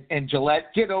in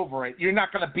Gillette. Get over it. You're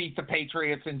not going to beat the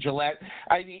Patriots in Gillette.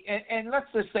 I mean, and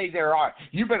let's just say there are.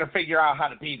 You better figure out how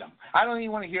to beat them. I don't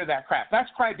even want to hear that crap. That's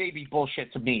crybaby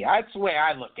bullshit to me. That's the way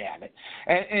I look at it.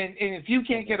 And if you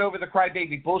can't get over the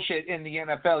crybaby bullshit in the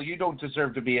NFL, you don't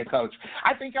deserve to be a coach.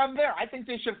 I think I'm there. I think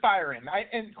they should fire him.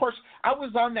 And of course, I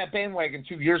was on that bandwagon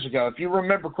 2 years ago. If you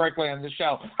remember correctly on the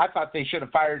show, I thought they should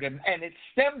have fired him. And it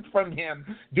stemmed from him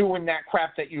doing that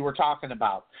crap that you were talking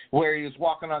about, where he was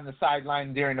walking on the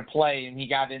sideline during a play and he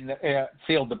got in the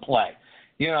field to play.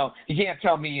 You can't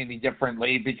tell me any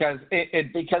differently because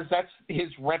that's his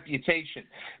reputation,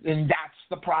 and that's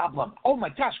the problem. Oh my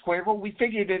gosh, Cuervo, we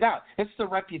figured it out. It's the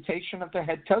reputation of the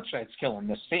head coach that's killing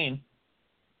this team.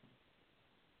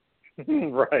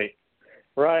 Right.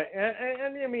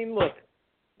 And I mean, look,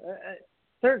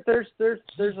 there's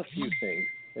a few things,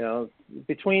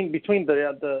 between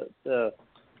the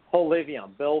whole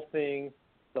Le'Veon Bell thing,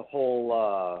 the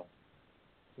whole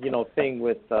thing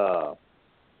with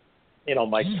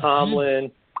Mike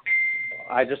Tomlin.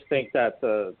 I just think that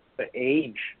the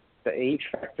age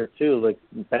factor too. Like,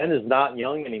 Ben is not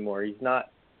young anymore. He's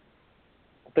not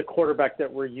the quarterback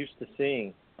that we're used to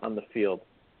seeing on the field,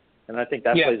 and I think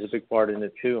that plays a big part in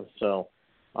it too. So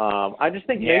I just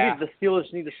think maybe the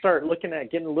Steelers need to start looking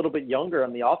at getting a little bit younger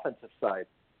on the offensive side.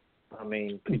 I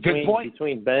mean, between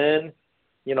Ben,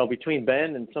 between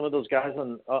Ben and some of those guys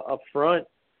up front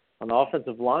on the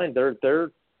offensive line, they're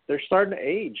starting to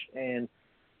age, and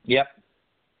it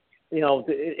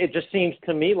just seems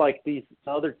to me like these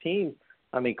other teams.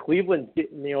 I mean, Cleveland,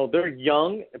 they're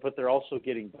young, but they're also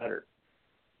getting better.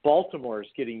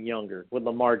 Baltimore's getting younger with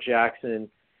Lamar Jackson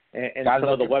and some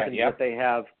of the weapons that they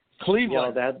have.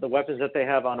 Cleveland, the weapons that they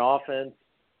have on offense.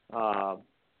 I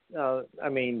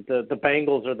mean, the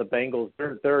Bengals are the Bengals.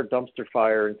 They're a dumpster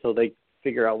fire until they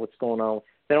figure out what's going on.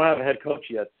 They don't have a head coach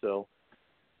yet, so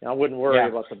I wouldn't worry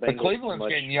about the Bengals. But Cleveland's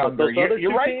much. getting younger.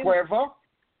 You're right, Cuervo.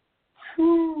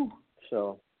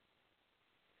 So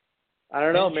I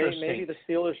don't know. Maybe the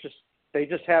Steelers just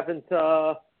haven't.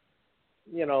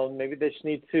 Maybe they just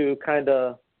need to kind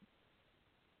of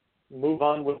move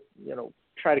on with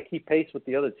try to keep pace with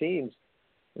the other teams.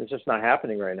 It's just not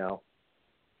happening right now.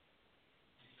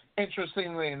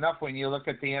 Interestingly enough, when you look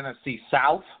at the NFC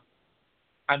South,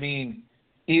 I mean,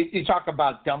 you talk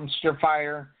about dumpster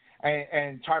fire.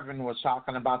 and Tarvin was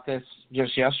talking about this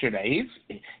just yesterday.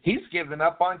 He's given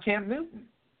up on Cam Newton.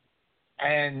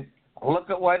 And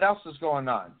look at what else is going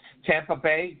on. Tampa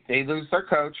Bay, they lose their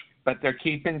coach, but they're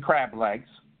keeping crab legs.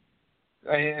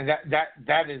 And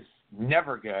that is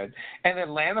never good. And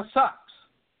Atlanta sucks.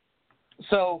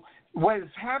 So what is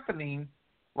happening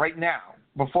right now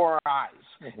before our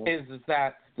eyes is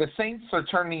that the Saints are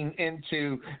turning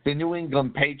into the New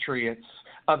England Patriots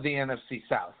of the NFC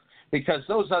South. Because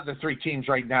those other three teams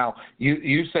right now,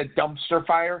 you said dumpster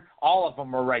fire, all of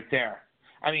them are right there.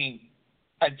 I mean,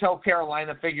 until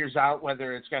Carolina figures out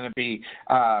whether it's going to be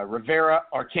Rivera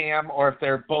or Cam, or if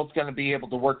they're both going to be able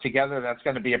to work together, that's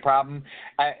going to be a problem.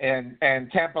 And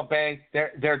Tampa Bay,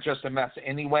 they're just a mess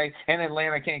anyway. And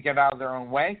Atlanta can't get out of their own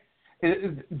way.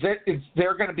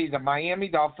 They're going to be the Miami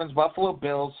Dolphins, Buffalo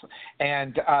Bills,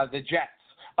 and the Jets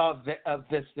of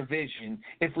this division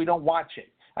if we don't watch it.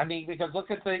 I mean, because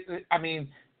look at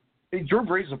Drew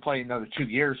Brees will play another 2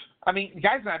 years. I mean, the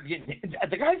guy's not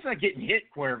getting hit,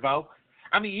 Cuervo.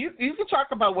 I mean, you can talk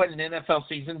about what an NFL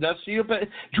season does to you, but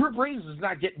Drew Brees is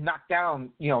not getting knocked down,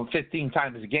 15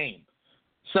 times a game.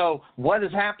 So what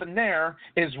has happened there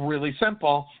is really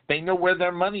simple. They know where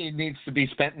their money needs to be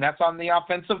spent, and that's on the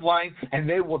offensive line, and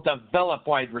they will develop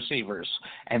wide receivers.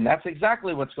 And that's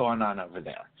exactly what's going on over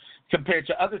there. Compared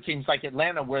to other teams like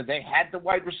Atlanta where they had the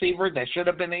wide receiver that should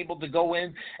have been able to go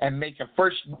in and make a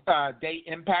first-day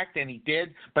impact, and he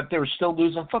did, but they were still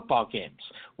losing football games.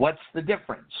 What's the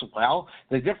difference? Well,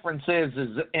 the difference is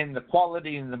in the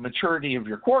quality and the maturity of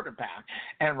your quarterback.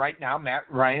 And right now, Matt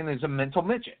Ryan is a mental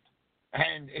midget.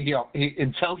 And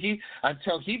until he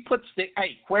puts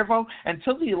Cuervo,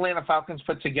 until the Atlanta Falcons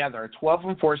put together a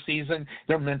 12-4 season,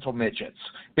 they're mental midgets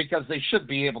because they should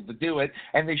be able to do it,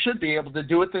 and they should be able to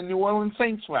do it the New Orleans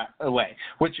Saints way,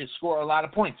 which is score a lot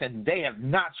of points, and they have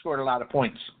not scored a lot of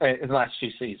points in the last 2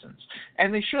 seasons,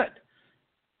 and they should.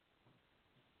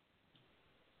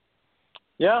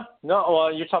 Yeah, no.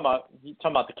 Well, you're talking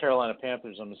about the Carolina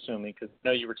Panthers, I'm assuming, because I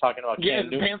know you were talking about Cam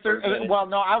Newton. Panthers. Well,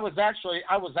 no, I was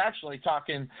actually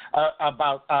talking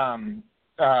about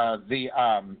the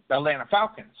Atlanta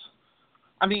Falcons.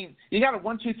 I mean, you got a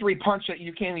 1-2-3 punch that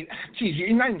you can't even. Geez,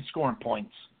 you're not even scoring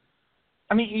points.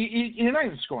 I mean, you're not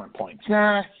even scoring points.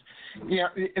 Nah. Yeah,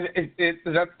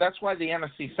 that's why the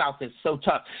NFC South is so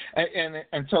tough. And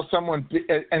until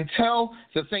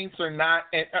the Saints are not,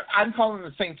 I'm calling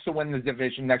the Saints to win the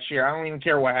division next year. I don't even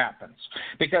care what happens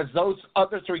because those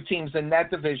other 3 teams in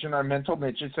that division are mental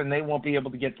midgets and they won't be able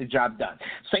to get the job done.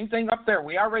 Same thing up there.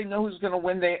 We already know who's going to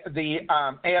win the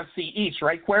AFC East,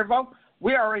 right, Cuervo?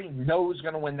 We already know who's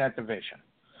going to win that division.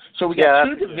 So we got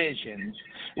 2 divisions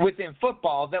within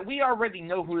football that we already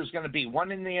know who is going to be. One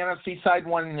in the NFC side,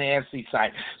 one in the AFC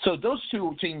side. So those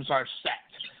 2 teams are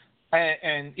set.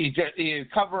 And he's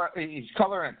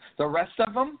coloring the rest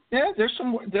of them. Yeah, there's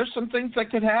some things that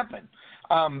could happen.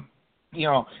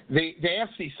 The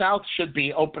AFC South should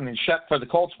be open and shut for the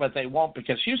Colts, but they won't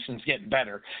because Houston's getting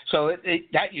better. So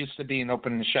that used to be an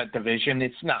open and shut division.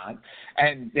 It's not.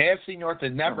 And the AFC North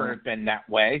has never been that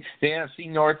way. The AFC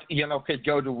North, could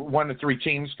go to 1 of 3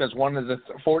 teams because one of the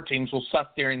 4 teams will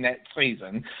suck during that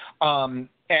season. And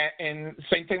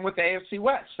same thing with the AFC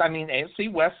West. I mean,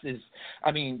 AFC West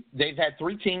they've had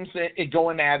 3 teams that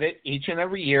going at it each and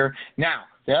every year. Now,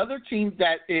 the other team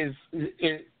that is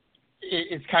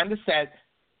kind of set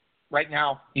right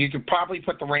now. You could probably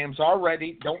put the Rams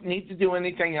already. Don't need to do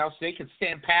anything else. They could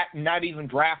stand pat and not even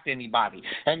draft anybody,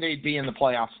 and they'd be in the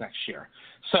playoffs next year.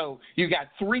 So you got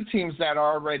 3 teams that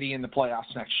are already in the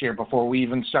playoffs next year before we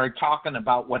even start talking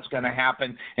about what's going to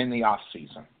happen in the off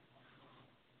season.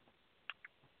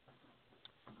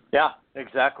 Yeah,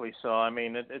 exactly. So I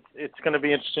mean, it's going to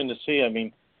be interesting to see. I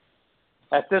mean,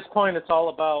 at this point, it's all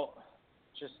about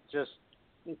just.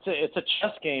 It's a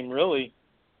chess game, really,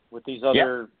 with these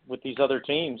other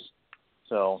teams.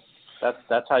 So that's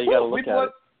how you got to look at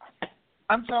it.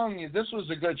 I'm telling you, this was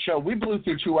a good show. We blew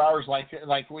through 2 hours like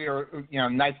we were,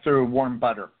 knife through warm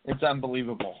butter. It's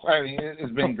unbelievable. I mean,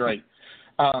 it's been great.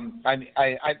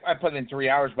 I put in 3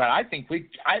 hours, but I think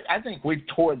we've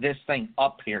tore this thing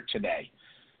up here today.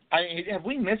 Have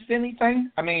we missed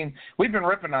anything? I mean, we've been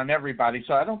ripping on everybody,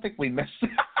 so I don't think we missed.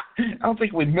 I don't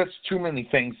think we missed too many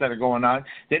things that are going on.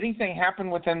 Did anything happen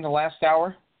within the last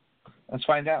hour? Let's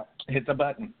find out. Hit the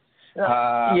button.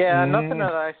 Nothing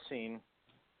that I've seen.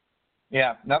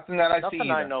 Yeah, nothing that I see.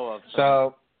 Nothing I know of.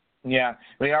 So, yeah,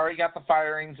 we already got the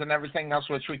firings and everything else,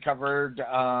 which we covered.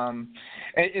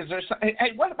 Is there?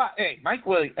 What about Greg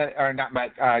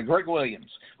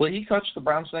Williams? Will he coach the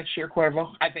Browns next year,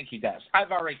 Cuervo? I think he does.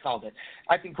 I've already called it.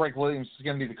 I think Greg Williams is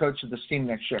going to be the coach of this team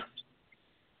next year.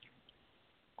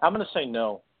 I'm going to say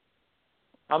no.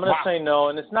 I'm going to say no,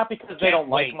 and it's not because they don't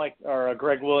like Mike or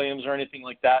Greg Williams or anything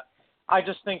like that. I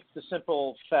just think the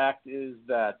simple fact is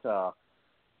that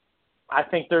I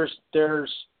think there's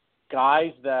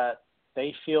guys that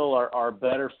they feel are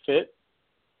better fits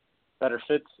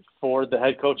for the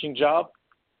head coaching job,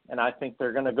 and I think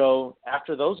they're going to go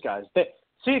after those guys.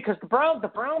 Because the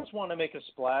Browns want to make a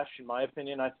splash, in my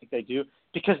opinion. I think they do,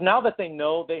 because now that they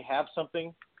know they have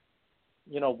something,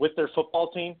 with their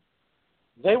football team,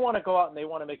 they want to go out and they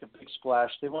want to make a big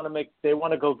splash. They want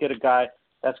to go get a guy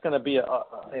that's going to be a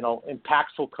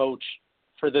impactful coach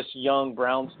for this young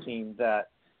Browns team that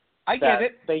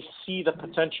they see the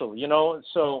potential,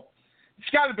 So it's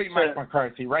got to be Mike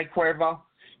McCarthy, right, Cuervo?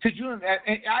 Could you?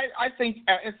 I think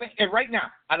right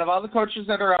now, out of all the coaches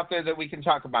that are out there that we can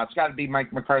talk about, it's got to be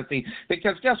Mike McCarthy,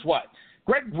 because guess what?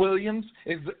 Greg Williams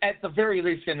is at the very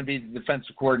least going to be the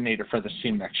defensive coordinator for this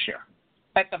team next year.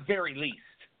 At the very least.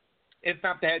 If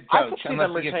not the head coach, unless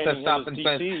he gets pissed off and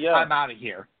says, I'm out of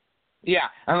here. Yeah,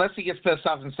 unless he gets pissed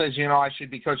off and says, I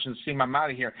should be coaching the team, I'm out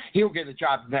of here. He'll get a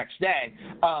job the next day.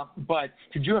 But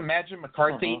could you imagine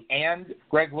McCarthy and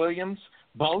Greg Williams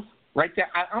both right there?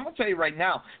 I'm going to tell you right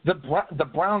now, the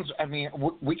Browns,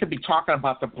 we could be talking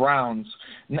about the Browns,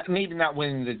 maybe not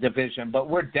winning the division, but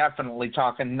we're definitely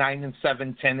talking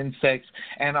 9-7, 10-6,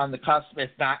 and on the cusp, if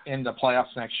not in the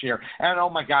playoffs next year. And, oh,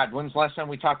 my God, when's the last time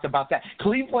we talked about that?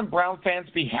 Cleveland Brown fans,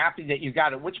 be happy that you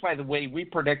got it, which, by the way, we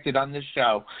predicted on this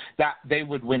show that they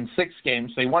would win 6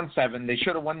 games. They won 7. They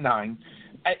should have won 9.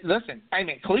 Listen,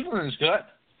 Cleveland is good.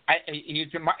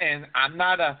 And I'm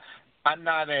not a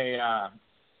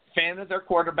fan of their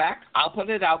quarterback. I'll put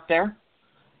it out there.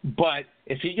 But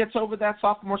if he gets over that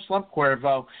sophomore slump,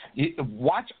 Cuervo,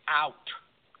 watch out.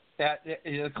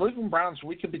 The Cleveland Browns,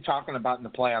 we could be talking about in the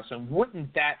playoffs, and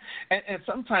wouldn't that – and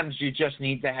sometimes you just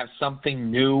need to have something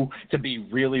new to be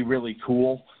really, really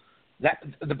cool.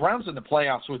 The Browns in the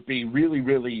playoffs would be really,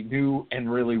 really new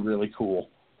and really, really cool.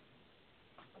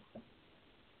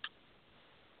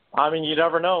 You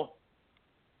never know.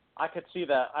 I could see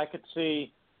that. I could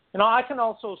see – I can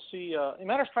also see, as a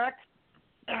matter of fact,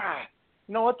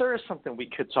 you know what? There is something we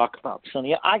could talk about,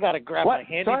 Sonny. I got to grab my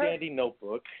handy-dandy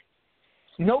notebook.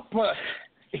 Notebook?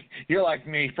 You're like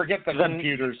me. Forget the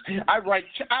computers. I write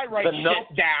shit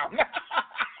down.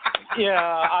 Yeah,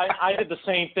 I did the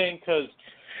same thing because,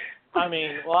 I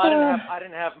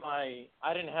didn't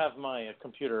have my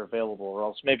computer available, or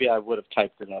else maybe I would have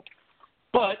typed it up.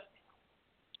 But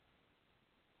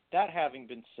that having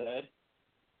been said,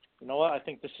 you know what? I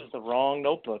think this is the wrong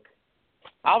notebook.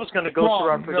 I was going to go through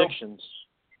our predictions.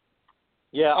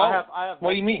 Yeah, I have.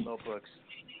 What do you mean? Notebooks.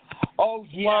 Oh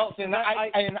yes, and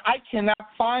I cannot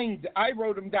find. I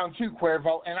wrote them down too,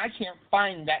 Cuervo, and I can't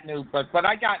find that notebook. But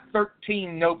I got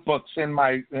 13 notebooks in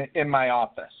my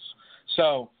office.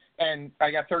 So, and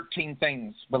I got 13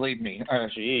 things. Believe me.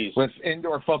 Jeez. With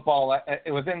indoor football, I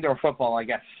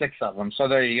got 6 of them. So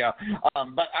there you go.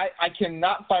 But I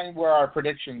cannot find where our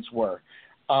predictions were.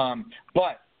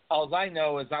 But all I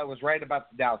know is I was right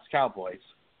about the Dallas Cowboys.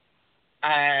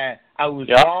 I was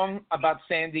wrong about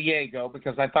San Diego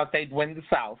because I thought they'd win the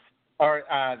South or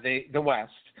the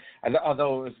West,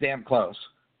 although it was damn close.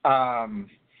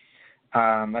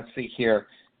 Let's see here.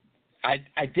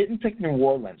 I didn't pick New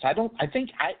Orleans.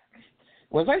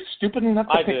 Was I stupid enough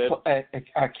to pick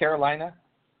Carolina?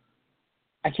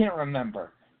 I can't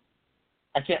remember.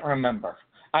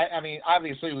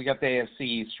 Obviously we got the AFC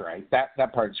East right.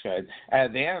 That part's good. The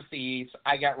NFC East,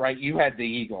 I got right. You had the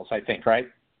Eagles, I think, right?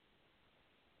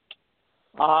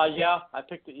 Yeah, I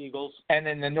picked the Eagles. And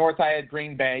in the North, I had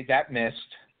Green Bay. That missed.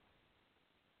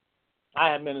 I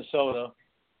had Minnesota.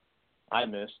 I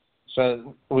missed.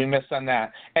 So we missed on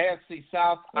that. AFC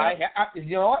South, yeah.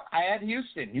 You know what? I had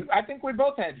Houston. I think we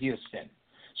both had Houston.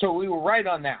 So we were right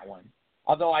on that one.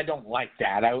 Although I don't like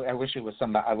that. I wish it was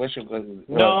somebody. I wish it was.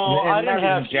 No, I didn't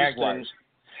have Jaguars.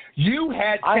 Houston. You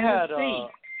had Tennessee.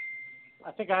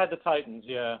 I think I had the Titans.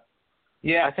 Yeah.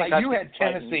 Yeah, I think you had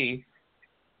Tennessee.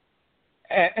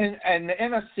 And the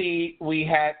NFC, we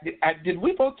had. Did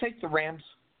we both take the Rams?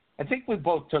 I think we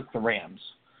both took the Rams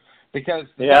because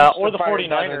or the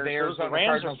 49ers. The Arizona the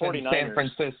Rams Cardinals or 49ers. In San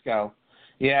Francisco.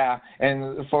 Yeah,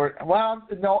 and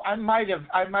I might have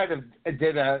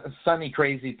did a Sonny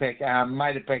crazy pick. I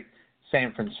might have picked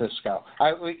San Francisco.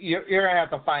 You're gonna have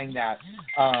to find that.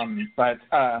 But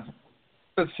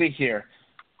let's see here.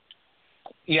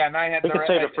 Yeah, and I had. We can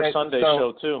save it for Sunday's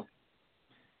show too.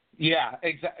 Yeah,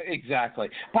 exactly.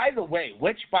 By the way,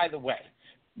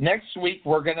 next week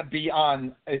we're going to be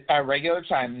on our regular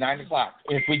time, 9 o'clock.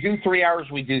 If we do 3 hours,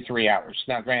 we do 3 hours.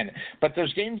 Now, granted. But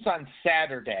there's games on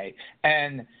Saturday,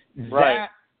 and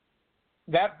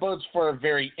that bodes for a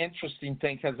very interesting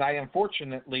thing because I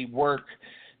unfortunately work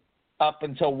up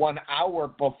until 1 hour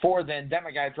before then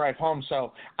I got to drive home.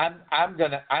 So I'm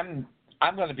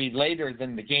gonna be later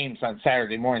than the games on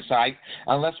Saturday morning. So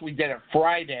unless we did it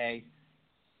Friday,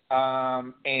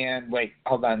 and wait,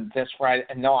 hold on, this Friday.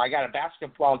 No, I got a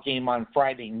basketball game on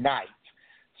Friday night.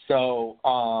 So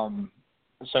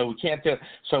we can't do.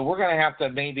 So we're gonna have to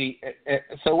maybe.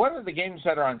 So what are the games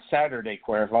that are on Saturday,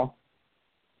 Cuervo?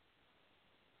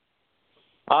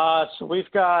 So we've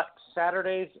got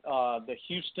Saturdays, the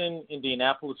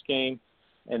Houston-Indianapolis game,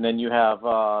 and then you have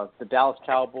the Dallas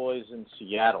Cowboys in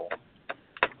Seattle.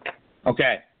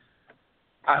 Okay.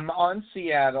 I'm on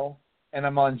Seattle, and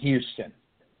I'm on Houston.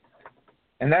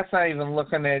 And that's not even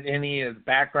looking at any of the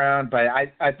background, but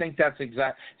I think that's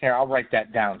exact. Here, I'll write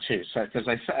that down, too, because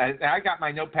I got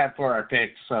my notepad for our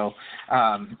picks. So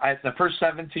the first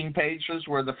 17 pages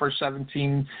were the first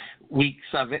 17 weeks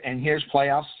of it, and here's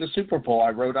playoffs to Super Bowl I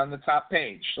wrote on the top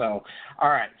page. So, all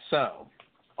right, so,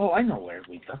 I know where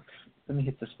we look. Let me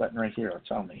hit this button right here. It'll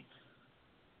tell me.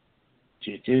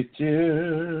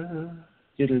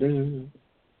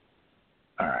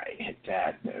 All right, hit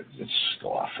that. Let's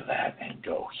go off of that and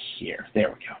go here. There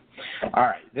we go. All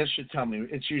right, this should tell me.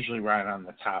 It's usually right on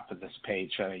the top of this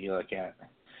page that you look at.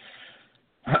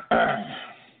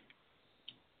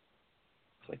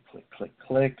 Click, click, click,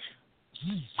 click.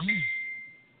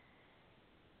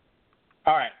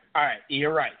 All right.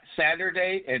 You're right.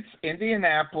 Saturday, it's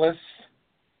Indianapolis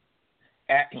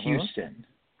at Houston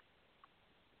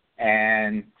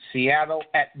and Seattle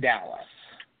at Dallas.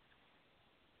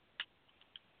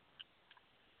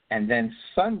 And then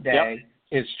Sunday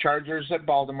is Chargers at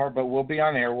Baltimore, but we'll be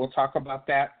on air. We'll talk about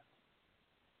that.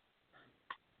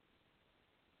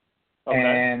 Okay.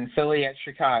 And Philly and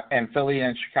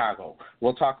Chicago.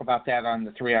 We'll talk about that on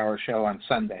the 3-hour show on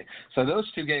Sunday. So those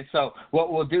two games. So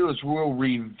what we'll do is we'll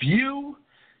review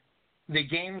the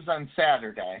games on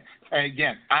Saturday.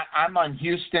 Again, I'm on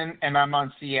Houston and I'm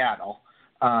on Seattle.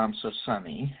 So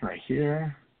Sonny right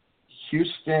here.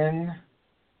 Houston,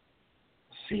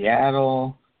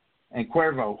 Seattle, and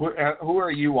Cuervo. Who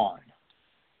are you on?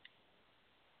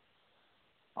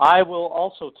 I will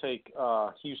also take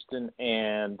Houston,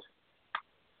 and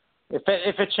if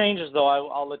it changes though,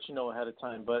 I'll let you know ahead of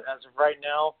time. But as of right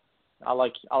now, I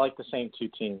like the same two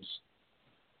teams.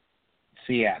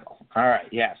 Seattle. All right,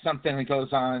 yeah, something that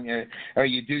goes on, or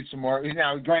you do some more.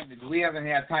 Now, granted, we haven't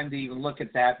had time to even look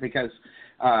at that because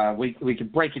we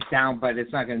could break it down, but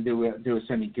it's not going to do us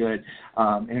any good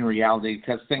in reality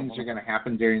because things are going to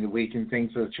happen during the week and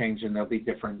things will change and they'll be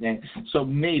different. So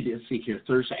maybe, let's see here,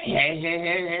 Thursday.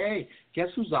 Hey, guess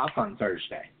who's off on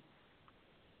Thursday?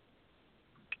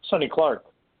 Sonny Clark.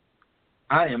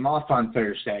 I am off on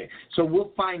Thursday, so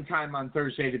we'll find time on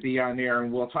Thursday to be on air,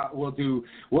 and we'll talk.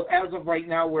 As of right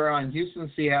now, we're on Houston,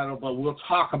 Seattle, but we'll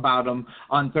talk about them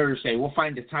on Thursday. We'll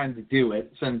find a time to do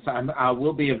it since I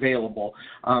will be available.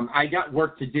 I got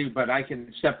work to do, but I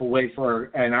can step away for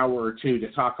an hour or two to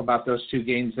talk about those two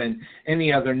games and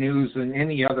any other news and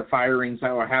any other firings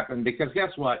that will happen. Because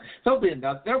guess what? There'll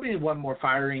be one more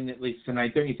firing at least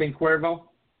tonight. Don't you think, Cuervo?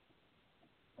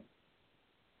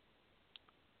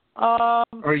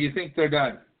 Or you think they're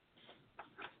done?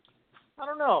 I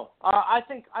don't know. I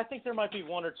think there might be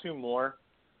one or two more.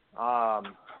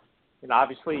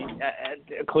 Obviously,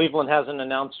 Cleveland hasn't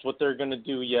announced what they're going to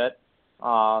do yet,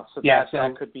 so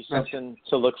that could be something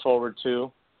to look forward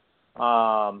to.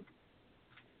 I'm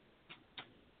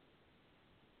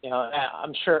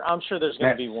sure there's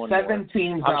going to be one. 7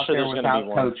 teams out there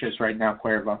without coaches right now,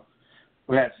 Cuervo.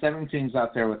 We have 7 teams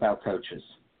out there without coaches.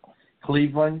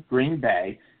 Cleveland, Green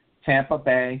Bay, Tampa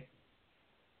Bay,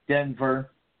 Denver,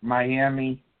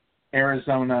 Miami,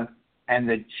 Arizona, and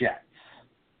the Jets.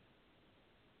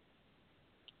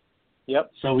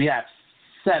 Yep. So we have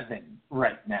 7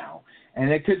 right now, and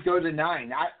it could go to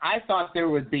 9. I thought there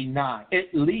would be 9,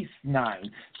 at least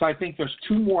 9. So I think there's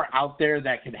 2 more out there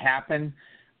that could happen.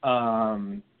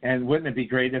 And wouldn't it be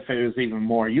great if it was even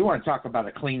more? You want to talk about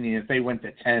a cleaning if they went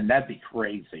to 10? That'd be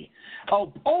crazy.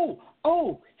 Oh,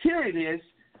 here it is.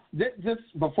 This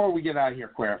before we get out of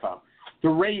here, Cuervo. The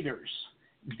Raiders,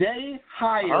 they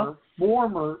hire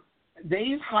former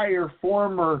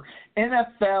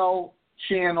NFL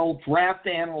channel draft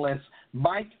analyst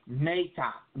Mike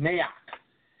Mayock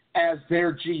as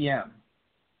their GM.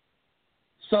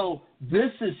 So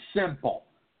this is simple.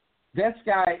 This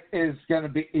guy is going to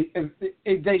be –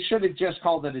 they should have just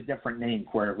called it a different name,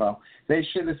 Cuervo. They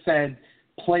should have said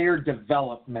player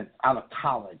development out of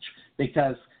college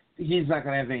because he's not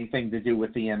going to have anything to do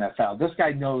with the NFL. This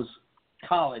guy knows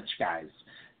college guys.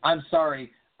 I'm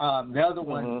sorry. The other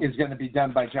one is going to be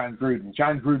done by John Gruden.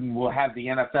 John Gruden will have the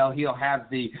NFL. He'll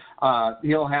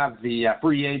have the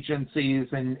free agencies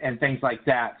and things like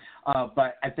that.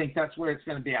 But I think that's where it's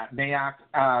going to be at. Mayock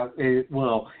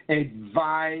will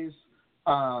advise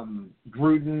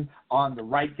Gruden on the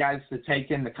right guys to take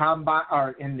in the combine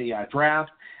or in the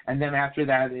draft, and then after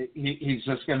that, he's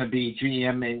just going to be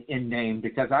GM in name,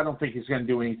 because I don't think he's going to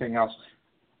do anything else.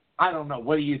 I don't know.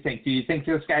 What do you think? Do you think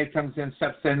this guy comes in,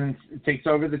 steps in, and takes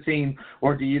over the team,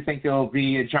 or do you think it'll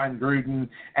be a John Gruden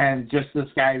and just this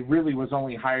guy really was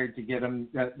only hired to get him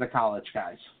the college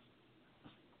guys?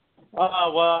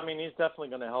 Well, I mean, he's definitely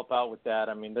going to help out with that.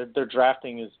 I mean, their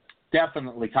drafting is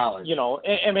definitely college. You know,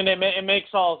 I mean, it makes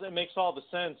all the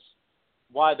sense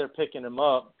why they're picking him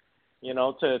up. You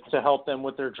know, to help them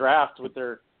with their draft, with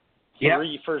their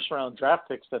 3 first-round draft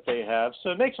picks that they have. So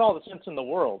it makes all the sense in the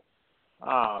world.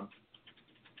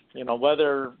 You know,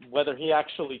 whether he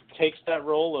actually takes that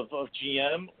role of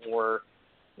GM, or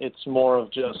it's more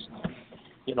of just,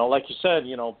 you know, like you said,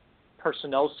 you know,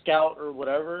 personnel scout or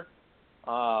whatever.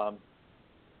 I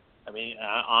mean,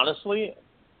 honestly,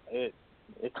 it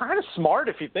kind of smart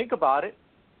if you think about it,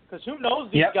 because who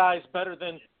knows these guys better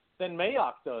than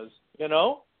Mayock does, you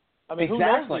know? I mean, who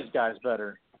knows these guys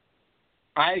better?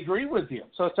 I agree with you.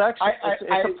 So it's actually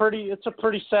it's a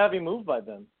pretty savvy move by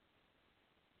them.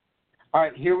 All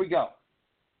right, here we go.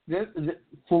 The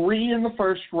 3 in the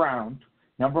first round,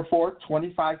 number 4,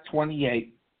 25,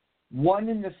 28. 1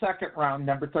 in the second round,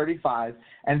 number 35,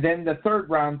 and then the third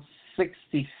round,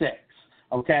 66.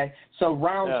 Okay, so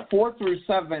rounds 4 through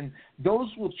 7, those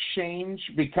will change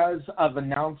because of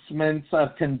announcements of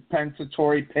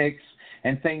compensatory picks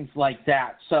and things like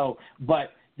that. So,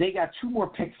 but they got 2 more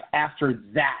picks after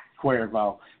that,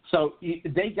 Cuervo. So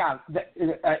they got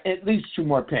at least 2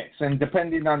 more picks, and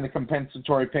depending on the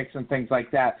compensatory picks and things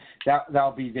like that,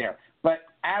 that'll be there. But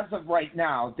as of right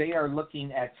now, they are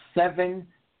looking at 7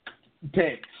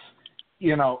 picks.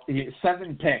 You know,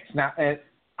 7 picks now.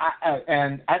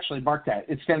 And actually, mark that.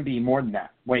 It's going to be more than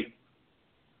that. Wait.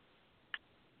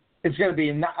 It's going to be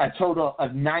a total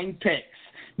of 9 picks.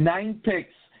 9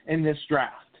 picks in this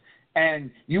draft.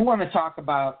 And you want to talk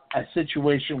about a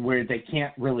situation where they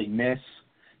can't really miss.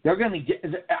 They're going to get,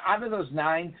 out of those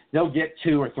 9, they'll get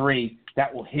 2 or 3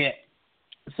 that will hit.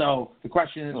 So the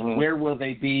question is, where will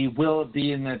they be? Will it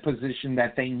be in the position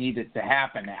that they need it to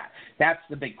happen at? That's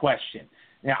the big question.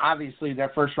 Now, obviously, their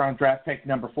first-round draft pick,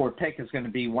 number 4 pick, is going to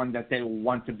be one that they will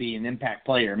want to be an impact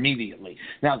player immediately.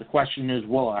 Now, the question is,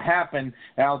 will it happen?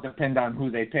 That'll depend on who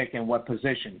they pick and what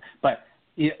position. But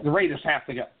the Raiders have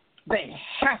to go. They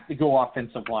have to go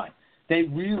offensive line. They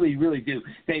really, really do.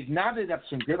 They've knotted up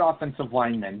some good offensive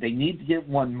linemen. They need to get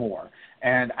 1 more,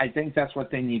 and I think that's what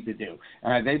they need to do.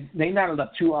 They knotted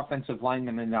up 2 offensive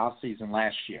linemen in the offseason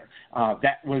last year.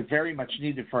 That was very much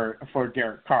needed for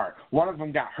Derek Carr. One of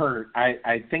them got hurt.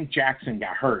 I think Jackson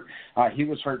got hurt. He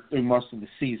was hurt through most of the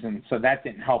season, so that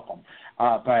didn't help him.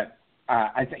 But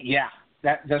I think,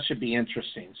 that should be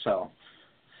interesting. So,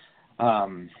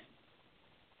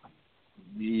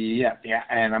 yeah,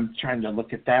 and I'm trying to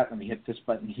look at that. Let me hit this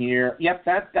button here. Yep,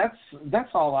 that's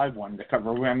all I wanted to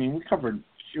cover. I mean, we covered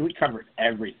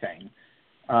everything.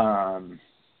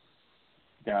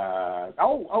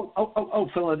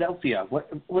 Philadelphia.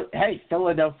 Hey,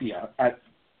 Philadelphia.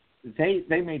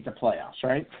 They made the playoffs,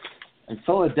 right? And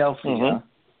Philadelphia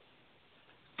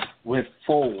with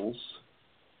Foles.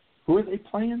 Who are they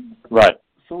playing? Right.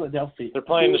 Philadelphia. They're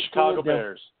playing the Chicago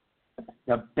Bears.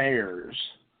 The Bears.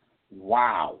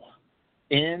 Wow.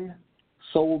 In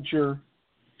Soldier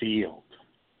Field.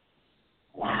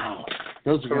 Wow.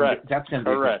 That's going to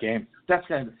be a good game. That's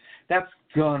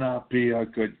gonna be a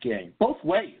good game. Both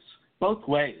ways.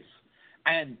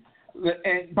 And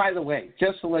by the way,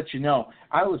 just to let you know,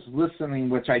 I was listening,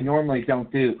 which I normally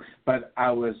don't do, but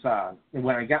I was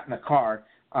when I got in the car,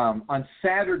 on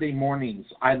Saturday mornings,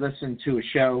 I listen to a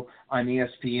show on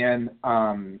ESPN.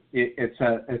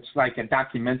 It's like a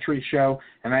documentary show,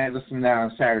 and I listen to that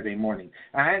on Saturday morning.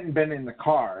 I hadn't been in the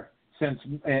car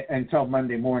until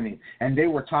Monday morning, and they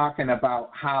were talking about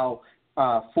how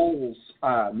Foles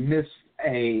missed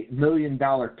a $1 million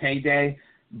payday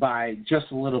by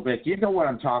just a little bit. You know what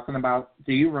I'm talking about?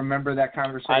 Do you remember that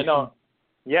conversation? I know.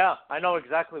 Yeah, I know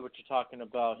exactly what you're talking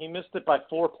about. He missed it by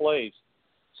 4 plays.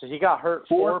 So he got hurt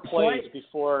 4 plays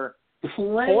before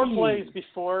 4 plays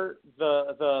before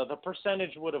the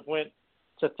percentage would have went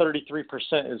to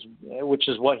 33%, which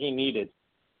is what he needed.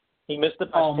 He missed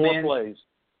it by 4 plays.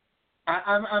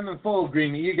 I'm in full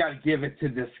agreement. You got to give it to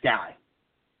this guy.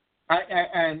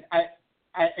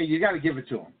 You got to give it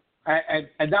to him.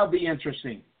 And that'll be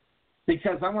interesting,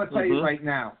 because I'm going to tell you right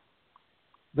now,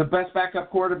 The best backup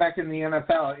quarterback in the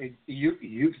NFL. You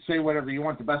can say whatever you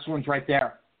want. The best one's right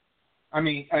there. I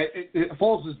mean,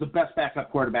 Foles is the best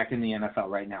backup quarterback in the NFL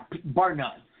right now, bar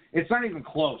none. It's not even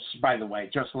close, by the way.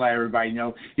 Just to let everybody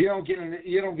know, you don't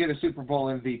get a Super Bowl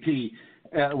MVP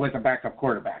with a backup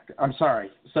quarterback. I'm sorry.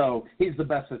 So he's the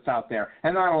best that's out there.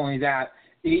 And not only that,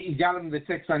 he got them the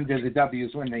ticks under the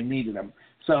W's when they needed them.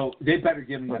 So they better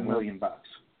give him $1 million.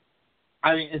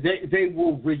 I mean, they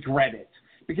will regret it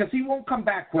because he won't come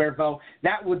back, Cuervo.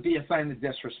 That would be a sign of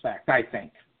disrespect, I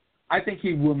think. I think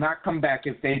he will not come back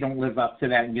if they don't live up to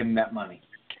that and give him that money.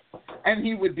 And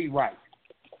he would be right.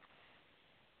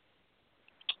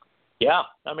 Yeah,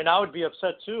 I mean, I would be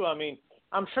upset too. I mean,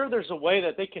 I'm sure there's a way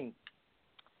that they can,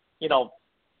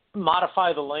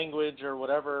 modify the language or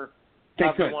whatever you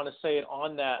want to say it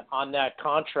on that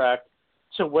contract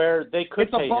to where they could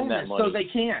pay him that money. It's a bonus, so they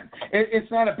can. It's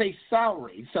not a base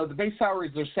salary. So the base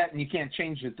salaries are set and you can't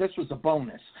change it. This was a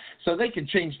bonus. So they can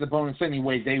change the bonus any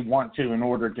way they want to in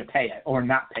order to pay it or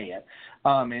not pay it.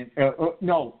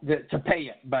 To pay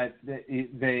it, but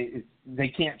they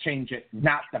can't change it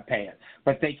not to pay it.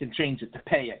 But they can change it to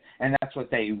pay it, and that's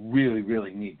what they really,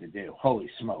 really need to do. Holy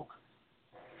smoke.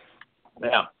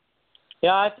 Yeah.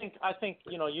 Yeah, I think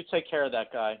you take care of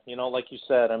that guy. Like you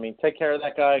said, I mean, take care of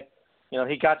that guy.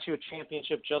 He got you a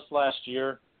championship just last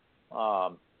year,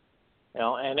 and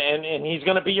he's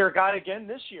going to be your guy again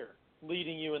this year,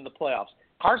 leading you in the playoffs.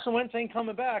 Carson Wentz ain't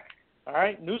coming back. All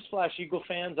right, newsflash, Eagle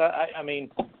fans. I mean,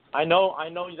 I know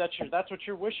that's what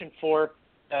you're wishing for.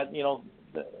 That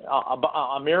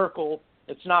a miracle.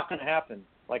 It's not going to happen.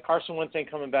 Like Carson Wentz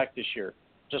ain't coming back this year,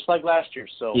 just like last year.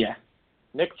 So yeah,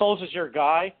 Nick Foles is your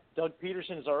guy. Doug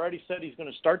Peterson has already said he's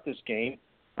going to start this game.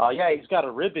 He's got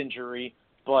a rib injury,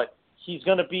 but he's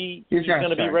going to be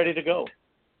ready to go.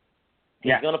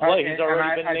 He's going to play. He's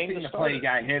already been named the starter. I've seen the play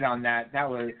guy hit on that. That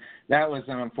was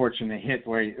an unfortunate hit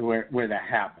where that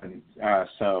happened.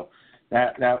 So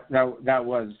that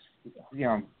was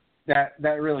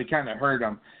that really kind of hurt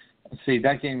him. See,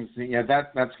 that game's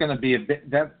that's going to be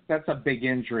that's a big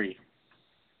injury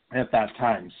at that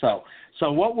time. So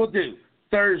what we'll do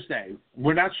Thursday,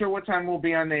 we're not sure what time we'll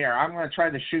be on the air. I'm going to try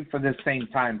to shoot for this same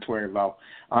time, Cuervo.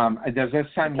 Does this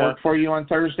time work for you on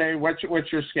Thursday? What's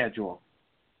your schedule?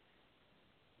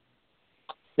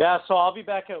 Yeah, so I'll be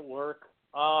back at work.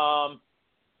 I'd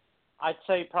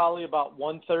say probably about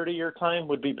 1:30 your time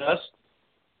would be best.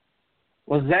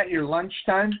 Was that your lunch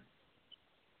time?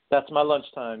 That's my lunch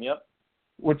time, yep.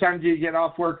 What time do you get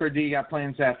off work, or do you got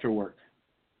plans after work?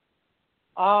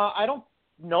 I don't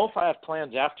know if I have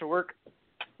plans after work,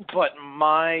 but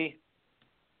I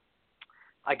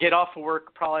get off of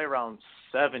work probably around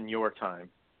 7 your time.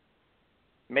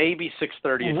 Maybe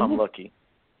 6:30 if I'm lucky.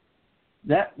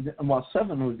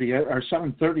 7 would be, or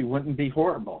 7:30 wouldn't be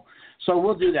horrible. So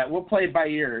we'll do that. We'll play it by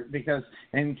ear because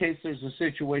in case there's a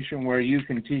situation where you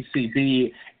can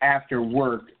TCB after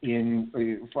work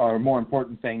for more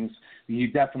important things,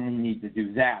 you definitely need to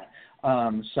do that.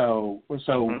 So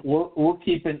we'll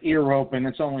keep an ear open.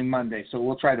 It's only Monday, so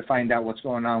we'll try to find out what's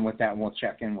going on with that, and we'll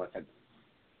check in with it.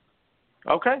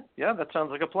 Okay. Yeah, that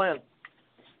sounds like a plan.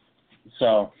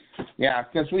 So, yeah,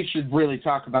 because we should really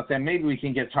talk about that. Maybe we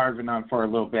can get Tarvin on for a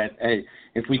little bit. Hey,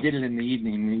 if we did it in the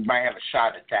evening, we might have a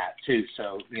shot at that, too.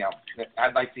 So,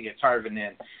 I'd like to get Tarvin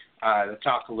in to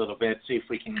talk a little bit, see if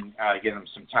we can get him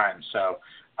some time. So,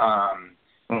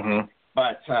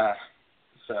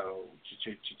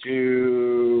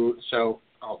 So,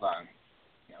 hold on.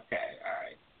 Okay, all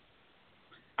right.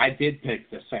 I did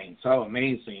pick the Saints. Oh,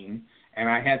 amazing. And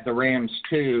I had the Rams,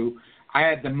 too. I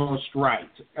had the most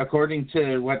right. According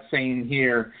to what's saying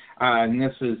here, and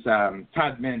this is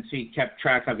Todd Mintz, he kept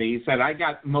track of it. He said, I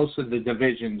got most of the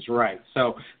divisions right.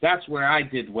 So that's where I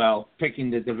did well,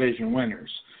 picking the division winners.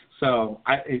 So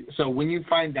when you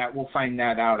find that, we'll find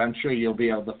that out. I'm sure you'll be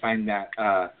able to find that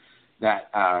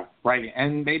right.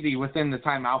 And maybe within the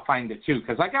time I'll find it, too,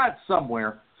 because I got it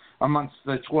somewhere amongst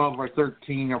the 12 or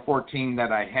 13 or 14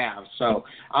 that I have. So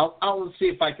I'll see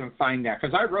if I can find that,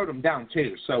 because I wrote them down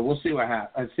too. So we'll see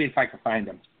see if I can find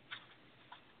them.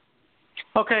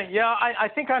 Okay, yeah, I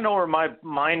think I know where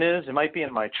mine is. It might be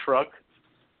in my truck,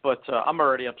 but I'm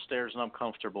already upstairs and I'm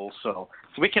comfortable. So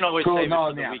we can always save it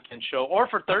for the weekend show or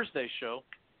for Thursday's show.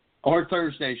 Or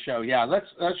Thursday's show, yeah. Let's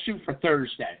shoot for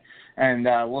Thursday, and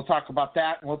we'll talk about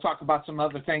that. We'll talk about some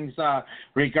other things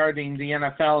regarding the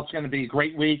NFL. It's going to be a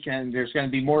great week, and there's going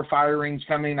to be more firings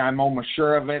coming. I'm almost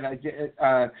sure of it.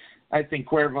 I think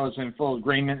Cuervo's in full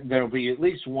agreement. There will be at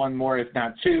least one more, if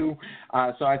not two.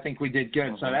 So I think we did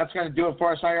good. So that's going to do it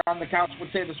for us here on the Couch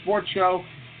Potato Sports Show.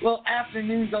 Little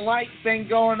afternoon delight thing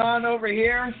going on over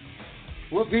here.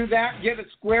 We'll do that, get it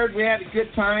squared. We had a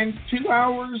good time. 2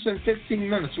 hours and 15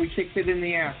 minutes. We kicked it in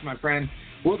the ass, my friend.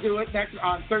 We'll do it next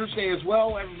on Thursday as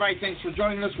well. Everybody, thanks for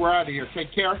joining us. We're out of here.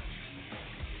 Take care.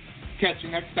 Catch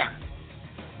you next time.